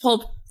reached its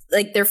full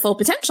like their full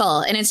potential.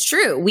 And it's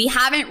true. We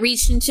haven't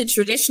reached into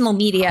traditional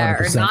media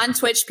 100%. or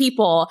non-Twitch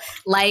people.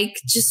 Like,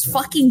 just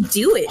fucking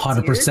do it.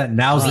 100%.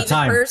 Now's the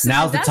time.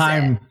 Now's the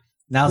time.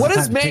 Now's the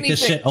time to take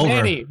this shit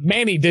over.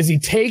 Manny, does he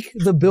take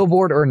the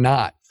billboard or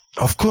not?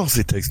 Of course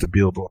he takes the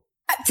billboard.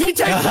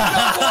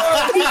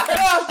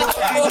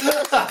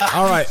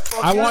 All right,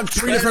 I want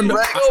 3 different.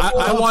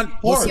 I want.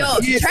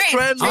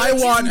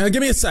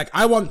 Give me a sec.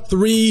 I want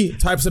 3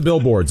 types of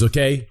billboards.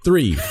 Okay,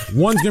 3.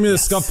 One's gonna be the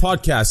Scuff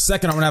Podcast.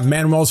 Second, I'm gonna have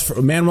Manuel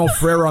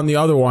Ferreira on the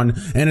other one,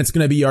 and it's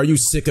gonna be, are you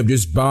sick of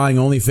just buying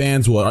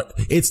OnlyFans? Well,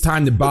 it's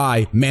time to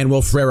buy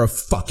Manuel Ferreira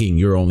fucking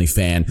your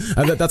OnlyFan.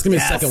 That's gonna be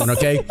the second one.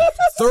 Okay.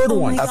 Third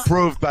one,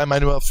 approved by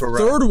Manuel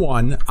Ferreira. Third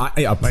one, and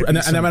I'm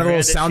gonna have a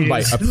little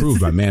soundbite.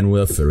 Approved by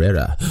Manuel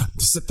Ferreira.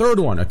 It's the third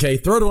one. Okay,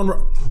 third one.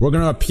 We're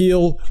gonna appeal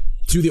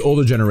to the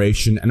older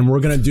generation, and we're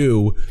gonna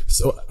do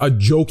a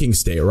joking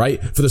stay,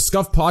 right? For the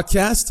Scuff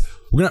Podcast,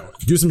 we're gonna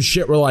do some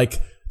shit where,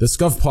 like, the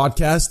Scuff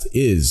Podcast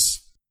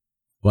is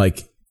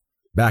like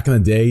back in the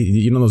day.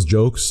 You know those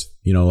jokes,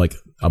 like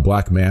a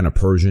black man, a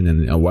Persian,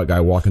 and a white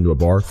guy walk into a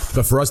bar.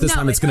 But for us this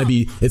time, it's gonna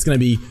be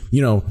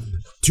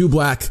 2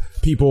 black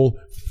people,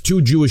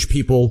 2 Jewish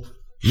people,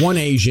 1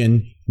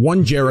 Asian,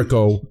 1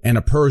 Jericho, and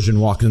a Persian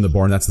walking in the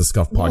bar, and that's the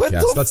Scuff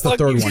Podcast. That's the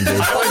third one, dude.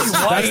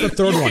 That's the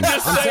third one.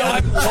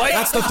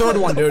 That's the third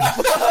one, dude.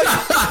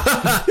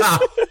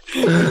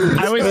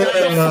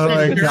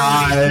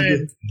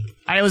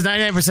 I was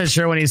 99%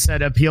 sure when he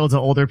said appeal to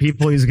older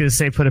people, he was going to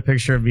say put a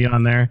picture of me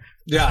on there.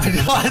 Yeah,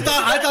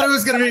 I thought it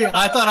was going to be.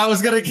 I thought I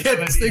was going to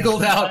get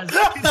singled out.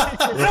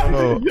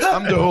 Bro,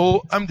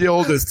 I'm the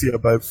oldest here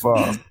by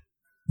far.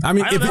 I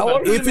mean, if we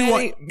want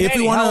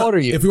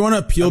to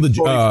appeal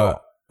to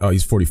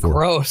he's 44.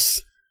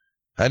 Gross.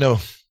 I know.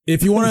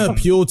 If you want to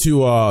appeal to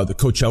the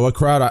Coachella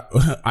crowd,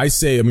 I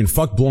say,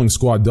 fuck blowing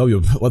Squad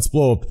W. Let's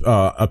blow up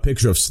a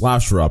picture of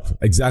Slasher up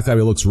exactly how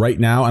he looks right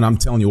now, and I'm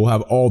telling you, we'll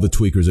have all the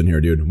tweakers in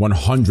here, dude.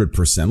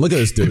 100%. Look at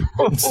this dude.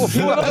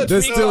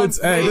 This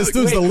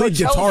dude's the lead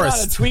guitarist.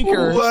 Not a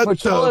tweaker.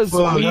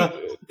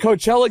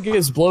 Coachella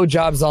gives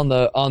blowjobs on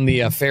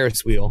the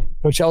Ferris wheel.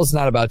 Coachella's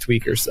not about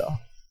tweakers, though.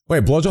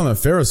 Wait, blowjob on the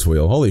Ferris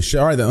wheel? Holy shit!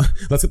 All right, then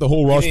let's get the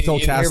whole Rush Pill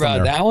cast on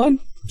there. That one?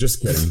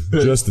 Just kidding.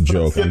 Just a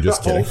joke. I'm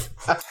just kidding.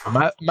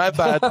 My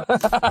bad.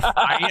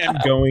 I am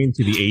going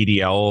to the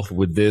ADL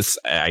with this.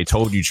 I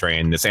told you,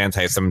 Train, this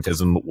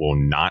anti-Semitism will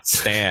not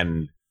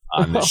stand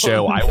on the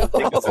show. I will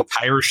take this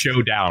entire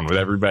show down with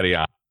everybody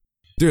on.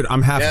 Dude,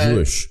 I'm half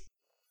Jewish.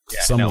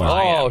 Yeah, somewhere.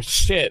 Oh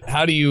shit!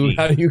 How do you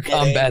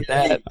combat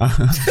that?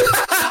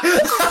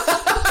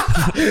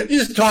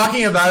 Just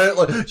talking about it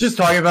like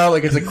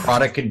it's a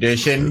chronic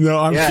condition. No,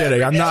 I'm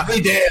kidding. I'm not.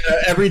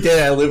 Every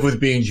day I live with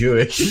being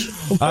Jewish.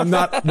 I'm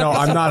not. No,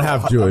 I'm not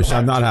half Jewish.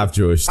 I'm not half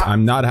Jewish.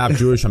 I'm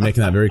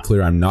making that very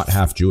clear. I'm not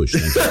half Jewish.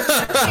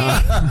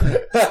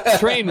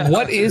 Train.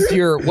 What's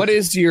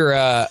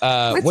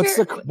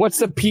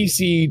the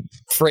PC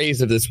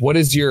phrase of this? What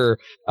is your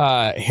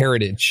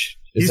heritage?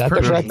 Is that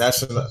the correct?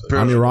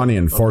 I'm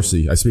Iranian,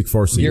 Farsi. I speak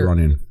Farsi,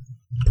 Iranian,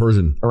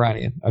 Persian.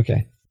 Iranian.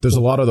 Okay. There's a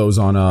lot of those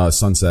on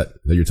Sunset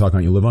that you're talking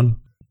about. You live on?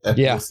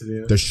 Yeah.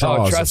 The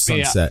Shahs of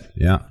Sunset.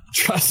 Yeah.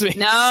 Trust me.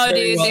 No,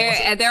 dude,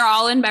 they're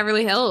all in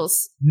Beverly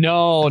Hills.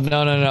 No.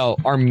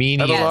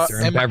 Armenians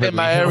are in Beverly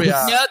Hills.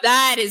 No,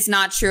 that is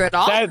not true at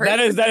all.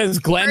 That is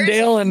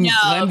Glendale and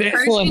Glendale.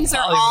 Persians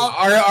are all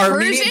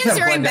Persians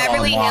are in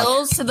Beverly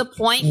Hills to the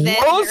point that in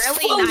the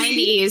early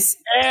 90s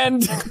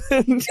and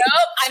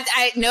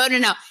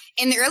no.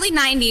 In the early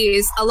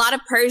 90s, a lot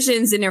of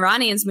Persians and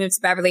Iranians moved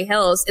to Beverly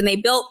Hills, and they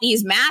built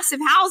these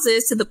massive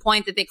houses to the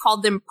point that they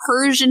called them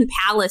Persian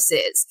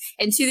palaces.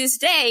 And to this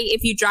day,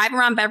 if you drive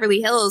around Beverly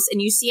Hills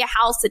and you see a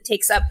house that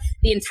takes up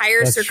the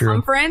entire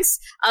circumference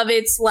of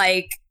its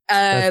land,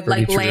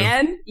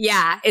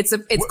 yeah, it's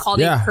called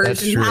a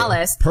Persian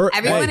palace.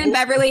 Everyone in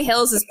Beverly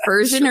Hills is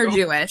Persian or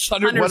Jewish.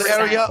 100%. What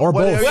area? Or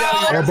both.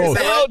 Or both.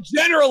 Well,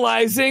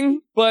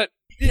 generalizing, but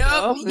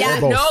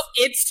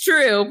it's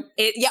true.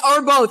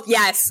 Or both.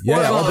 Yes.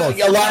 Yeah, or both.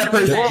 A lot of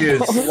Persian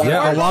Jews.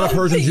 Yeah, a lot of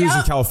Persian Jews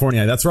in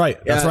California. That's right.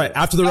 That's right.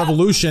 After the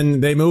revolution,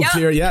 they moved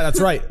here. Yeah,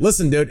 that's right.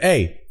 Listen, dude.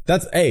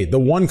 That's the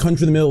one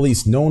country in the Middle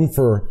East known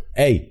for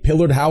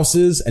pillared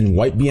houses and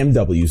white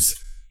BMWs.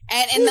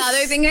 And the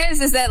other thing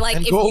is that like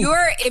if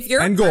you're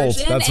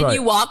Persian and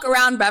you walk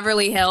around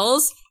Beverly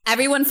Hills,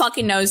 everyone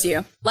fucking knows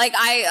you. Like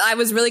I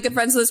was really good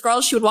friends with this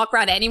girl. She would walk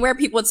around anywhere.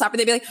 People would stop her.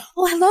 They'd be like,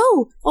 "Oh,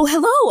 hello. Oh,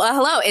 hello.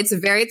 Hello." It's a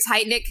very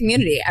tight knit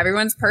community.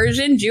 Everyone's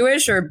Persian,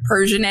 Jewish, or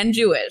Persian and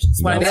Jewish.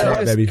 That's what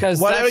I mean.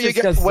 What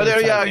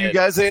area are you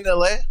guys in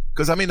LA?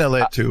 Because I'm in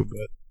LA too.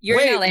 But you're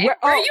in LA. Where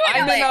are you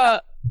in LA?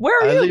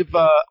 Where are you?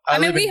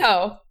 I'm in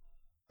WeHo.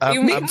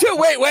 Me too.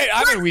 Wait.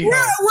 I'm in WeHo.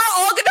 We're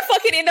all gonna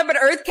fucking end up at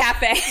Earth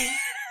Cafe.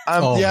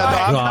 I'm not in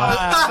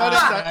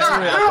that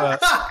area.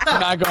 I'm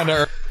not going to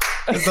Earth.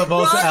 It's the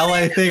most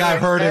LA thing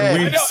I've heard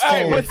in weeks.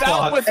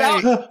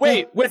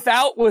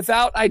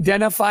 Without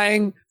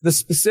identifying the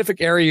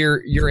specific area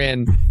you're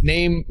in,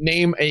 name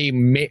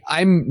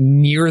I'm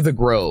near the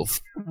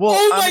Grove.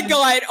 Well, my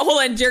God.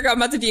 Hold on, Jericho. I'm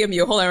about to DM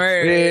you. Hold on.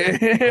 Hey,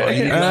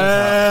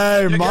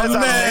 my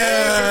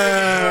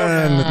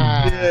man.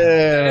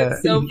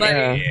 That's so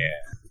funny.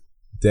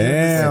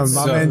 Damn,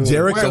 my man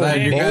Jericho. So that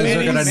you guys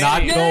are gonna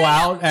not go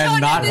out and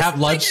not have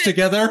lunch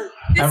together.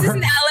 This is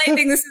an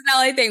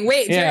LA thing.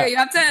 Wait, Jericho, you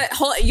have to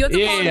follow me.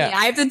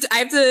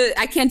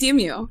 I can't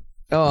DM you.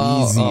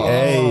 Easy.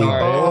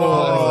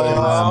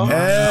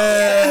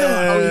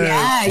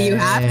 Yeah, you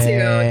have to.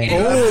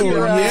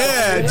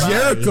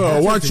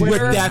 Jericho, why don't you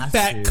whip that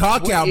fat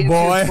cock out,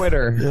 boy?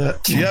 Twitter.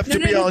 You have to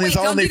be on his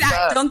only.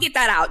 Don't get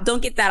that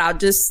out.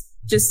 Just.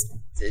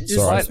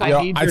 Sorry.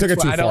 I took it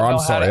too far. I'm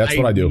sorry. That's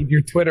what I do.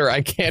 Your Twitter, I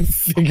can't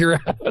figure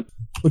out.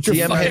 What's your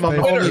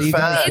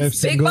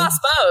It's Big Boss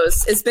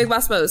Bose. It's Big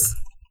Boss Bose.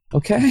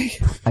 Okay.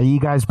 Are you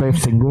guys both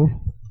single?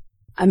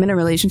 I'm in a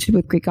relationship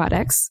with Greek God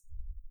X.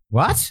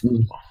 What?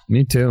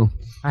 Me too.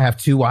 I have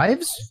 2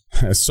 wives.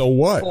 So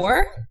what?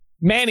 4?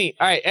 Manny.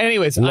 All right.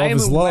 Anyways, I am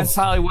in West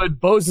Hollywood.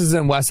 Bose is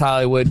in West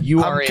Hollywood.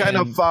 I'm kind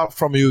of far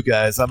from you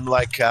guys. I'm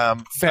like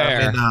fair.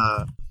 I'm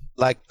in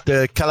like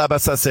the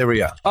Calabasas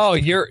area. Oh,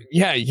 you're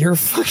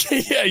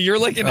fucking you're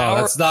like an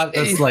hour.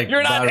 That's like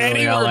you're not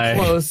really anywhere LA.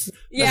 close.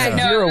 Yeah,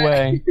 no, you're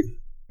away.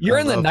 You're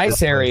in the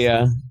nice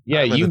area.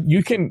 Yeah,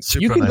 you can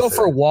go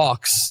for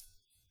walks.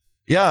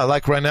 Yeah,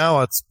 like right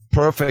now it's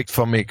perfect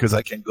for me because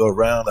I can go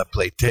around. I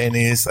play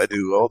tennis. I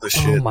do all the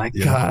shit. Oh my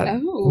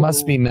God,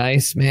 must be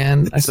nice,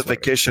 man. It's a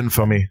vacation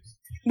for me.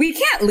 We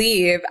can't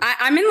leave.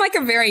 I'm in like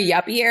a very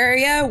yuppie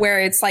area where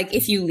it's like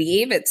if you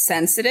leave, it's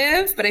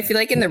sensitive. But I feel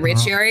like in the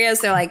rich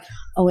areas, they're like,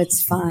 oh,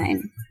 it's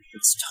fine.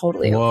 It's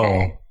totally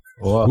okay.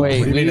 Whoa.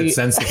 Wait, we made it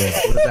sensitive.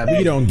 What does that mean?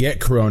 We don't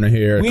get Corona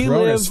here.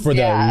 Corona's for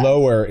the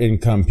lower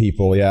income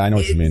people. Yeah, I know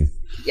what you mean.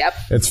 Yep.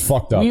 It's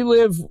fucked up. We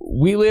live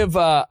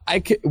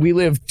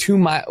 2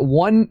 miles.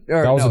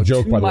 That was a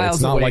joke, by the way.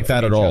 It's not like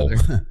that at all.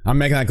 I'm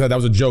making that clear. That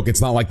was a joke.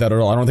 It's not like that at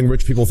all. I don't think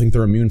rich people think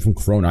they're immune from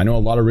Corona. I know a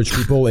lot of rich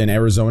people in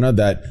Arizona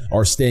that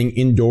are staying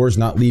indoors,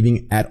 not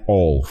leaving at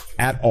all.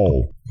 At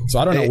all. So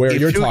I don't know where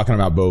you're talking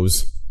about,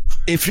 Bose.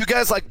 If you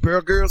guys like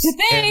burgers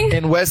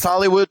in West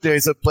Hollywood,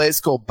 there's a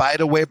place called By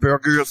the Way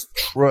Burgers.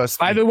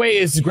 Trust me. By the way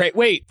is great.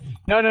 Wait,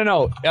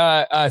 no.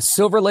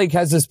 Silver Lake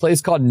has this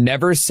place called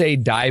Never Say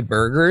Die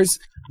Burgers.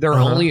 They're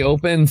only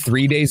open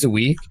 3 days a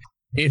week.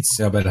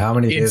 But how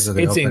many days are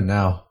they open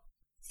now?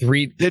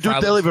 3. They do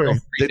delivery.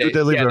 They do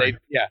delivery.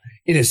 Yeah,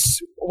 it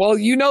is. Well,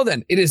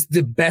 then it is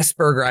the best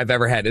burger I've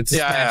ever had. It's a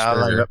smash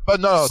burger. Like but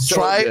no, so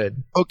try.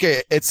 Good.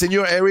 Okay, it's in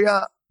your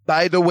area.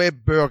 By the Way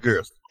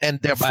Burgers and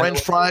their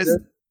French fries.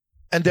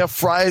 And their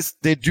fries,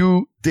 they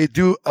do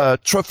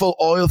truffle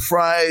oil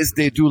fries.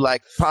 They do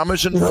like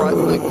Parmesan fries.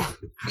 Like,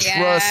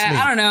 trust me.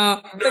 I don't know.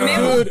 The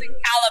man was in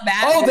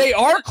Calabasas. Oh, they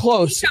are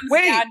close.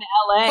 Wait. Down to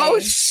LA. Oh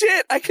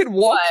shit! I could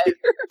walk here.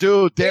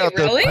 Dude, they are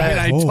really? the best. And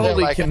I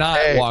totally cannot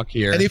walk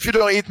here. And if you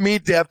don't eat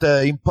meat, they have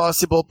the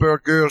Impossible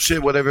Burger,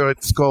 shit, whatever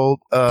it's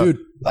called. Dude,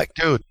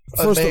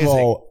 first amazing. of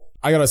all,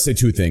 I gotta say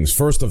 2 things.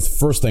 First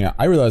thing,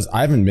 I realized I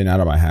haven't been out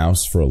of my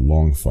house for a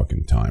long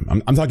fucking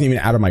time. I'm talking even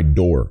out of my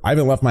door. I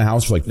haven't left my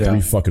house for like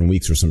 3 fucking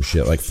weeks or some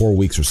shit, like 4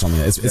 weeks or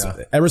something. It's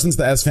ever since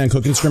the S-Fan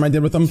cooking stream I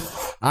did with them,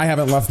 I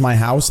haven't left my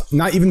house,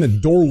 not even the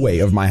doorway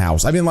of my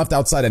house. I've been left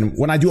outside, and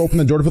when I do open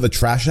the door to put the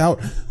trash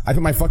out, I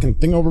put my fucking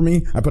thing over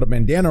me. I put a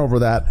bandana over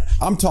that.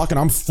 I'm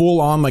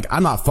full on, like,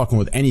 I'm not fucking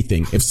with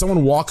anything. If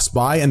someone walks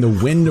by and the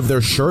wind of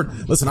their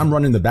shirt, listen, I'm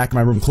running in the back of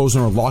my room,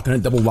 closing or locking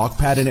it, double lock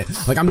pad in it.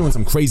 Like, I'm doing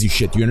some crazy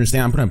shit. Do you understand?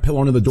 I'm putting a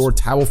pillow under the door,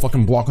 towel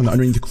fucking blocking the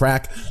underneath the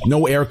crack,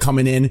 no air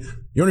coming in.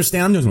 You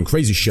understand? I'm doing some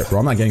crazy shit, bro.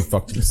 I'm not getting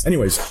fucked.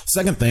 Anyways,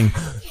 second thing,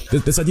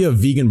 this idea of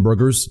vegan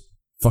burgers,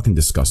 fucking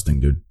disgusting,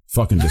 dude.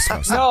 Fucking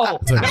disgusting. No.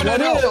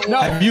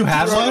 Have you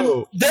had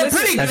one? They're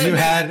pretty good. Have you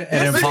had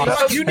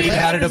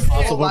an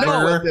Impossible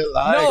Burger?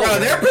 No, bro,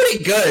 they're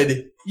pretty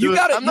good.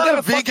 I'm not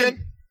a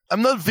vegan.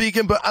 I'm not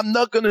vegan, but I'm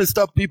not going to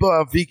stop people who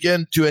are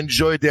vegan to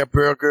enjoy their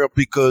burger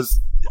because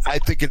I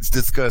think it's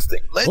disgusting.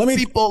 Let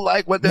people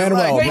like what they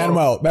like.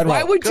 Manuel.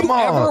 Why would you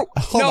ever?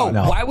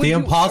 Why would the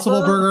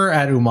Impossible Burger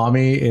at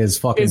Umami is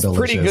fucking delicious.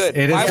 Pretty good.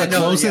 It is the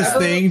closest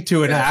thing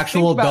to an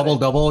actual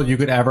double you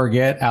could ever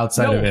get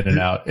outside of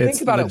In-N-Out. Think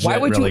about it. Why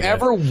would you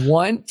ever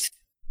want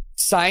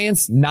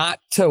science not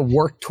to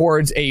work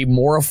towards a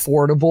more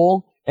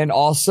affordable and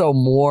also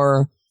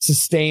more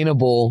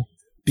sustainable?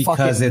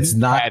 Because it's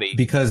not patty.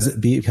 because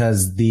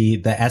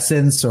the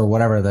essence or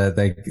whatever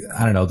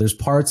I don't know. There's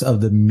parts of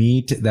the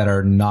meat that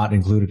are not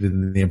included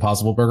in the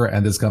Impossible Burger,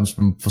 and this comes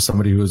from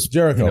somebody who's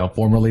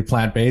formerly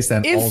plant based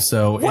and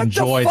also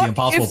enjoyed the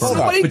Impossible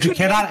Burger. But you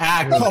cannot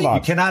act.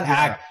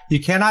 You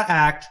cannot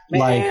act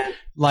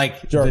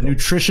like the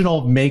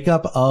nutritional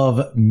makeup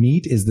of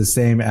meat is the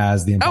same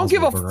as the I don't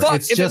give a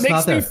fuck. If it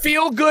makes me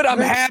feel good, I'm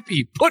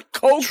happy. Put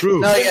Coke.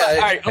 True.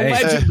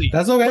 Allegedly.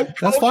 That's okay.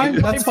 That's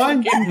fine. That's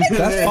fine.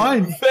 That's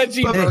fine.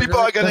 Veggie But people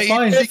are gonna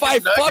eat If I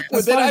fuck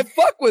with it, I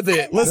fuck with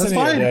it. Listen,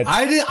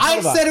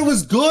 I said it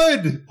was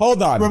good.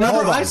 Hold on.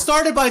 Remember, I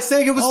started by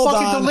saying it was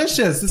fucking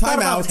delicious. It's not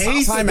about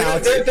taste. Time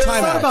out. It's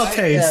not about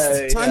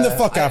taste. Time the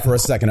fuck out for a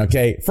second,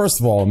 okay? First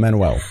of all,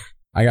 Manuel,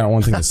 I got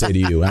one thing to say to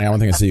you, and I got one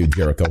thing to say to you,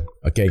 Jericho.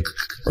 Okay.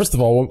 First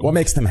of all, what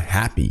makes them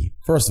happy?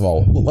 First of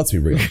all, let's be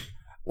real.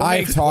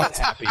 I've talked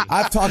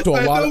to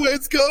a lot of.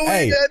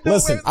 Hey,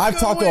 listen, I've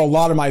talked to a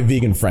lot of my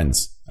vegan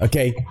friends.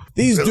 Okay,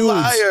 these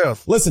dudes.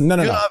 Listen,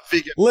 no.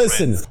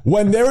 Listen,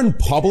 when they're in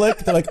public,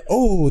 they're like,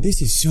 "Oh,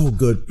 this is so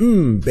good,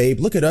 babe.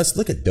 Look at us.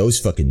 Look at those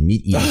fucking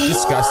meat eaters.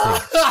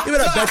 Disgusting. Give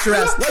it a bet your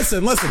ass.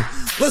 Listen. When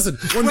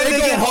they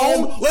get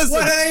home,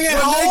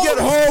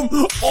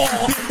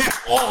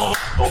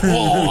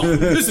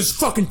 this is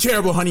fucking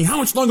terrible, honey. How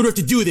much longer do we have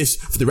to do this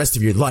for the rest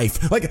of your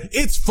life? Like,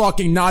 it's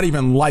fucking not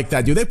even like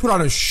that, dude. They put on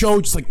a show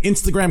just like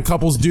Instagram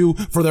couples do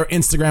for their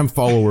Instagram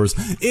followers.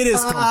 It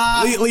is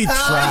completely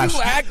trash.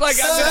 You act like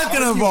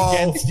Second of all,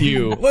 against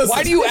you. Listen.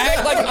 Why do you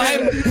act like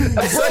I'm?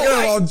 Second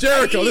of all,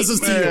 Jericho, this is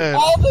to you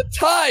all the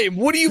time.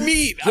 What do you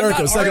mean?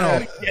 Jericho, second of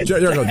all,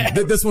 Jericho,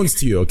 this one's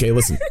to you. Okay,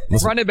 listen.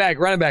 Run it back.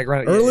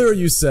 Earlier,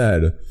 you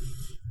said,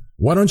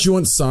 "Why don't you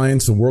want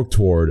science to work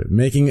toward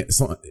making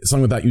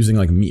something without using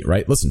like meat?"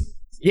 Right? Listen.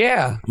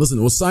 Yeah. Listen.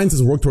 Well, science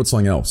has worked towards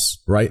something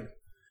else, right?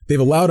 They've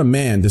allowed a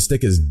man to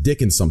stick his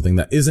dick in something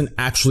that isn't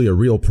actually a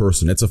real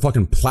person. It's a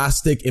fucking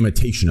plastic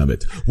imitation of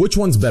it. Which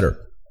one's better?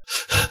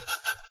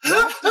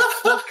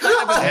 What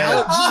kind of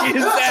analogy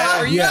is that?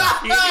 Are you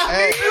kidding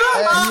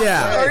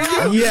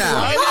me?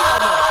 Yeah.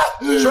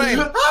 Train,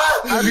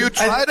 have you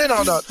tried it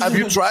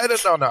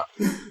or not?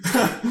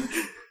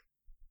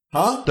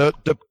 Huh? The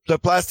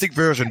plastic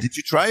version. Did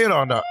you try it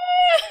or not?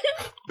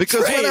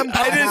 Because Train, when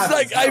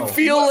I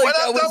feel like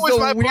that was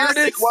my the plastic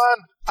weirdest one.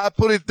 I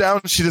put it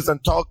down. She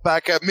doesn't talk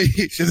back at me.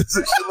 She lets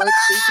me.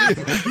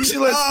 She lets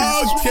me.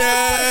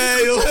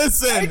 Okay,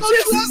 listen.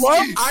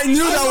 I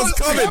knew that was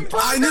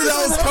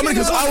coming.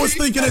 Because I was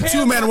thinking it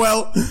too,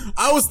 Manuel.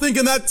 I was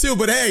thinking that too.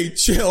 But hey,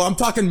 chill. I'm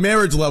talking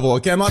marriage level.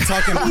 Okay, I'm not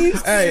talking.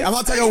 I'm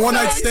not talking a one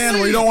night stand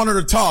where you don't want her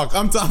to talk.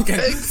 I'm talking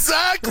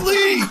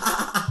exactly.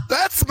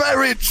 That's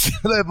marriage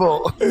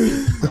level.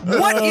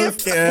 What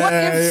if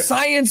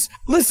science?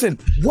 Listen.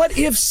 What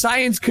if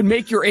science could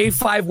make your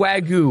A5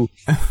 Wagyu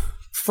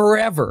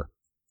forever?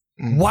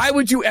 Why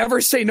would you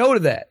ever say no to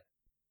that?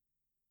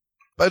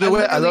 By the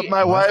way, I love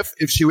my wife.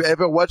 If she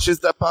ever watches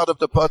that part of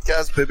the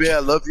podcast, baby, I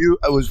love you.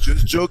 I was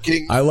just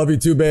joking. I love you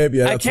too, babe.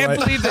 Yeah, I can't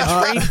believe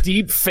that Train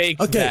deep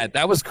faked that.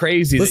 That was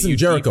crazy. Listen,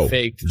 Jericho.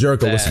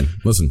 Jericho,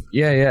 listen.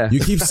 Yeah. You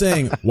keep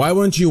saying, why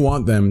wouldn't you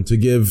want them to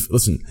give?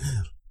 Listen,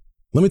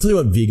 let me tell you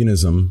what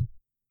veganism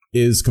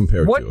is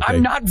compared to. Okay?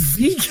 I'm not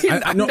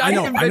vegan. I know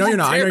you're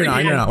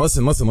not.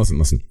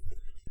 Listen.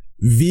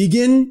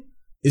 Vegan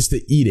is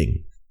to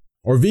eating.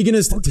 Or vegan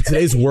is to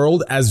today's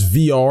world as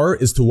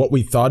VR is to what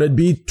we thought it'd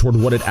be toward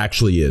what it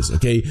actually is,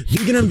 okay?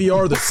 Vegan and VR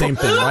are the same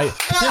thing, right?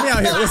 Hear me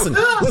out here. Listen.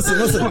 Hear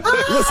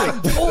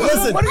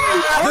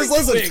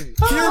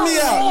me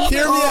out.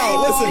 Listen.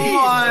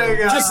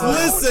 Just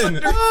listen.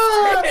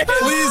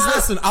 Please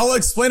listen. I'll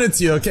explain it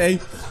to you, okay?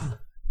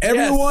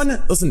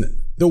 Everyone,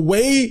 listen. The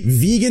way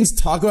vegans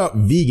talk about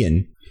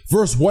vegan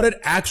versus what it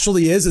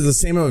actually is the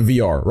same as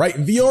VR, right?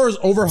 VR is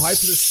overhyped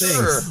for this thing,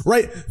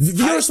 right?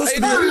 VR is supposed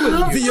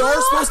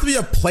to be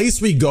a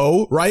place we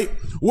go, right?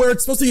 Where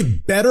it's supposed to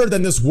be better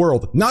than this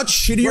world. Not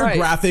shittier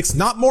graphics,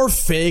 not more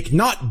fake,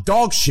 not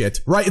dog shit,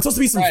 right? It's supposed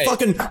to be some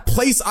fucking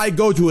place I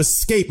go to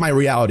escape my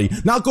reality,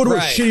 not go to a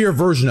shittier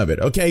version of it,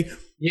 okay?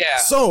 Yeah.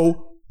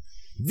 So,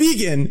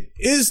 vegan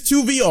is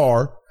to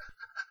VR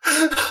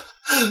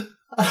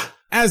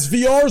as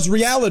VR's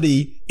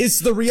reality is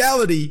the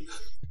reality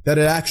that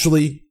it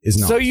actually is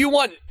not. So you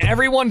want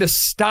everyone to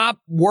stop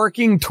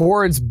working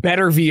towards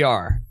better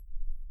VR?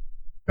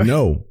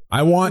 No.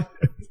 I want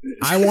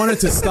it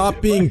to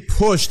stop being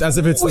pushed as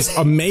if it's this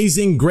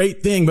amazing,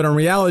 great thing, but in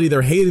reality,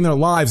 they're hating their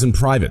lives in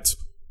private.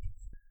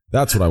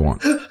 That's what I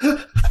want.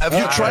 Have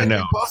you tried?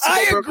 No.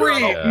 I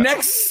agree.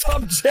 Next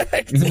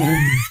subject.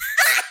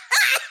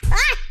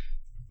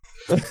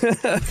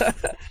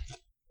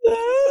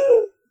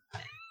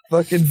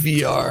 Fucking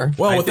VR.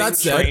 Well, with that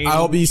said,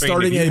 I'll be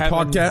starting a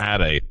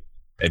podcast.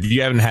 If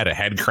you haven't had a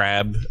head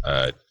crab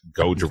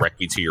go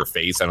directly to your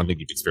face, I don't think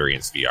you've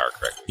experienced VR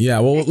correctly. Yeah,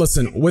 well,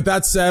 listen, with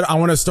that said, I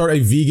want to start a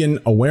vegan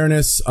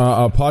awareness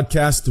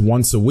podcast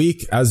once a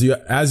week. As you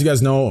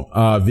guys know,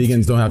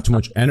 vegans don't have too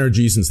much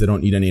energy since they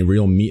don't eat any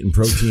real meat and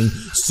protein.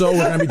 So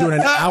we're going to be doing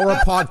an hour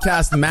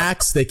podcast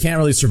max. They can't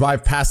really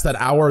survive past that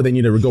hour. They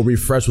need to go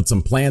refresh with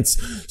some plants.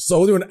 So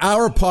we'll do an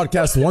hour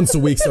podcast once a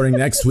week starting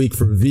next week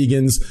for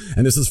vegans.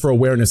 And this is for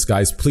awareness,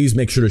 guys. Please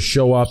make sure to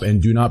show up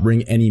and do not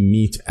bring any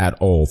meat at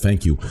all.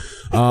 Thank you.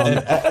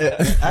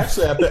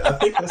 Actually, I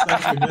think that's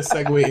actually a good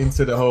segue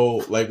into the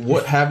whole, like,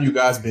 what have you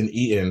guys been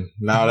eating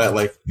now that,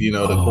 like, you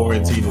know, the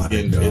quarantine is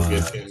getting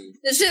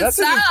This shit That's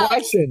a sucks. good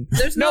question.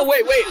 There's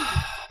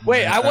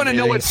Wait, I want to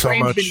know what so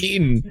Train's much. been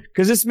eating,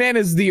 because this man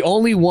is the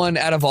only one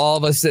out of all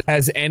of us that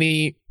has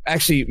any.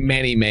 Actually,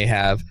 Manny may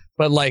have,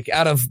 but like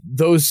out of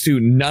those two,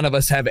 none of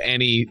us have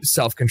any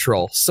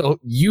self-control. So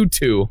you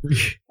two,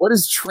 what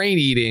is Train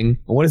eating?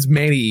 And what is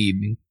Manny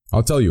eating?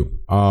 I'll tell you.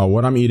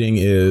 What I'm eating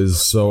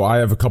is, so I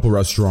have a couple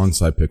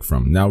restaurants I pick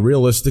from. Now,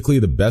 realistically,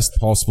 the best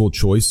possible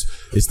choice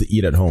is to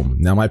eat at home.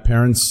 Now, my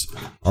parents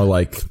are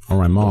like, or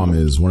my mom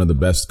is one of the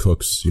best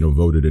cooks,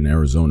 voted in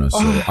Arizona.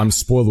 So I'm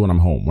spoiled when I'm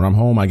home. When I'm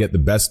home, I get the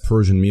best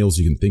Persian meals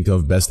you can think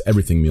of, best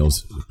everything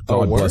meals.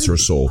 God bless her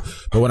soul.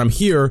 But when I'm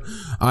here,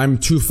 I'm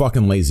too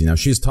fucking lazy. Now,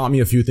 she's taught me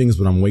a few things,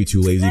 but I'm way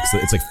too lazy because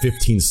it's like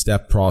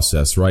 15-step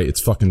process, right?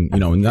 It's fucking,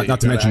 not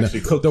to mention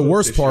the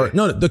worst part.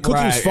 No, the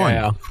cooking's fun.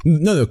 Yeah.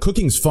 No, the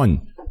cooking's fun.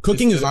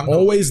 Cooking is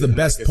always the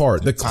best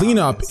part. The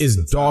cleanup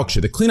is dog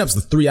shit. The cleanup's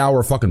the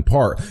 3-hour fucking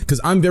part. Cause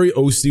I'm very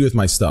OCD with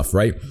my stuff,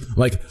 right?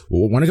 Like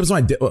when it comes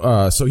to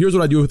my, so here's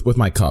what I do with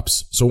my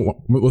cups.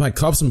 So with my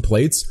cups and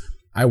plates,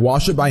 I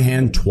wash it by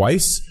hand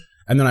twice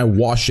and then I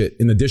wash it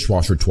in the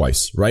dishwasher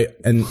twice, right?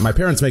 And my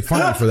parents make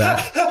fun of me for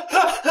that.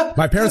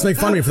 My parents make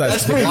fun of me for that.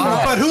 That's pretty cool.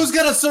 But who's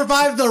gonna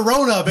survive the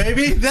Rona,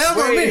 baby? Them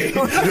or me?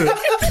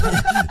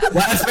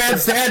 Last man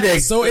standing.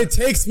 So it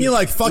takes me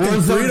like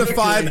fucking 3 to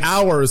 5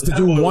 hours to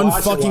do one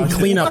fucking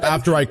cleanup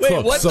after I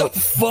cook. What the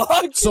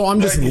fuck? So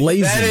I'm just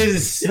lazy. That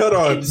is. Hold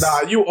on,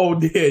 nah, you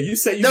old here. You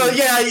say you. No,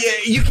 yeah,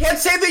 you can't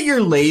say that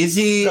you're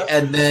lazy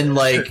and then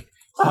like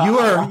you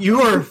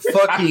are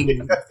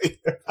fucking.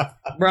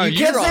 Bro, you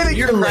can't say that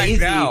you're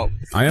lazy. Out.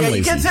 I am lazy.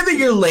 You can't say that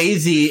you're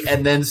lazy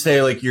and then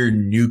say like you're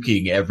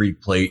nuking every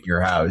plate in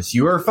your house.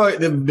 You are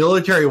the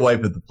military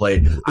wipe of the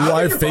plate.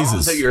 I have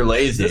phases. That you're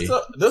lazy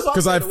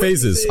because I have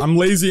phases. I'm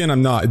lazy and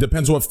I'm not. It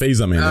depends what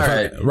phase I'm in.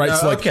 Right.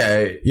 So like,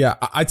 okay. Yeah,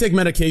 I take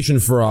medication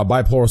for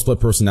bipolar split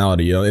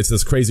personality. It's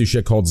this crazy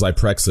shit called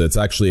Zyprexa. It's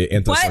actually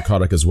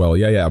antipsychotic as well.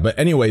 Yeah. But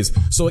anyways,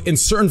 so in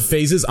certain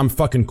phases, I'm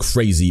fucking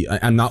crazy.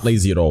 I'm not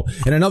lazy at all.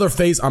 In another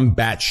phase, I'm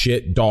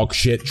batshit, dog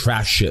shit,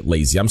 trash shit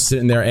lazy. I'm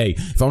sitting there, hey,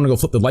 if I want to go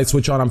flip the light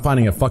switch on, I'm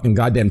finding a fucking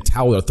goddamn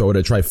towel to throw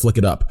to try to flick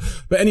it up.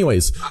 But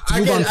anyways,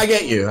 I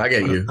get you.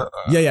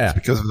 Yeah.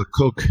 Because of the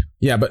coke.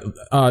 Yeah, but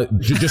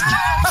just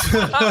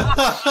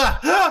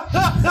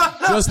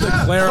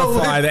to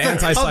clarify, the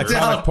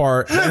antipsychotic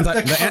part, the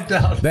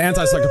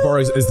antipsychotic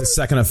part is the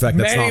second effect.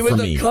 That's not for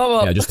me.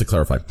 Yeah, just to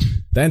clarify,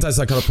 the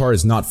antipsychotic part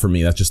is not for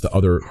me. That's just the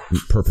other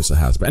purpose it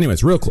has. But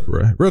anyways, real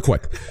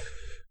quick,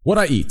 what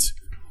I eat.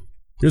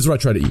 Here's what I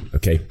try to eat.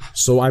 Okay,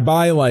 so I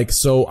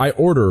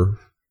order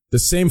the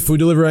same food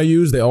delivery I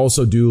use. They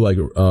also do like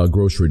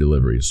grocery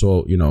delivery.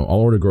 So I'll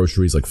order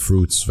groceries like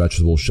fruits,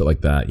 vegetables, shit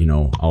like that.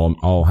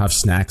 I'll have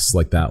snacks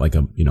like that, like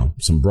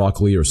some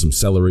broccoli or some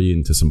celery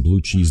into some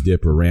blue cheese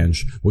dip or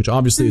ranch, which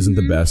obviously isn't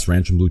the best.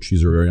 Ranch and blue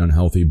cheese are very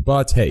unhealthy,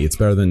 but hey, it's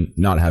better than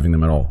not having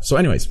them at all. So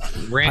anyways,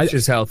 ranch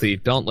is healthy.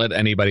 Don't let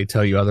anybody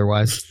tell you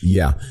otherwise.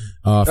 Yeah,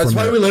 that's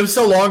why we live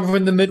so long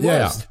in the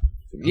Midwest.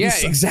 Yeah,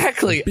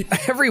 exactly.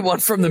 Everyone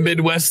from the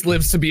Midwest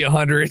lives to be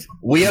 100.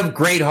 We have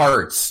great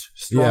hearts.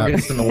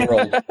 Strongest in the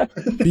world.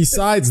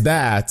 Besides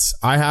that,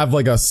 I have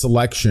like a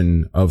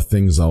selection of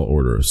things I'll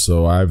order.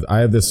 So I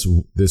have this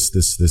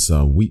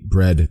wheat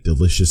bread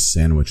delicious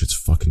sandwich. It's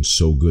fucking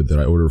so good that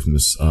I order from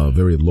this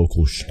very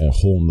local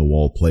hole in the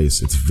wall place.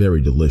 It's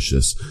very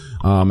delicious.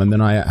 And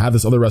then I have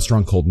this other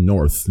restaurant called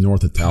North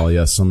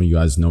Italia. Some of you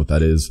guys know what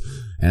that is.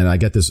 And I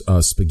get this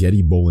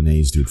spaghetti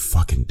bolognese, dude.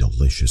 Fucking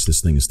delicious. This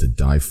thing is to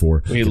die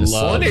for. We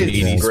love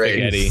eating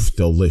spaghetti.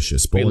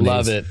 Delicious. Bolognese. We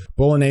love it.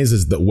 Bolognese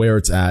is where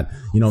it's at.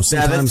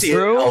 Sometimes that's the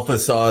alpha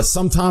sauce.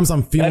 Sometimes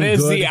I'm feeling good.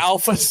 That is the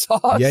alpha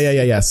sauce.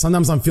 Yeah.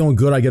 Sometimes I'm feeling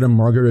good. I get a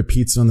margarita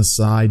pizza on the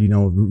side.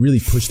 Really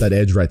push that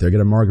edge right there. I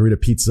get a margarita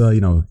pizza.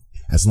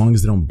 As long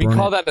as they don't burn we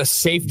call it. that a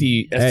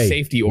safety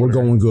order. We're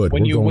going good.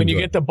 When you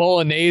get the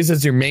bolognese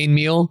as your main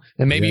meal,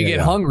 and maybe you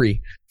get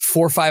hungry,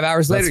 4 or 5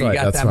 hours later, you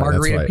got that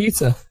margarita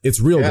pizza.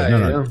 It's real good.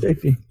 No.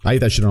 I eat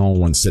that shit in all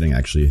one sitting,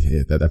 actually.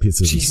 That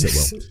pizza doesn't sit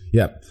well.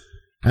 Yeah.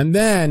 And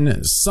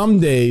then some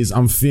days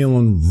I'm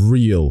feeling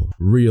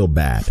real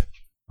bad.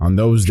 On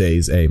those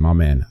days, hey, my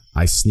man,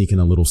 I sneak in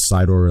a little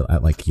side order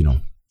at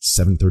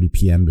 7:30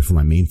 p.m. before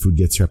my main food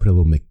gets here. I put a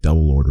little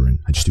McDouble order in.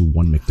 I just do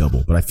one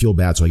McDouble, but I feel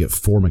bad, so I get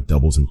 4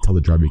 McDoubles and tell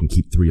the driver you can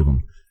keep 3 of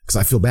them. Because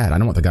I feel bad. I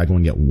don't want the guy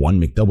going to get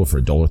 1 McDouble for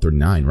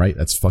 $1.39, right?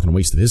 That's fucking a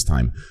waste of his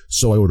time.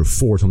 So I order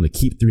 4, tell him to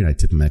keep 3, and I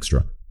tip him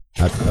extra.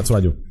 That's what I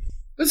do.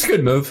 That's a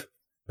good move.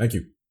 Thank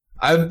you.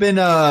 I've been,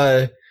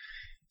 don't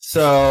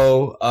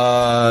want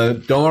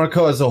to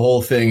cause the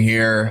whole thing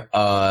here,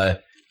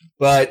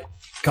 but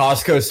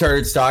Costco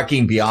started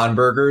stocking Beyond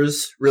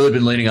Burgers. Really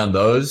been leaning on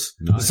those.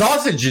 Nice. The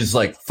sausage is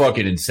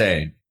fucking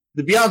insane.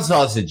 The Beyond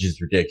sausage is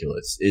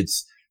ridiculous.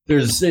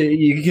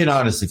 You can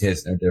honestly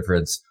taste no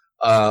difference.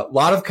 A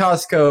lot of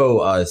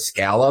Costco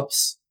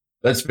scallops.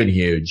 That's been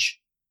huge.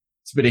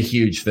 It's been a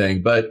huge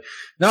thing. But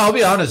no, I'll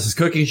be honest. This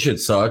cooking shit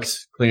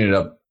sucks. Cleaning it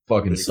up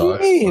fucking sucks.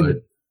 But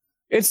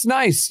it's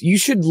nice. You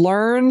should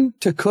learn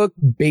to cook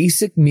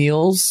basic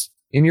meals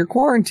in your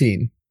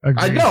quarantine.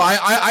 I know,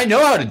 I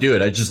know how to do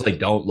it. I just like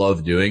don't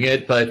love doing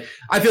it, but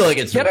I feel like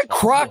it's get a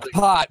crock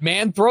pot,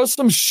 man. Throw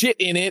some shit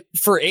in it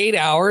for 8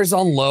 hours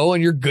on low,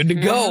 and you're good to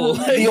go.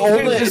 The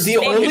only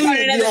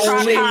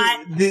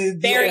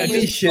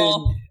shit.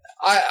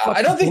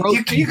 I don't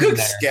think you cook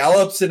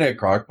scallops in a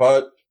crock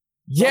pot.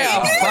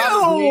 Yeah,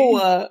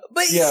 probably.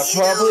 But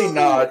probably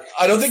not.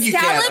 I don't think you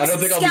can. I don't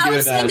think I'll be doing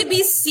that. Scallops need to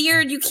be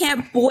seared. You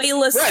can't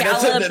boil a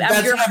scallop.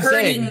 You're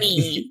hurting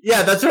me.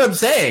 Yeah, that's what I'm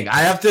saying. I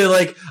have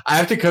to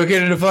cook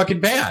it in a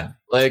fucking pan.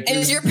 Like, and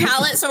is your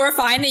palate so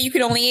refined that you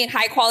can only eat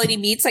high quality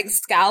meats like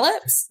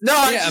scallops? No,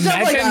 yeah,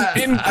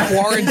 imagine in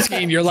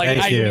quarantine, you're like,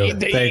 I need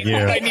to eat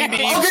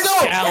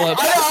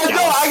scallops.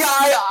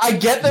 I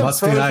get them.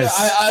 Must be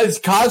nice.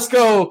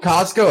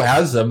 Costco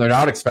has them. They're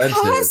not expensive.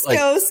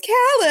 Costco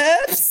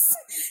scallops.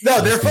 No,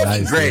 they're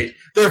fucking great.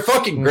 They're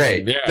fucking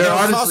great. Yeah. They're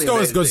honestly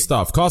Costco is good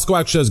stuff. Costco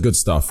actually has good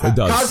stuff. It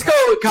does.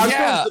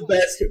 Costco is the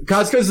best.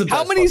 Costco's the best.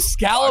 How many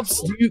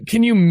scallops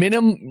can you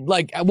minimum?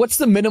 Like, what's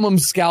the minimum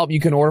scallop you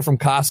can order from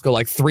Costco?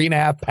 Like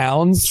 3.5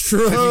 pounds.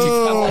 True.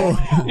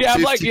 Yeah,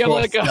 I'm like, I'm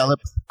like, okay.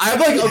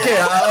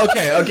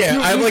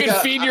 You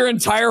can feed your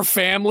entire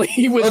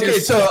family with. Okay,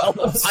 so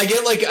I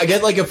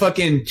get like a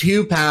fucking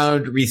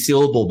 2-pound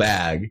resealable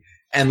bag.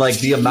 And like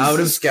the amount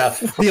of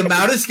scallops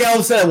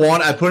that I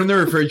want, I put in the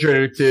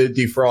refrigerator to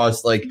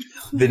defrost like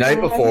the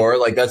night before.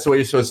 Like that's the way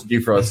you're supposed to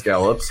defrost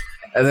scallops.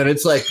 And then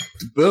it's like,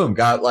 boom,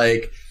 got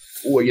like,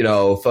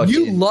 fucking.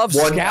 You love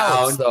 1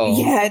 scallops, pound. though.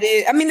 Yeah,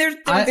 dude. I mean, they're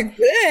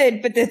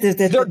good, but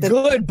they're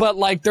good, but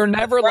like they're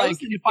never like.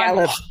 If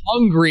I'm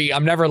hungry,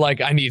 I'm never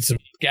like I need some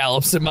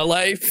scallops in my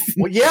life.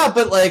 Well, yeah,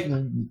 but like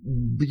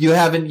you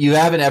haven't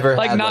ever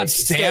like had, not like,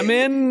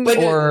 salmon but,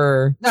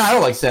 or no, I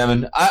don't like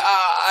salmon.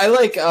 I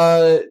like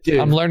dude.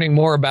 I'm learning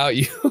more about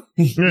you.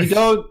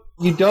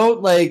 You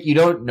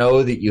don't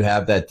know that you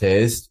have that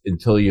taste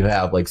until you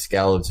have like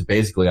scallops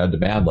basically on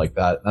demand like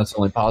that. And that's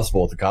only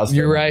possible at the Costco.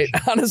 You're right.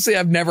 Honestly,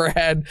 I've never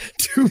had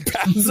 2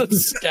 pounds of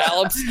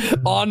scallops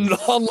on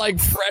like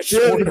fresh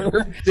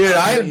order. Dude,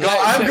 I'm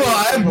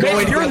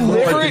going to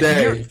more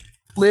today. You're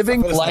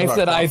living life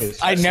that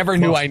I never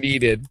knew I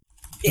needed.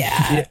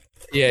 Yeah.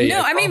 Yeah.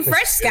 No, I mean,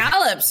 fresh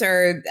scallops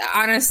are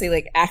honestly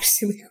like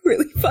actually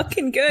really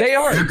fucking good. They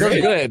are.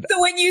 They're good.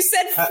 So when you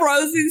said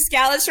frozen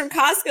scallops from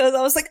Costco,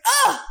 I was like,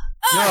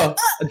 I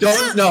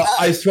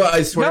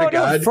swear to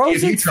God,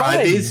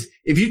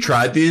 if you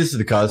tried these,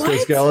 the Costco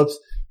scallops,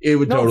 it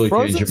would totally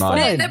change your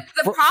mind.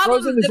 The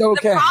problem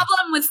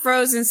with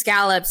frozen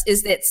scallops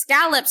is that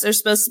scallops are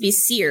supposed to be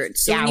seared.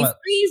 So when you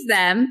freeze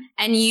them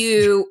and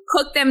you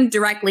cook them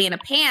directly in a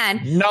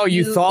pan, no,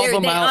 you thaw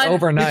them out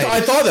overnight.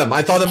 I thaw them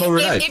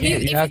overnight.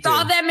 If you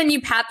thaw them and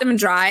you pat them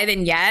dry,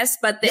 then yes.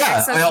 But the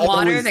excess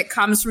water that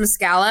comes from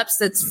scallops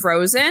that's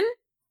frozen,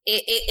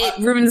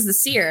 it ruins the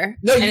sear.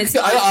 No,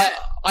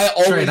 I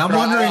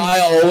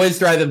always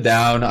dry them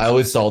down. I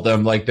always salt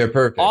them. Like they're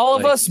perfect. All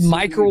of us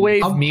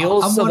microwave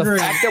meals. So the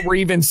fact that we're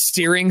even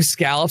searing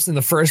scallops in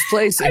the first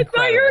place. I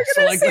thought you were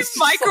going to say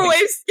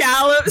microwave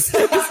scallops.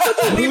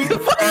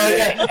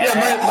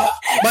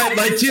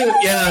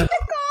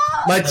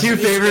 My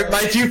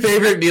two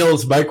favorite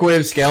meals: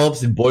 microwave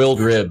scallops and boiled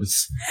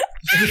ribs.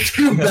 The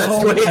 2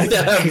 best ways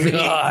to have meat.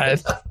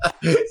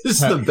 This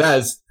is the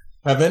best.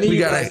 Have any of you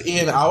guys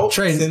eaten out?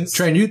 Train,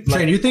 you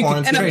think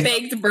and a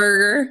baked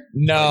burger?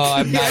 No,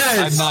 I'm not.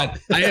 I'm not.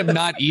 I have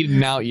not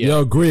eaten out yet.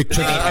 Yo, Greek,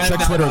 check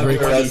Twitter.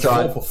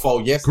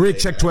 Greek,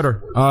 check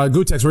Twitter.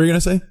 Gutex, what were you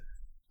gonna say?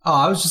 Oh,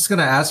 I was just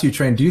gonna ask you,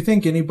 Train. Do you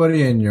think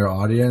anybody in your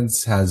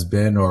audience has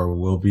been or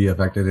will be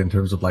affected in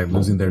terms of like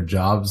losing their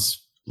jobs?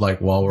 Like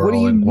while we're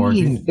all in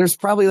quarantine, there's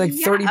probably like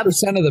 30%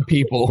 of the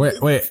people. Wait.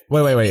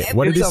 What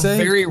did he say? It's a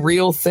very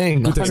real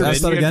thing.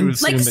 Ask that again.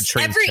 Like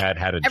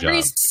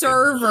every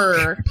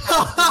server,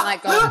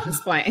 like at this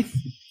point.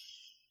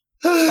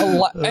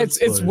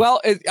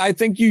 I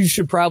think you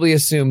should probably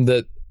assume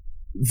that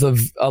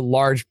a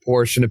large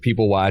portion of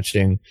people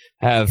watching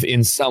have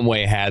in some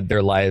way had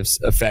their lives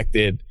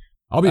affected.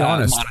 I'll be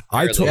honest.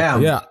 I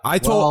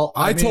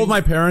told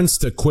my parents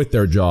to quit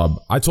their job.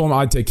 I told them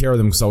I'd take care of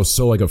them because I was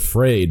so like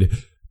afraid.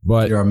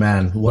 But you're a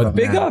man. What a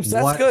big man. ups.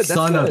 That's what good. That's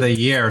son good. Of the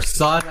year.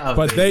 Son of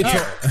but the they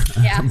year.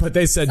 But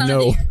they said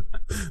no.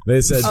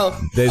 They said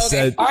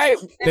said all right.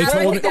 They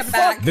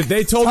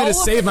told me to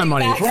save my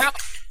money.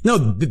 No,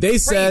 they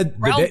said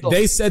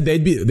they said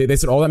they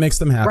said all that makes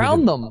them happy.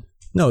 Ground them.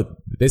 No,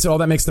 they said all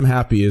that makes them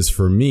happy is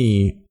for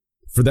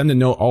them to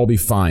know I'll be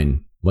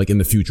fine, like in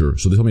the future.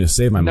 So they told me to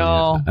save my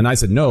money, and I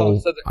said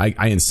no.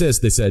 I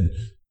insist. They said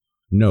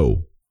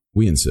no.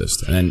 We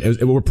insist, and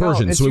we're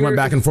Persian, so we went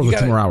back and forth for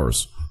 2 more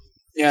hours.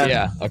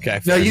 Yeah. Okay.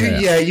 No,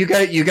 you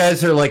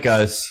guys are like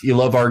us. You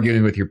love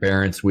arguing with your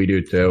parents. We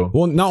do too.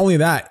 Well, not only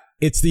that,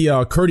 it's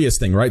the courteous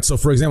thing, right? So,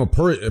 for example,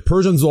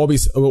 Persians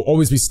will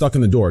always be stuck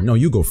in the door. No,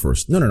 you go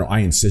first. No, I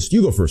insist.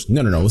 You go first.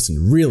 No. Listen,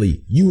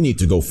 really, you need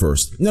to go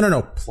first.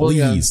 No.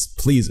 Please.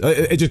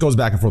 It just goes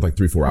back and forth like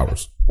 3-4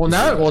 hours. Well,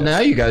 now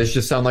you guys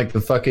just sound like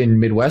the fucking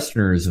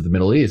Midwesterners of the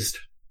Middle East.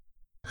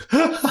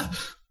 I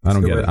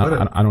don't get it.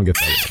 I don't get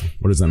that.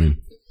 What does that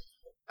mean?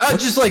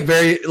 Just like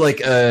very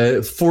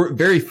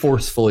very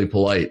forcefully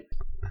polite.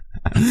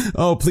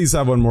 Oh, please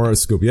have one more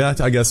scoop. Yeah,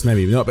 I guess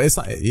maybe. No, but it's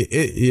not.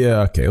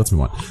 Yeah, okay, let's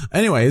move on.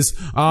 Anyways,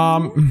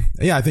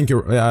 yeah, I think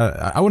you're.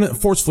 I wouldn't.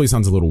 Forcefully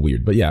sounds a little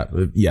weird, but yeah,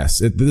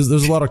 yes, there's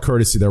a lot of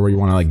courtesy there where you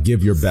want to like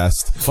give your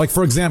best. Like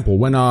for example,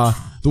 when the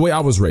way I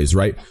was raised,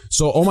 right?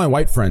 So all my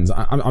white friends,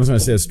 I'm just gonna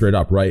say it straight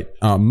up, right?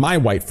 My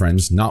white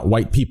friends, not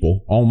white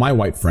people, all my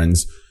white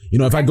friends. You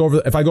know, if I go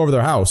over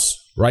their house,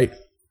 right?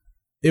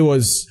 It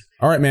was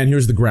all right, man.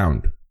 Here's the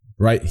ground,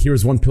 right?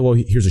 Here's one pillow.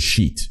 Here's a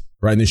sheet.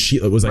 Right, and the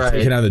sheet was like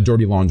taken out of the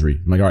dirty laundry.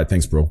 I'm like, all right,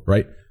 thanks, bro.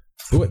 Right,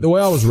 the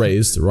way I was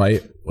raised, right.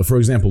 For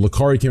example,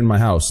 Lakari came to my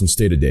house and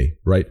stayed a day.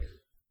 Right,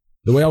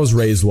 the way I was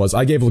raised was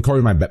I gave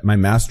Lakari my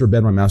master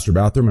bed, my master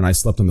bathroom, and I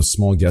slept on the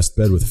small guest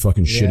bed with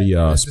fucking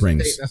shitty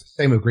springs. That's the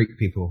same with Greek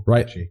people,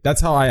 right? Actually. That's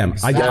how I am.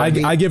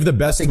 I give the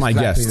best to my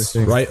guests,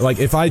 right? Like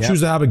if I choose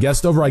to have a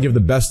guest over, I give the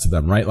best to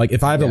them, right? Like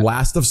if I have the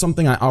last of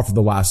something, I offer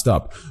the last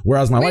up.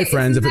 Whereas my white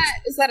friends,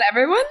 is that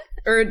everyone?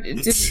 Or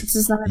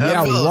does not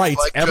yeah, right.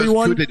 Like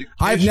everyone.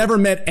 I've never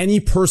met any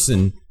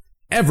person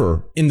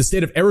ever in the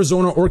state of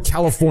Arizona or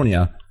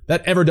California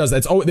that ever does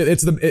that.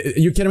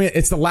 You kidding me?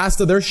 It's the last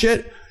of their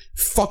shit.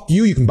 Fuck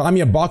you. You can buy me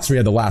a box where you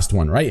had the last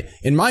one, right?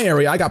 In my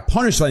area, I got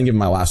punished if I didn't give him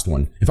my last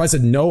one. If I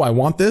said no, I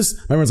want this,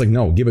 my everyone's like,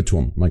 no, give it to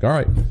him. I'm like, all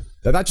right.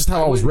 That's just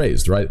how I was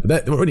raised, right?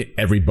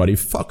 Everybody,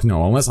 fuck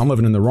no, unless I'm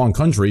living in the wrong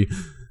country.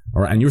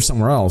 And you're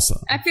somewhere else.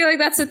 I feel like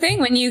that's the thing.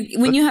 When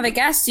you have a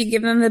guest, you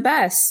give them the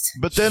best.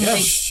 But then,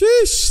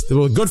 sheesh.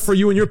 Well, good for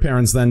you and your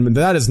parents. Then but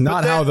that is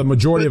not how the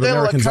majority of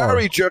Americans are.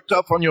 Lakari jerked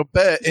up on your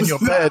bed and you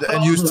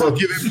still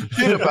give him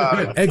shit about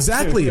it.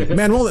 Exactly,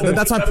 man. Well,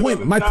 that's my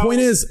point. My point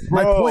is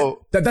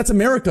that's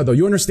America, though.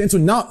 You understand?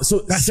 America's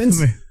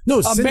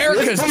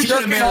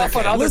jerking off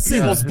on other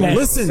people's beds.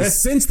 Listen.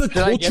 Since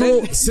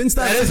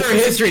that is our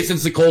history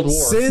since the Cold War.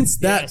 Since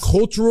that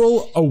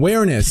cultural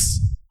awareness.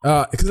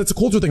 Because it's a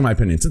cultural thing, in my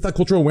opinion. Since that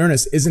cultural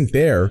awareness isn't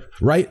there,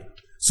 right?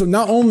 So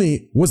not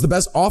only was the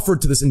best offered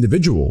to this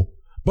individual,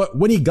 but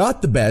when he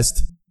got the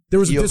best, there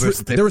was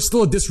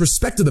still a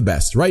disrespect to the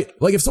best, right?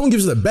 Like if someone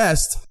gives you the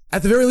best,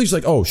 at the very least,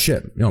 like, oh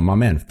shit, my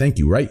man, thank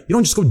you, right? You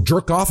don't just go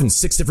jerk off in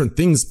 6 different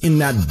things in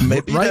that.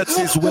 Maybe right? that's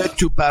his way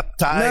to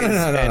baptize.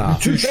 No.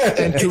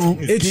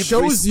 It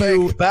shows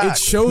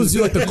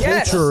you like the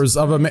cultures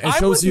of a. It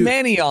shows you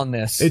Manny on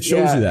this. It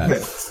shows you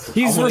that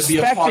he's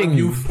respecting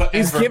you.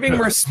 He's giving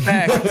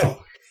respect.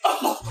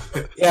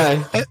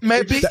 Yeah,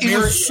 maybe he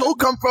was so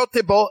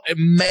comfortable.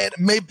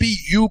 Maybe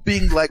you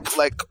being like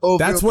over.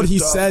 That's what he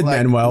said,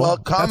 Manuel.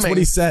 Welcoming. That's what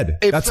he said.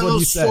 That's what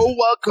he said. So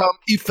welcome.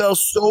 He felt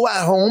so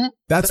at home.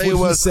 That's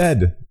what he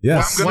said.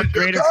 Yes. What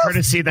greater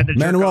courtesy than to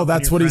Manuel,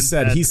 that's what he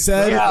said. He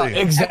said,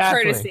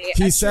 exactly.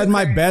 He said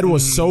my bed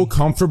was so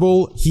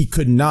comfortable he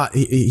could not.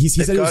 He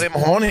said it got him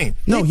horny.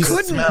 No, he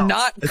could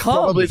not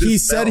come. He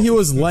said he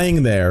was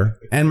laying there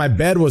and my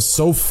bed was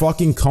so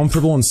fucking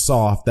comfortable and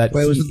soft that.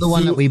 Wait, was it the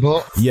one that we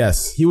bought?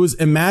 Yes, he was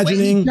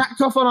imagining. Wait, he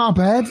jacked off on our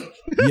bed.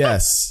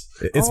 Yes.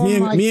 It's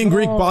me and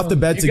Greek bought the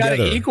bed together.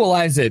 You gotta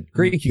equalize it,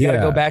 Greek. You gotta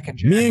go back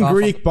and me and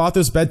Greek bought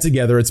this bed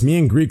together. It's me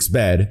and Greek's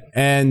bed,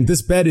 and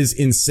this bed is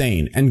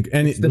insane. And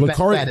it's the best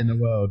bed in the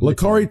world.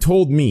 Lakari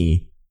told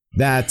me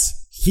that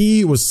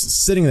he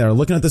was sitting there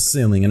looking at the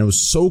ceiling, and it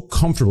was so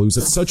comfortable. He was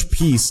at such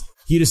peace.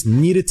 He just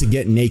needed to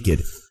get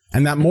naked.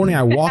 And that morning,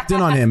 I walked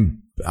in on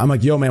him. I'm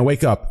like, "Yo, man,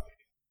 wake up!"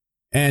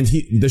 And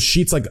the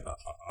sheets like.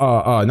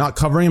 Not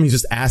covering him. He's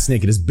just ass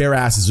naked. His bare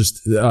ass is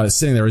just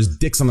sitting there. His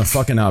dick's on the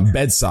fucking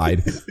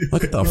bedside.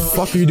 What the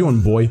fuck are you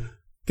doing, boy?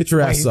 Get your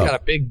ass up. He's got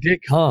a big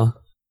dick, huh?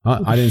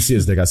 I didn't see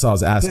his dick. I saw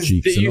his ass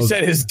cheeks. You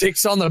said his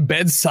dick's on the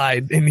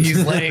bedside and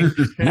he's laying.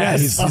 Yeah,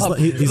 he's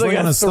laying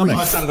on his stomach.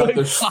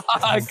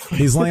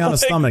 He's laying on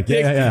his stomach.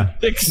 Yeah.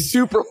 Dick's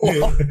super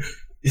long.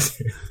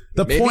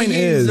 The point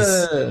is,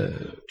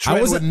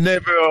 I would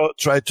never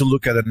try to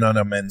look at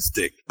another man's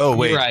dick. Oh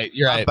wait,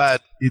 you're right. Bad.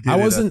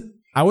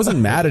 I wasn't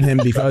mad at him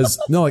because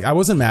I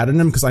wasn't mad at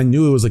him because I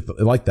knew it was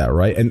like that,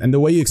 right? And the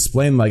way he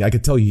explained, like I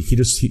could tell he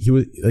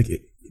was like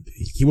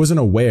he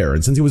wasn't aware,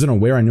 and since he wasn't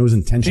aware, I knew his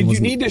intention. Did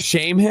you need to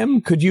shame him?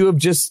 Could you have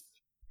just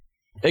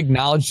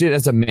acknowledged it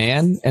as a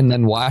man and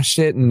then washed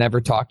it and never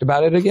talked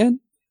about it again?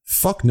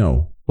 Fuck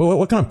no.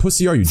 What kind of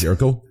pussy are you,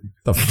 Jericho?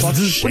 The fuck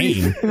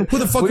shame? Who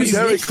the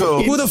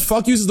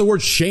fuck uses the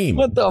word shame?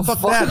 What the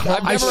fuck?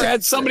 I've never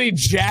had somebody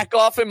jack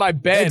off in my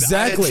bed.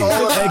 Exactly.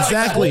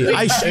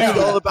 I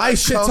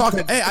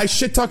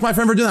shit talk my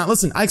friend for doing that.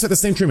 Listen, I expect the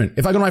same treatment.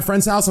 If I go to my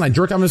friend's house and I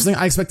jerk off this thing,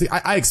 I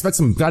expect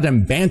some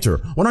goddamn banter.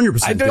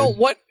 100%.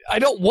 I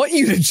don't want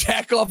you to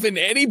jack off in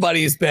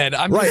anybody's bed.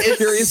 I'm just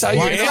curious how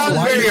you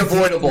handle it. Very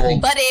avoidable.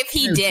 But if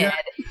he did.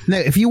 No,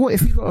 if you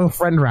got a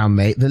friend around,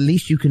 mate, the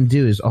least you can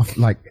do is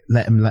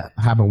let him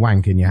have a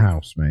wank in your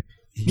house, mate.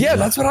 Yeah,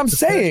 that's what I'm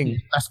saying.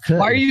 Why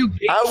are you?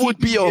 I would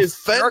be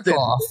offended.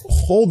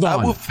 Hold on.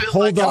 I would feel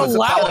like I was a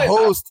bad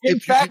host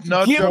if you did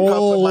not jerk off.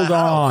 Hold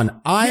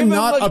on. I'm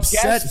not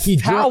upset he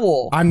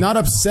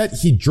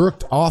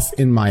jerked off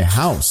in my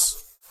house.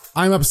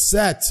 I'm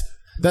upset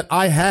that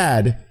I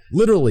had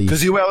Literally.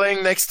 Because you were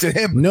laying next to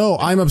him. No,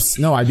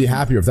 no, I'd be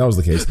happier if that was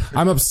the case.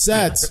 I'm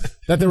upset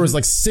that there was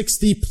like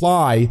 60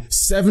 ply,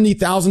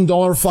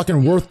 $70,000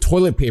 fucking worth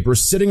toilet paper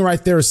sitting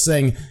right there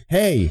saying,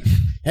 hey,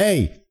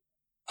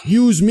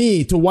 use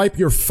me to wipe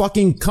your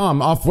fucking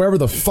cum off wherever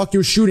the fuck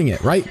you're shooting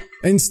it, right?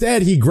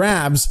 Instead, he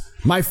grabs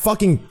my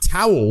fucking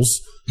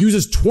towels,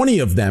 uses 20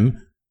 of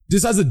them,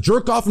 decides to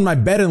jerk off in my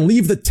bed and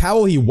leave the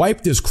towel he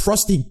wiped his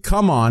crusty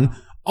cum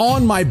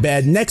on my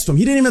bed next to him.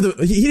 He didn't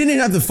even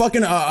have the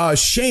fucking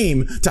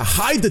shame to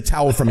hide the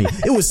towel from me.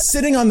 It was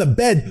sitting on the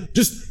bed,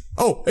 just,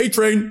 oh, hey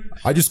Train,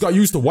 I just got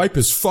used to wipe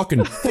his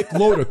fucking thick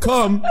load of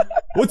cum.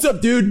 What's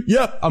up, dude?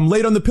 Yep, I'm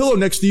laid on the pillow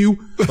next to you.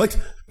 Like,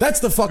 that's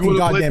the fucking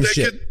goddamn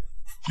shit.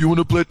 You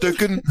wanna play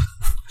Tekken?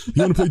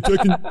 You wanna play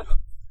Tekken?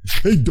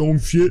 Hey, dumb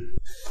shit.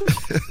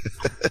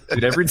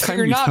 Dude, every time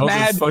you tell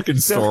this fucking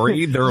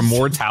story, there are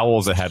more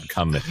towels that had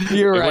come.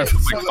 You're right. Went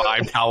from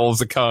like 5 towels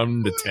that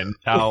come to 10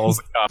 towels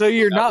that come. So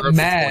you're not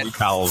mad.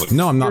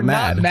 No, I'm not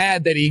mad. Not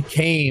mad that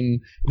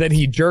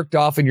he jerked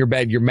off in your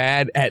bed. You're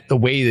mad at the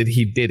way that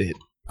he did it.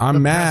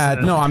 I'm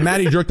mad. No, I'm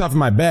mad he jerked off in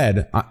my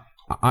bed.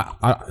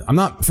 I'm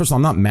not, first of all,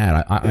 I'm not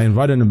mad. I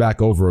invited him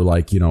back over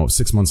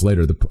 6 months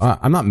later.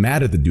 I'm not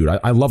mad at the dude.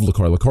 I love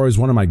LaCroix. LaCroix is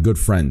one of my good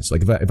friends.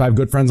 Like if I have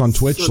good friends on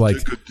Twitch,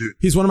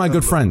 he's one of my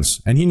good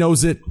friends and he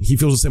knows it. He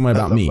feels the same way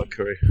about me.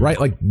 LaCroix. Right?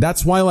 Like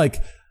that's why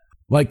like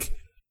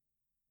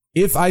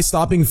if I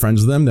stop being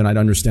friends with them, then I'd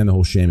understand the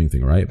whole shaming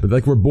thing, right? But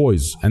like we're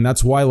boys and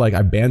that's why like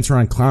I banter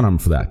and clown him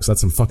for that because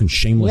that's some fucking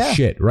shameless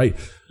shit, right?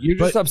 You're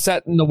just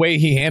upset in the way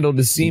he handled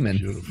his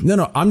semen.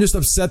 No, I'm just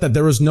upset that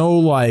there was no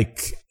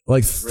like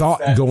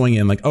thought going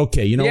in, like,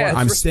 okay, you know what?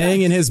 I'm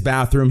staying in his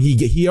bathroom.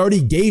 He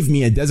already gave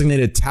me a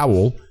designated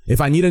towel. If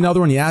I need another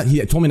one,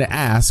 he told me to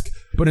ask.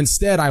 But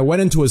instead, I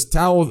went into his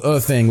towel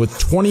thing with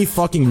 20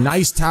 fucking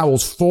nice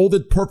towels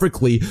folded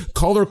perfectly,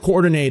 color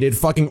coordinated,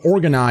 fucking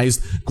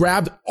organized,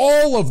 grabbed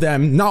all of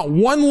them, not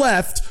one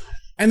left,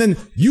 and then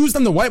used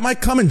them to wipe my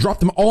cum and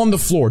dropped them all on the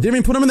floor. Didn't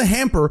even put them in the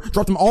hamper,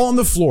 dropped them all on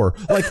the floor.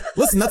 Like,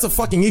 listen, that's a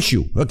fucking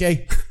issue,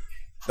 okay?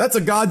 That's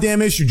a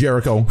goddamn issue,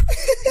 Jericho.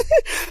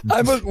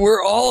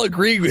 We're all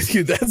agreeing with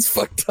you. That's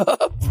fucked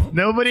up.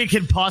 Nobody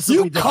can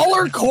possibly. You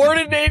color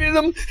coordinated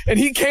them, and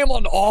he came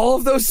on all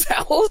of those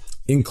towels,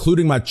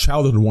 including my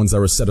childhood ones that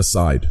were set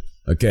aside.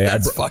 Okay,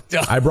 that's fucked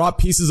up. I brought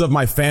pieces of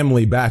my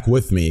family back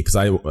with me because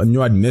I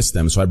knew I'd miss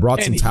them, so I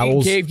brought some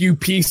towels. He gave you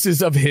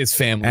pieces of his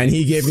family, and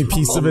he gave me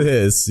pieces of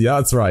his. Yeah,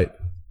 that's right.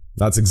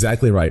 That's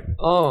exactly right.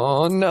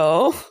 Oh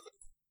no.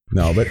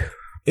 No, but.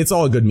 It's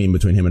all a good meme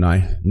between him and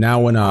I.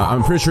 Now when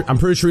I'm pretty sure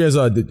he has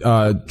a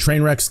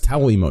Trainwreck's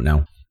towel emote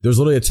now. There's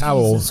literally a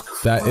towel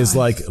that is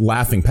like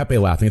laughing, Pepe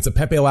laughing. It's a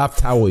Pepe laugh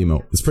towel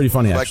emote. It's pretty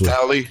funny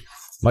actually.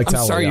 Like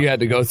I'm sorry you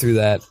had to go through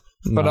that,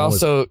 but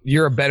also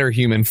you're a better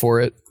human for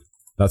it.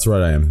 That's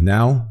right, I am.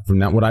 Now, from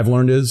that, what I've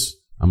learned is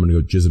I'm gonna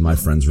go jizz in my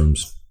friends'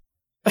 rooms.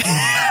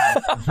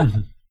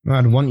 I'd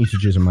want you to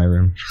jizz in my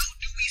room.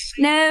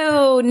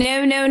 No.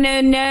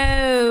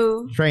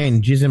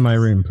 Train, jizz in my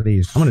room,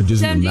 please. I'm gonna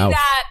jizz in your mouth.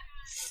 That.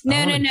 No.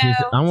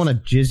 I want to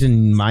jizz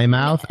in my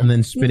mouth and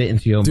then spit it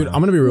into your mouth. Dude, I'm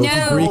gonna be real.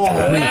 Greek.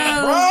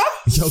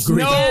 Yo,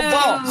 Greek.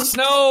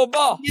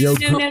 Snowball. Yo,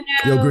 Greek, I'm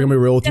gonna be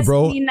real with you,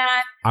 bro.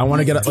 I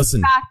want to get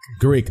listen,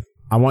 Greek.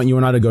 I want you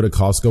and I to go to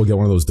Costco, get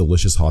one of those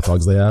delicious hot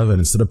dogs they have, and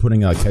instead of putting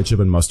ketchup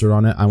and mustard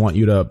on it, I want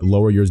you to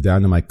lower yours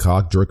down to my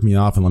cock, jerk me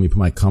off, and let me put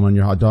my cum on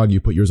your hot dog.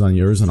 You put yours on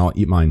yours, and I'll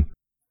eat mine.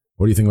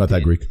 What do you think about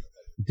that, Greek?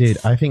 Dude,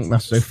 I think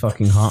that's so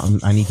fucking hot.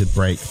 I need to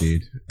break,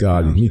 dude.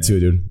 God, me too,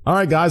 dude. All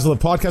right, guys. Well,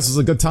 the podcast was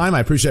a good time. I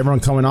appreciate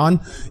everyone coming on.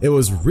 It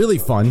was really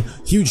fun.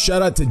 Huge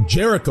shout out to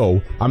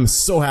Jericho. I'm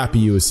so happy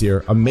he was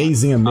here.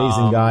 Amazing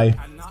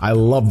guy. I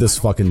love this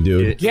fucking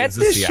dude. Get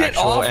this shit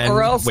off,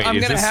 or else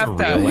I'm gonna have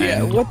to.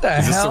 Yeah, what the hell?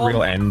 Is this the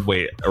real end?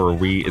 Wait,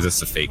 or is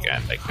this a fake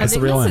end? That's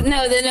the real end.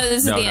 No,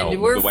 this is the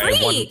end. We're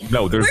free.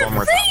 There's one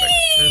more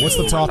topic. What's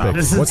the topic?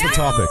 What's the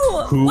topic?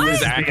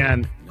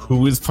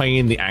 Who is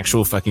playing the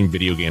actual fucking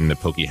video game that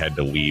Pokey had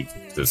to leave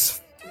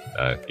this,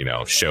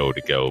 show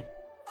to go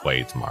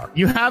play tomorrow?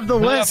 You have the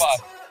list.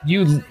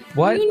 You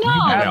what?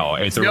 No,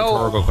 it's a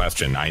rhetorical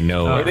question. I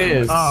know it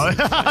is. Oh,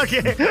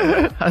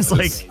 okay. I was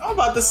like, I'm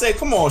about to say,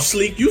 come on,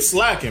 Sleek, you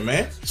slacking,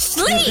 man.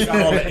 Sleek.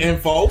 Got all the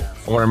info. I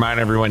want to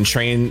remind everyone,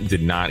 Train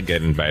did not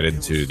get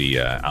invited to the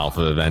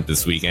Alpha event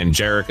this weekend.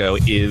 Jericho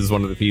is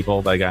one of the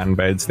people that got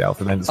invited to the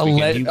Alpha event this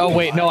weekend.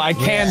 I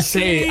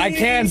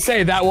can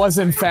say that was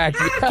in fact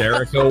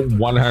Jericho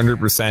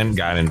 100%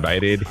 got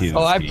invited.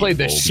 I played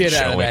the shit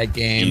out of that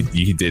game.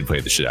 He did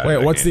play the shit out of that game.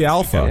 Wait, what's the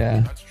Alpha?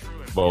 Yeah.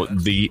 Well,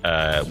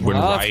 when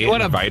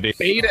Riot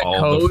invited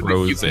all the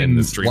pros and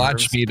the streamers,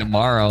 watch me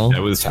tomorrow.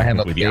 I have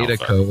a beta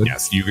code.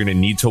 Yes, you're going to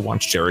need to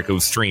watch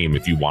Jericho's stream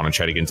if you want to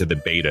try to get into the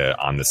beta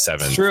on the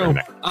 7th. True.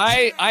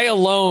 I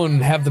alone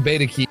have the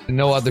beta key, and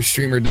no other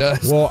streamer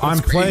does. Well, I'm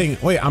playing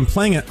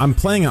it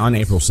on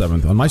April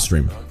 7th on my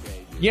stream.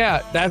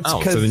 Yeah, that's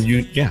because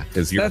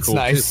because you're that's cool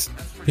nice. Too.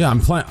 Yeah,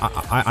 I'm playing.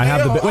 I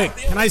have the wait.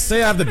 Can I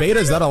say I have the beta?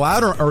 Is that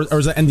allowed, or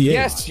is that NDA?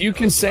 Yes, you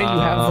can say you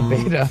have the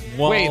beta.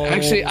 Wait,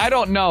 actually, I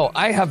don't know.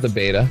 I have the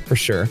beta for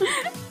sure.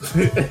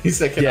 He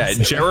said, "Can I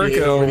say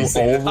Jericho.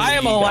 I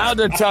am allowed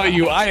to tell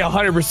you, I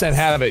 100%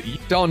 have it. You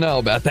don't know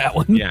about that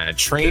one. Yeah,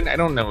 Train. I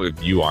don't know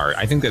if you are.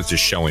 I think that's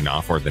just showing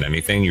off more than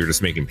anything. You're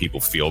just making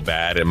people feel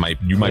bad. You might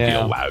be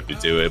allowed to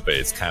do it, but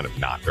it's kind of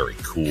not very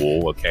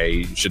cool.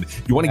 Okay,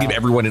 you want to give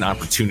everyone an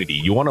opportunity.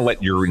 You want to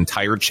let your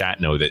entire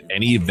chat know that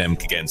any of them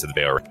could get into the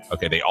Valorant.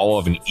 Okay, they all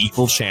have an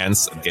equal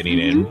chance of getting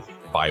in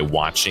by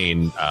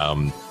watching.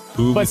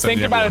 But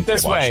think about it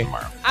this way: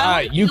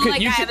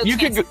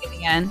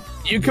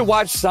 you could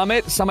watch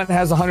Summit. Summit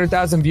has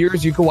 100,000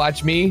 viewers. You could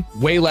watch me.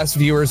 Way less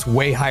viewers.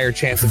 Way higher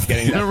chance of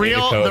getting the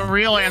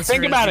real answer.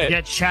 Think about is it.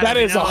 Get chat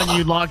when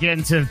you log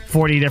into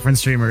 40 different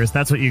streamers.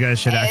 That's what you guys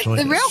should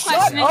actually. The real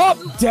question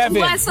is, Devin.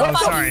 what's the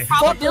fucking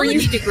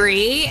probability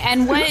degree,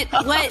 and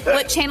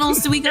what channels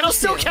do we go It'll to?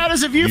 still count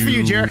as a view for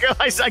you, Jericho.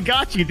 I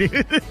got you, dude.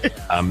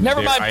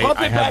 Never mind.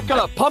 Pump it back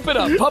up. Pump it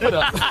up. Pump it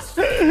up.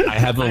 I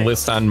have a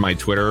list on my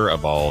Twitter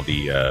of all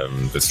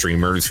the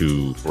streamers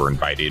who were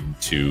invited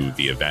to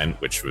the event,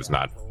 which was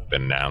not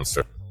been announced.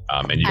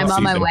 And you I'm can on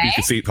see my them. way. You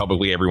can see it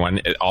publicly.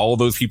 Everyone, all of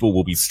those people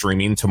will be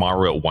streaming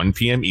tomorrow at 1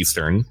 p.m.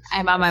 Eastern.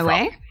 I'm on my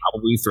way.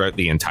 Probably throughout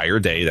the entire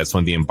day. That's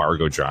when the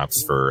embargo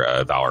drops for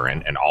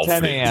Valorant, and all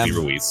 10 three will be a.m.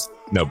 released.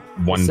 No,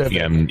 1 Pacific.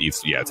 p.m.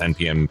 East. Yeah, 10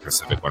 p.m.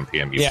 Pacific, 1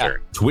 p.m. Eastern. Yeah.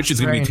 Twitch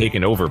is going to be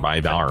taken over by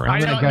Valorant. I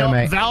don't know.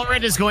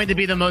 Valorant is going to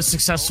be the most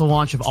successful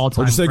launch of all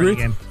time. What'd you say, for any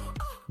Greek? game.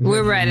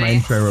 We're ready. My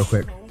intro real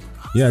quick.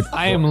 Yeah,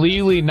 I am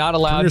legally not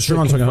allowed to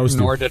confirm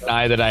nor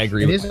deny that I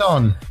agree. It is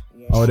on.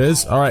 Oh, it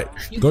is. All right.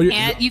 You Go to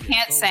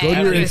can't say. Go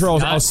to your intro.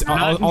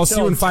 I'll see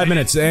you in 5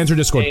 minutes. Answer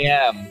Discord.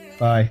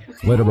 Bye.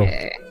 Later, bro.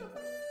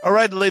 All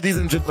right, ladies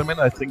and gentlemen,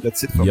 I think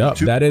that's it from Yep,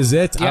 YouTube. that is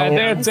it.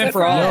 Yeah, that's it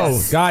for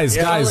us. Yo, guys,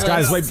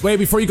 wait,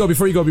 before you go. I want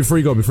to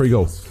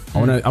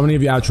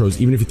give you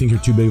outros, even if you think you're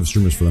too big of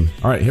streamers for them.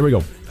 All right, here we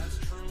go.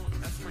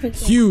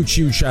 Huge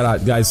shout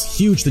out, guys.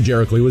 Huge to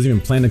Jericho. He wasn't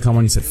even planning to come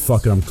on. He said,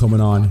 "Fuck it, I'm coming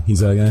on."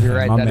 He's like, You're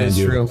right, my that man, is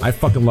dude. true. I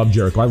fucking love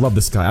Jericho. I love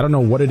this guy. I don't know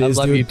what it is,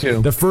 love dude. you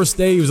too. The first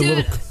day, he was a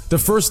little. The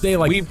first day,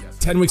 like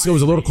 10 weeks ago,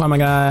 was a little climb,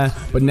 like,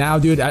 but now,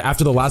 dude,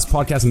 after the last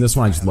podcast and this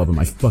one, I just love him.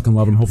 I fucking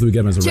love him. Hopefully, we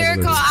get him as a Jericho,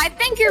 regular. I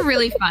think you're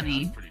really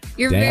funny.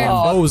 You're Damn,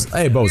 Bose.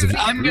 Hey, Bose.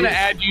 I'm gonna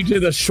add you to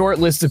the short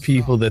list of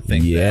people that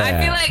think. Yeah.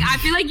 I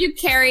feel like you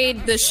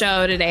carried the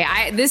show today.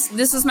 This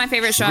was my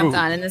favorite show I've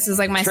done, and this is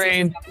like my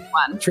Train.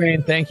 one.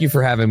 Train, thank you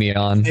for having me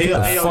on. Hey,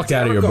 Get the fuck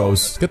out of here,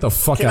 Bose. Get the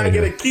fuck out of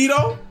Can I here. get a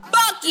keto?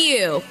 Fuck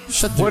you.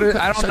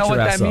 I don't know what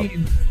that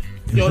means.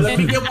 Yo, let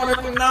me get one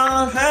of them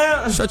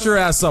non-hands. Shut your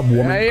ass up,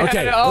 woman. Yeah,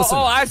 Okay, oh, listen.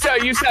 I saw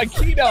you said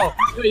keto.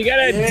 You got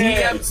a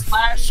Yeah. DM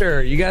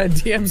slasher. You got a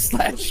DM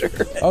slasher.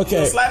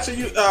 Okay. Slasher,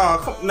 you.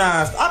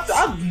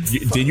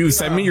 Did you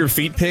send me your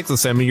feet pics or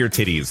send me your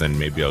titties, and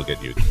maybe I'll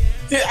get you?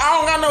 I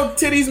don't got no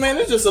titties, man.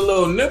 It's just a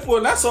little nipple,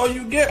 and that's all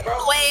you get, bro.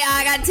 Wait,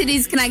 I got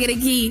titties. Can I get a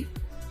key?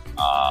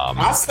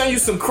 I'll send you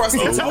some crusty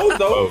toes,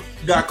 though.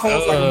 You got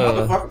cones like a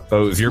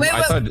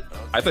motherfucker.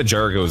 I thought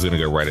Jericho was going to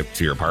go right up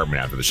to your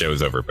apartment after the show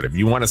was over. But if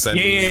you want to send,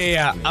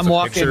 Yeah. I'm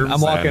walking over.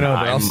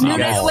 I'll see you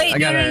guys. Wait,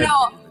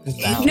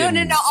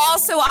 no.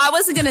 Also, I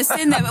wasn't gonna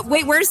send that.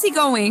 Wait, where's he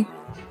going,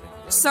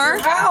 sir?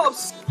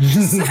 House.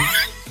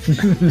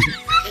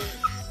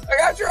 I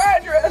got your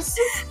address.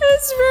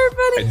 That's very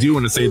funny. I do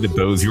want to say that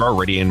Bose, you're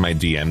already in my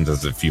DMs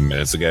as a few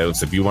minutes ago.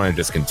 So if you want to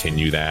just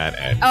continue that,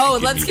 and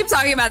Let's keep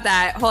talking about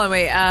that. Hold on,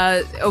 wait.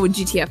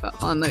 GTFO.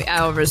 Hold on,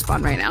 I'll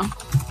respond right now.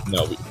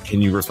 No,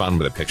 can you respond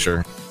with a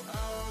picture?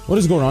 What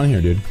is going on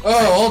here, dude?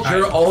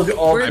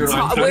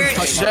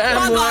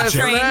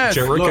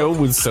 Jericho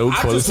was so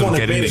close to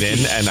getting it in,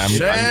 and I'm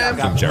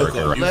cucking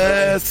Jericho right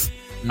now.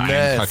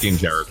 I'm cucking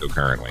Jericho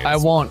currently. I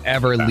won't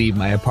ever leave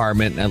my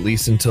apartment, at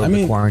least until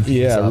the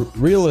quarantine is up.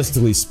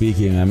 Realistically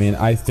speaking, I mean,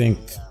 I think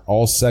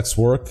all sex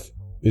work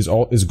is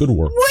good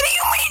work. What do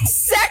you mean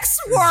sex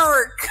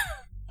work?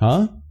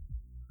 Huh?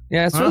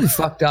 Yeah, it's really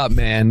fucked up,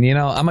 man. You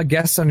know, I'm a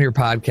guest on your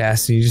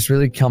podcast, and you just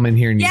really come in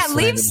here and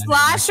leave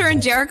Slasher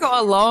and Jericho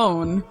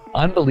alone.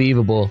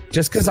 Unbelievable.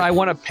 Just because I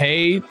want to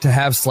pay to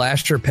have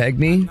Slasher peg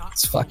me,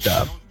 it's fucked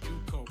up.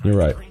 You're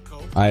right.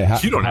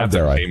 You don't have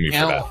to pay me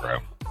for that, bro.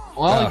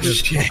 Well,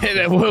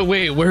 shit.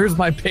 Wait, where's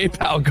my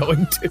PayPal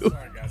going to?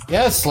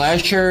 Yeah,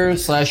 Slasher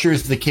is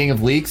the king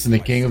of leaks and the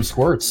king of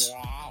squirts.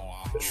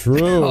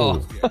 True.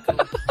 Oh.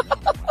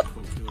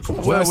 Wait.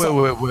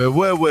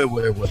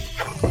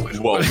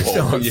 Whoa.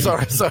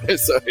 Sorry.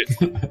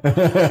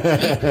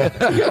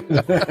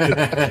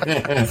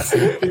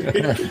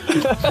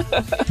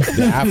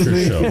 The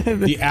after show.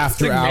 The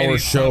after hour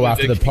show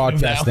after the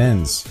podcast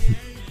ends.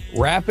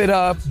 Wrap it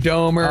up,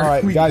 Domer. All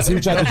right, guys,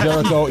 huge shout out to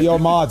Jericho. Yo,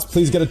 mods,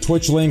 please get a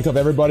Twitch link of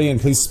everybody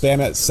and please spam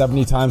it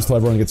 70 times till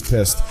everyone gets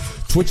pissed.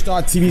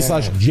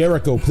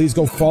 Twitch.tv/Jericho. Please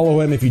go follow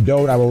him. If you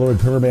don't, I will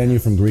literally permaban you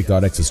from Greek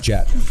God X's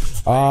chat.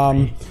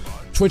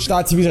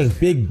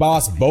 Twitch.tv/Big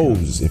Boss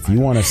Bose. If you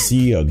want to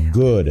see a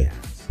good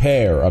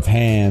pair of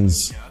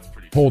hands,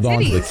 hold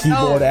on to the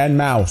keyboard and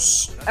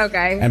mouse.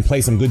 Okay. And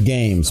play some good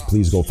games,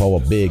 please go follow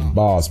Big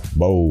Boss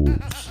Bose.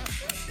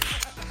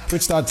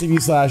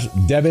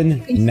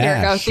 Twitch.tv/Devin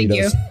Nash. He Thank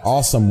does you.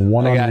 awesome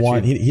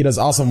one-on-one. He does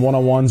awesome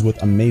one-on-ones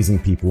with amazing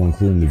people,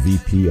 including the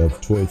VP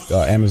of Twitch,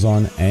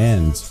 Amazon,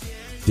 and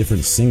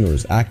different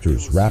singers,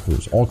 actors,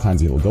 rappers, all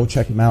kinds of people. Go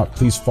check him out.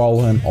 Please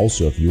follow him.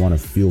 Also, if you want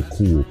to feel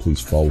cool,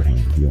 please follow him.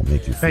 He will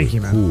make you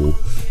feel cool.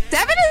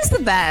 Devin is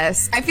the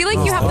best. I feel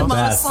like you have the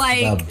most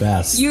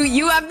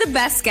you have the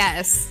best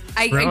guests.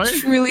 I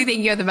truly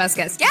think you have the best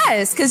guests.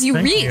 Yes, because you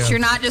reach. You're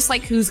not just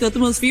like who's got the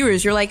most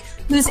viewers. You're like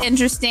who's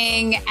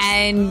interesting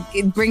and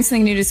it brings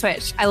something new to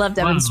Switch. I love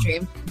Devin's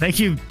stream. Thank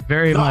you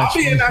very much.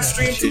 I'll be in that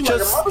stream too, like a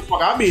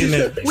motherfucker. I'll be in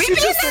there. We be in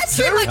that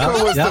stream like a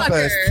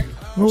motherfucker.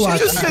 She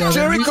just said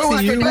Jericho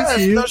was the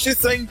best. Now she's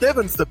saying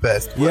Devin's the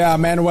best. Yeah,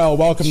 Manuel,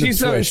 welcome to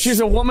Twitch.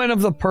 She's a woman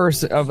of the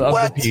person of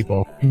the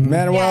people.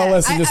 Manuel,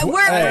 listen,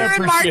 we're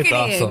in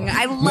marketing.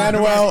 I love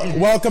Manuel, that.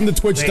 welcome to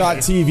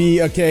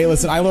Twitch.tv. Okay,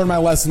 listen, I learned my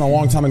lesson a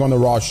long time ago on the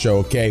Raw show.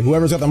 Okay,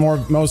 whoever's got the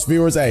most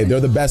viewers, hey, they're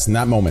the best in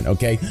that moment.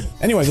 Okay.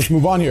 Anyways, let's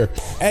move on here.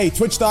 Hey,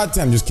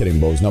 Twitch.tv. I'm just kidding,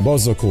 Bose. No,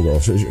 Bose is a cool girl.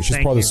 She's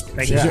part of this.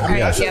 I just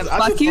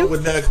fuck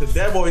with that because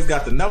Dad always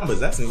got the numbers.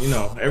 That's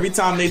every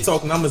time they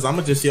talk numbers,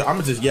 I'ma just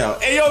yell,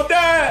 "Hey, yo,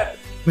 Dad!"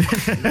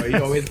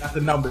 You always got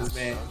the numbers,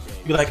 man.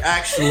 You're like,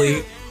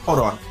 actually, hold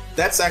on.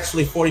 That's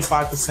actually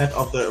 45%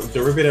 of the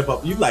derivative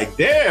of. You like,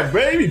 damn,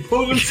 baby,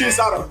 pull them shits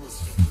out of.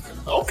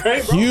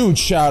 Okay, bro. Huge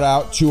shout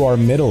out to our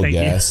middle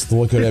guest.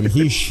 Look at him.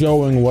 He's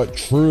showing what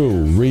true,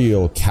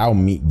 real cow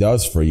meat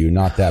does for you,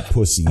 not that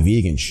pussy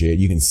vegan shit.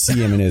 You can see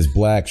him in his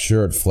black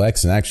shirt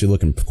flexing, actually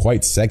looking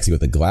quite sexy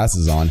with the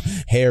glasses on.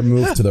 Hair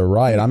moved to the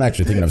right. I'm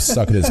actually thinking of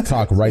sucking his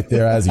cock right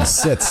there as he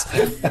sits.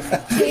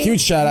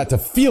 Huge shout out to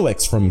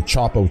Felix from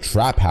Chapo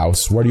Trap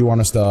House. Where do you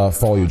want us to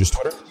follow you? Just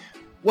Twitter?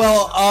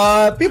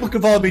 Well, people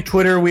can follow me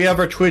Twitter. We have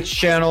our Twitch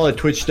channel at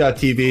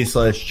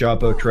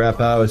twitch.tv/Chapo Trap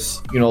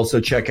House. You can also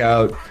check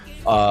out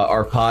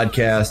our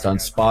podcast on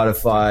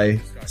Spotify,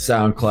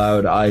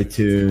 SoundCloud,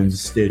 iTunes,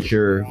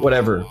 Stitcher,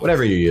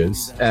 whatever you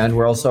use. And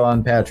we're also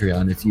on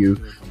Patreon if you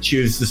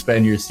choose to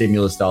spend your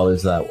stimulus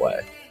dollars that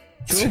way.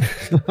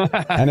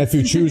 And if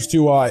you choose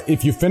to,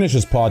 if you finish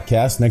his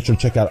podcast, make sure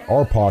to check out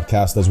our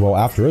podcast as well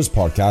after his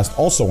podcast,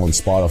 also on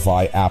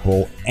Spotify,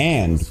 Apple,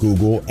 and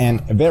Google, and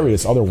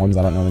various other ones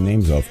I don't know the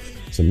names of.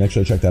 So make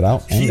sure to check that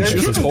out. And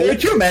there are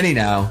too many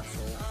now.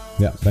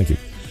 Yeah, thank you.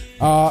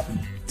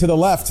 To the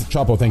left,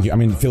 Chapo, thank you. I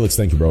mean, Felix,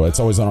 thank you, bro. It's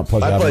always a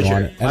pleasure having you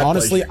on. And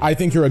honestly, I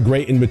think you're a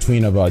great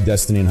in-between of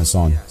Destiny and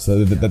Hassan.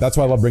 So that's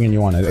why I love bringing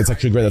you on. It's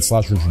actually great that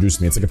Slasher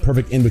introduced me. It's like a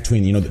perfect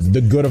in-between,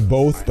 the good of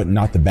both, but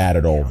not the bad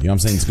at all. You know what I'm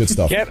saying? It's good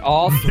stuff. Get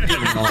off.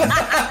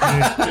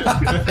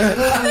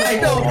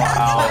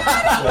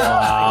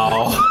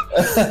 Wow.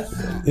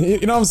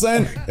 You know what I'm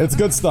saying? It's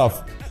good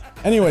stuff.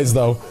 Anyways,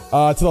 though,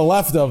 to the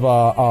left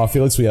of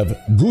Felix, we have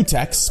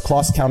Gutex,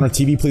 Cross Counter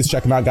TV. Please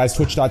check him out, guys.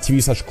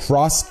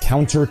 Twitch.tv/Cross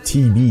Counter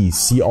TV.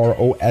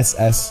 CROSSCOUNTER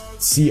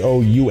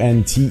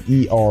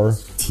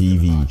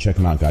TV. Check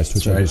him out, guys.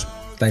 Twitch. Right.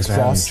 Thanks for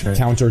Cross having me.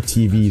 Counter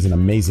TV is an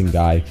amazing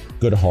guy,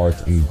 good heart,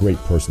 and great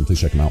person.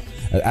 Please check him out.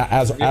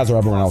 As are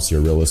everyone else here,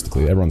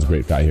 realistically. Everyone's a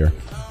great guy here.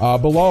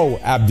 Below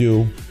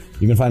Abdu,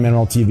 you can find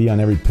Manuel TV on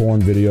every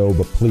porn video,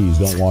 but please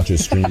don't watch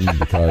his stream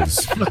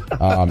because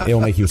it'll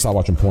make you stop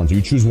watching porn. So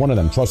you choose one of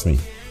them, trust me.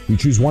 You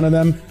choose one of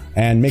them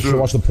and make sure to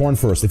watch the porn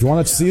first. If you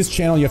want to see his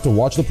channel, you have to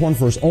watch the porn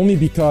first, only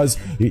because,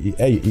 you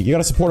got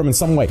to support him in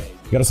some way.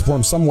 You got to support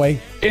him some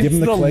way. It's give him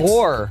the clicks.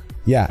 Lore.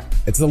 Yeah,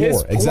 it's the His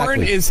lore. Exactly.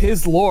 porn is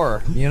his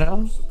lore,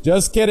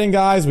 Just kidding,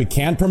 guys. We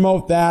can't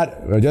promote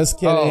that. We're just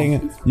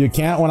kidding. You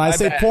can't. When I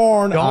say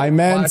porn, I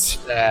meant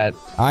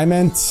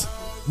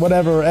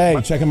whatever. Hey,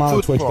 check him out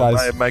on Twitch,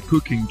 guys. My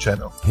cooking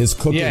channel. His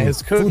cooking. Yeah,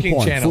 his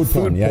cooking channel. Food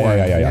porn.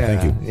 Yeah.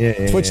 Thank you.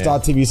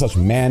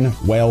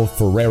 Twitch.tv/Manuel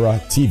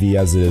Ferreira TV,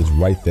 as it is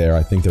right there.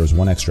 I think there was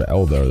one extra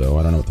L there, though.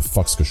 I don't know what the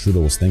fuck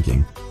Skashuda was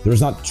thinking. There's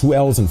not two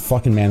L's in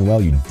fucking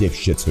Manuel, you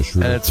dipshit,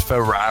 Skashuda. And it's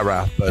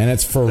Ferrara. And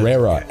it's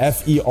Ferreira.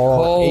 Ferrara.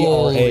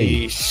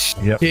 Holy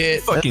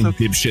shit. Fucking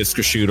dipshit,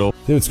 Skashuda.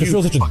 Dude,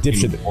 Skashuda's such a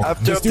dipshit.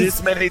 After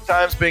this many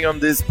times being on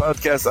this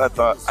podcast, I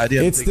thought I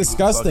didn't. It's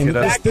disgusting.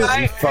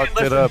 He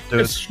fucked it up,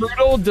 dude.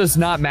 Strudel does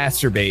not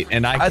masturbate,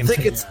 and I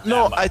think it's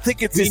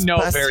his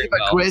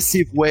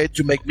passive-aggressive way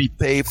to make me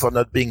pay for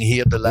not being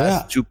here the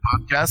last two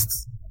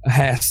podcasts.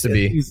 Has to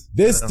be.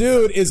 This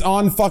dude is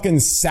on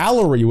fucking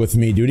salary with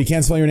me, dude. He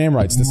can't spell your name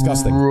right. It's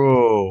disgusting.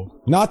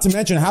 Bro. Not to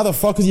mention, how the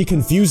fuck is he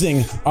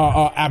confusing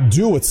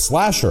Abdu with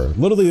Slasher?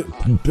 Literally,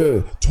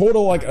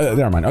 total like.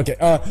 Never mind. Okay.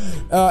 To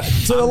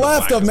the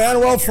left of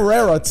Manuel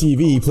Ferreira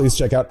TV, please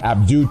check out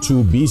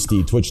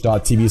Abdu2Beastie.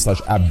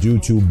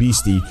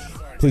 Twitch.tv/Abdu2Beastie.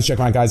 Please check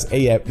him out, guys.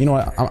 Hey, you know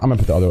what? I'm gonna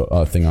put the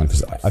other thing on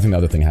because I think the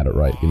other thing had it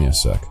right. Give me a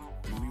sec.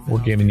 We're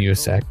giving you a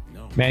sec.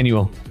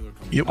 Manuel.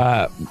 Yep.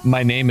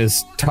 My name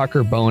is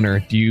Tucker Boner.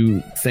 Do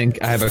you think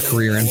I have a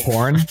career in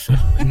porn?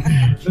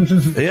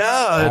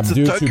 Yeah, it's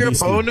a Tucker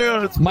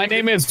Boner. My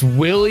name is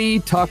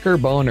Willie Tucker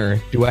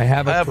Boner. Do I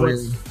have a career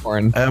in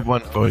porn? I have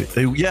one for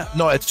you. Yeah,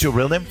 no, it's your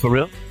real name, for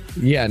real?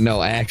 Yeah,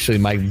 no, actually,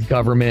 my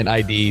government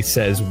ID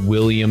says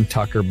William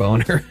Tucker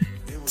Boner.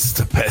 It's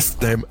the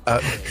best name.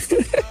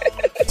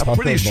 I'm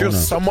pretty sure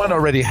someone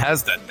already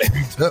has that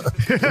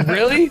name.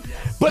 Really?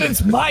 But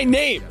it's my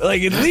name.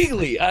 Like,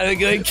 legally. I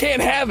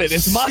can't have it.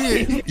 It's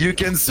mine. You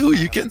can sue.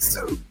 You can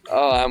sue.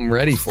 Oh, I'm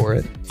ready for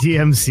it.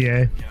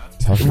 DMCA.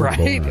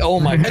 Right? Oh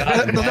my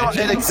God. No,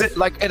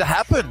 it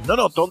happened.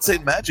 No, don't say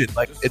imagine.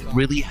 Like, it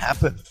really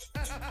happened.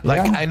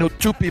 Like, I know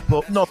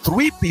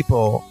three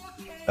people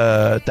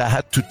that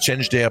had to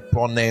change their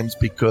porn names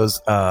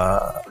because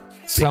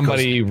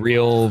somebody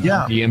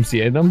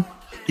DMCA them.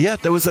 Yeah,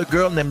 there was a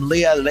girl named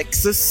Leah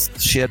Lexus.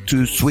 She had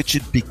to switch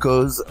it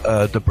because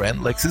the brand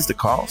Lexus, the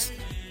cars.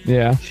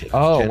 Yeah.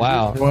 Oh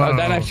wow. Oh,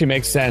 that actually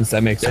makes sense.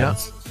 That makes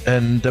sense.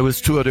 And there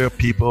was two other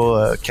people.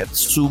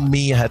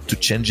 Katsumi had to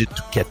change it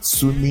to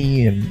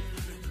Katsumi, and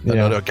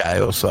another guy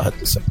also had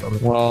the same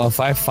problem. Well, if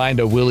I find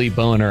a Willy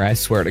Boner, I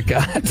swear to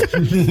God.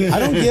 I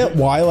don't get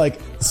why, like,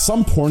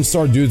 some porn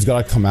star dudes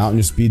gotta come out and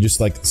just be just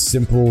like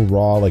simple,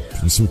 raw, like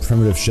some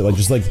primitive shit, like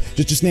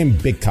just name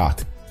Big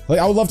Cock. Like,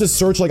 I would love to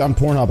search like on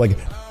Pornhub, like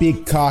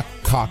Big Cock,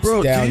 cocks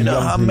Bro, down. do you know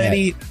how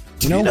many?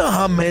 Do you know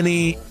how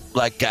many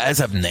like guys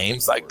have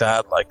names like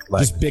that? Like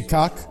just Big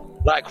Cock,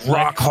 like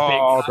Rock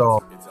Hard,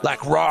 or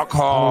like Rock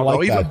Hard, like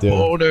or even that, dude.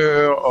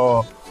 Boner,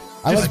 or.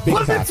 I like Big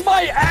Cock. It's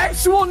my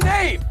actual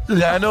name.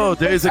 Yeah, I know.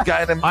 There's a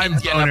guy named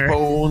Indiana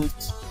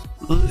Bones.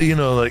 You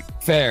know, like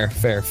fair.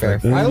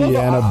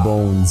 Indiana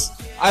Bones.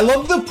 I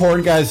love the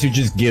porn guys who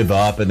just give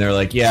up and they're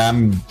like, "Yeah,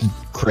 I'm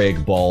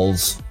Craig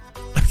Balls.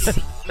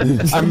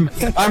 I'm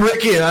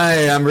Ricky.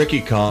 I'm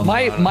Ricky Kong."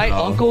 My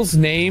uncle's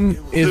name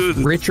is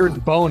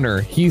Richard Boner.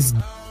 He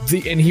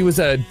was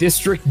a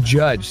district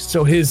judge.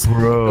 So his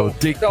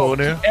Dick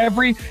Boner.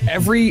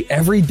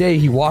 Every day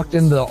he walked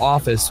into the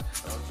office,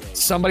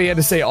 somebody had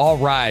to say "All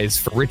rise"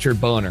 for Richard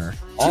Boner.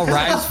 All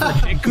rise for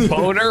Dick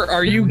Boner?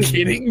 Are you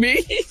kidding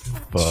me?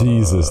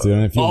 Jesus, dude!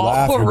 And if you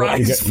laugh,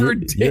 you're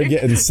Dick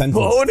getting sentenced.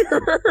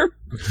 Boner.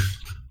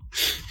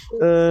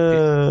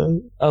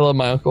 I love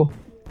my uncle.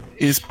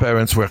 His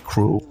parents were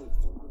cruel.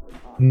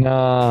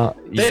 Nah,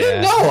 they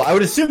didn't know. I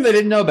would assume they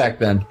didn't know back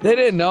then. They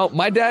didn't know.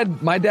 My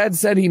dad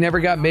said he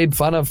never got made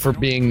fun of for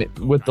being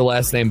with the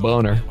last name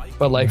Boner,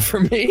 but like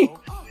for me.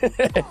 Yeah,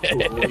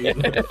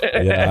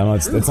 I know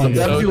it's like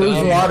you lose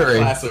the lottery.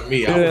 Class with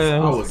me. I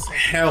was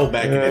hell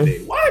back in the day.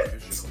 What?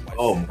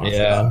 Oh my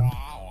god.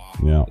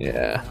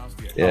 Yeah.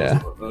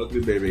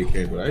 Ugly baby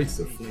came, but I used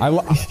to.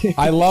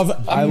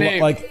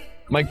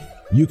 Like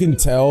you can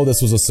tell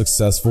this was a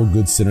successful,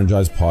 good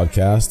synergized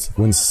podcast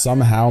when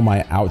somehow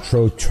my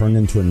outro turned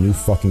into a new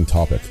fucking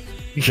topic.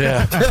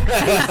 Yeah.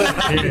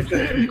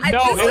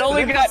 It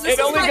only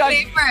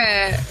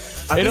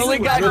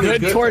got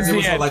good towards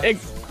the end.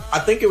 I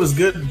think it was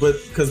good, but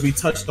because we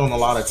touched on a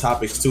lot of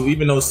topics too,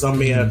 even though some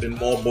may have been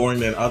more boring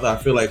than other, I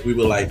feel like we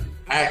were like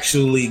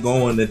actually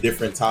going to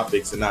different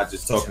topics and not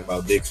just talking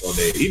about dicks all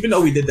day. Even though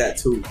we did that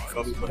too.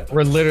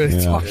 We're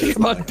literally talking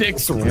about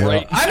dicks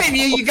right. I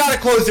mean, you got to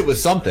close it with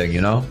something,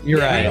 you know. You're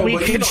right. We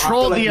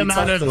controlled the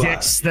amount of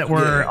dicks that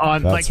were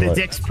on, like the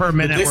dicks per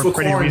minute were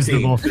pretty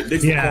reasonable.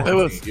 Yeah, it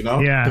was. You know.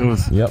 Yeah.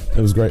 Yep,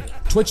 it was great.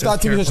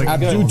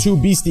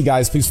 Twitch.tv/Abdu2Beastie,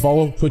 guys. Please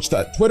follow.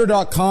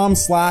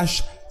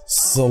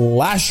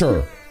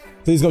 Twitter.com/Slasher.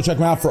 Please go check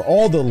him out for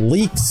all the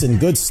leaks and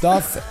good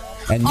stuff.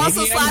 And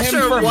also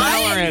Slasher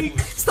what?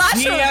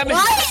 Slasher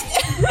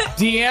what?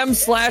 DM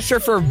Slasher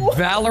for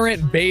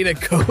Valorant beta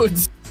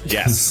codes.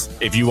 Yes.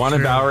 If you want a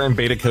Valorant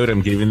beta code,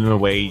 I'm giving them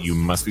away. You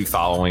must be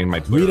following my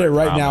Twitter. Read it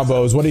right now,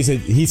 Bose. What did he say?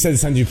 He said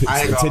send you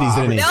titties,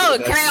 didn't he? No,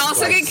 can I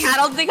also get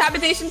cattle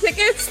decapitation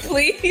tickets,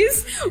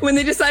 please? When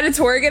they decided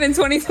to again in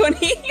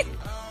 2020?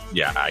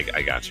 Yeah,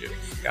 I got you.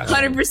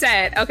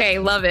 100%. Okay,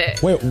 love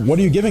it.Ait, what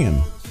are you giving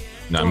him?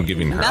 No, I'm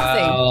giving her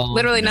nothing.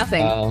 Literally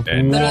nothing.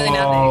 Literally nothing.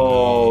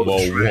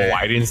 Whoa,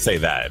 I didn't say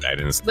that.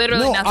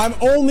 Literally nothing. I'm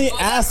only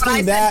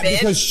asking that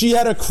because she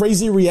had a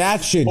crazy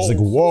reaction. She's like,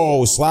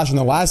 whoa, Slash. And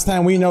the last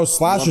time we know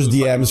Slasher's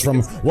DMs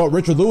from what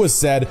Richard Lewis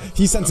said,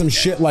 he sent some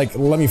shit like,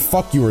 let me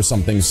fuck you or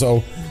something.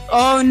 So.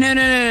 Oh, no.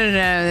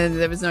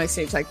 There was no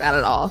exchange like that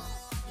at all.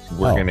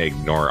 We're going to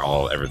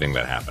ignore everything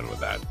that happened with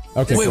that.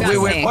 Okay. Wait. Oh,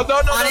 no,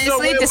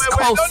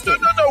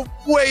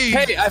 wait.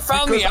 Hey, I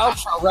found the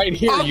outro right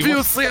here.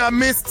 Obviously, I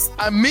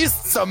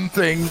missed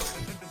something.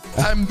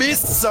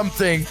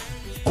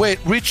 Wait,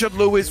 Richard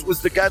Lewis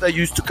was the guy that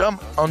used to come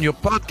on your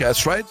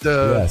podcast, right?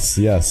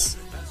 Yes.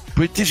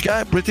 British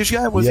guy? Was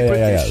he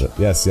British? Yeah.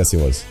 Yes, he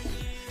was.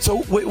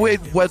 So, wait,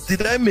 what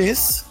did I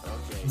miss?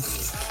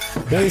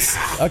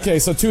 Okay,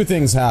 so two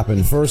things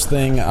happened. First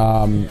thing,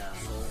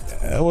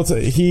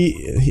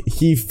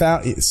 he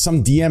found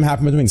some DM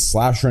happened between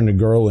Slasher and a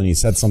girl, and he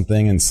said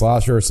something, and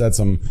Slasher said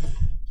some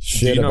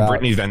shit. Do you know about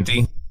Brittany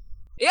Venti?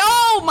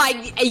 Oh my,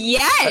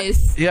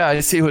 yes. Yeah,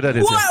 I see who that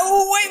is. Wait,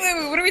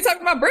 what are we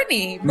talking about,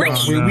 Brittany? We were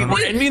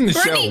ending the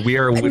show. We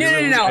are literally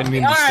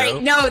ending the show. All right,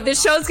 no, the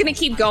show's gonna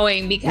keep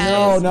going because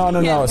no. We're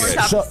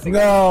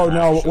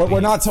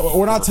not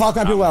talking about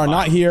people that are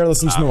not here.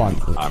 Let's move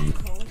on.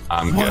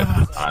 I'm good.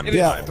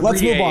 Yeah,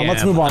 let's move on.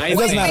 Let's move on. It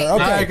doesn't matter. Okay, All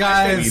right,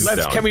 guys.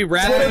 Can we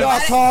wrap it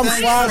up?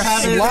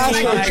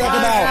 Twitter.com/Slasher. Check them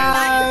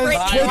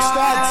out.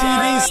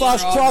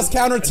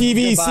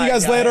 Twitch.tv/CrossCounterTV. See you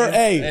guys later.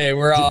 Hey,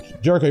 we're all.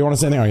 Jericho, you want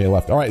to say anything? Or you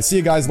left? All right, see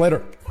you guys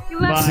later.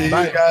 Bye. See you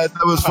guys.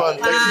 That was fun.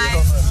 Thank you so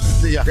much.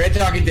 See ya. Great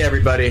talking to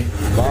everybody.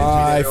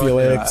 Bye,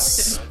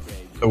 Felix.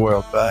 The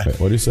world. Bye. Wait,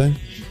 what did you say?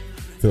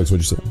 Felix,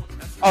 what'd you say?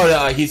 Oh,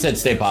 no, he said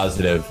stay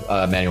positive.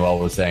 Manuel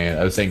was saying it.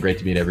 I was saying great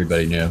to meet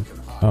everybody new.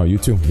 Oh, you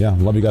too. Yeah,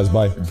 love you guys.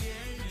 Bye.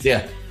 See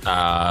ya.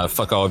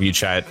 Fuck all of you,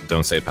 chat.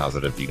 Don't say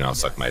positive. You can all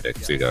suck my dick.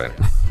 See you guys.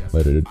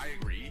 Later, dude.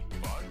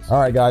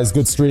 All right, guys.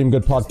 Good stream.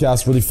 Good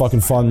podcast. Really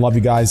fucking fun. Love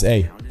you guys.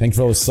 Hey, thanks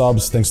for all the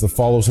subs. Thanks for the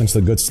follows. Thanks for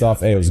the good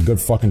stuff. Hey, it was a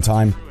good fucking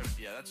time.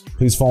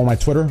 Please follow my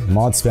Twitter.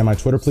 Mod, spam my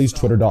Twitter, please.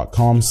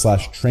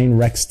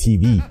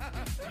 Twitter.com/TrainwrecksTV.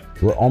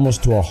 We're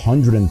almost to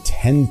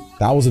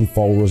 110,000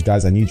 followers,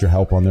 guys. I need your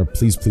help on there.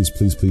 Please, please,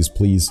 please, please,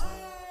 please.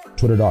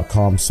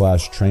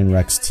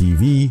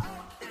 Twitter.com/TrainwrecksTV.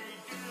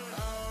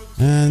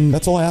 And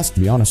that's all I ask, to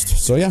be honest.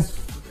 So, yeah.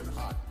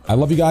 I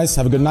love you guys.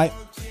 Have a good night.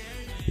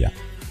 Yeah.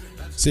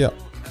 See ya.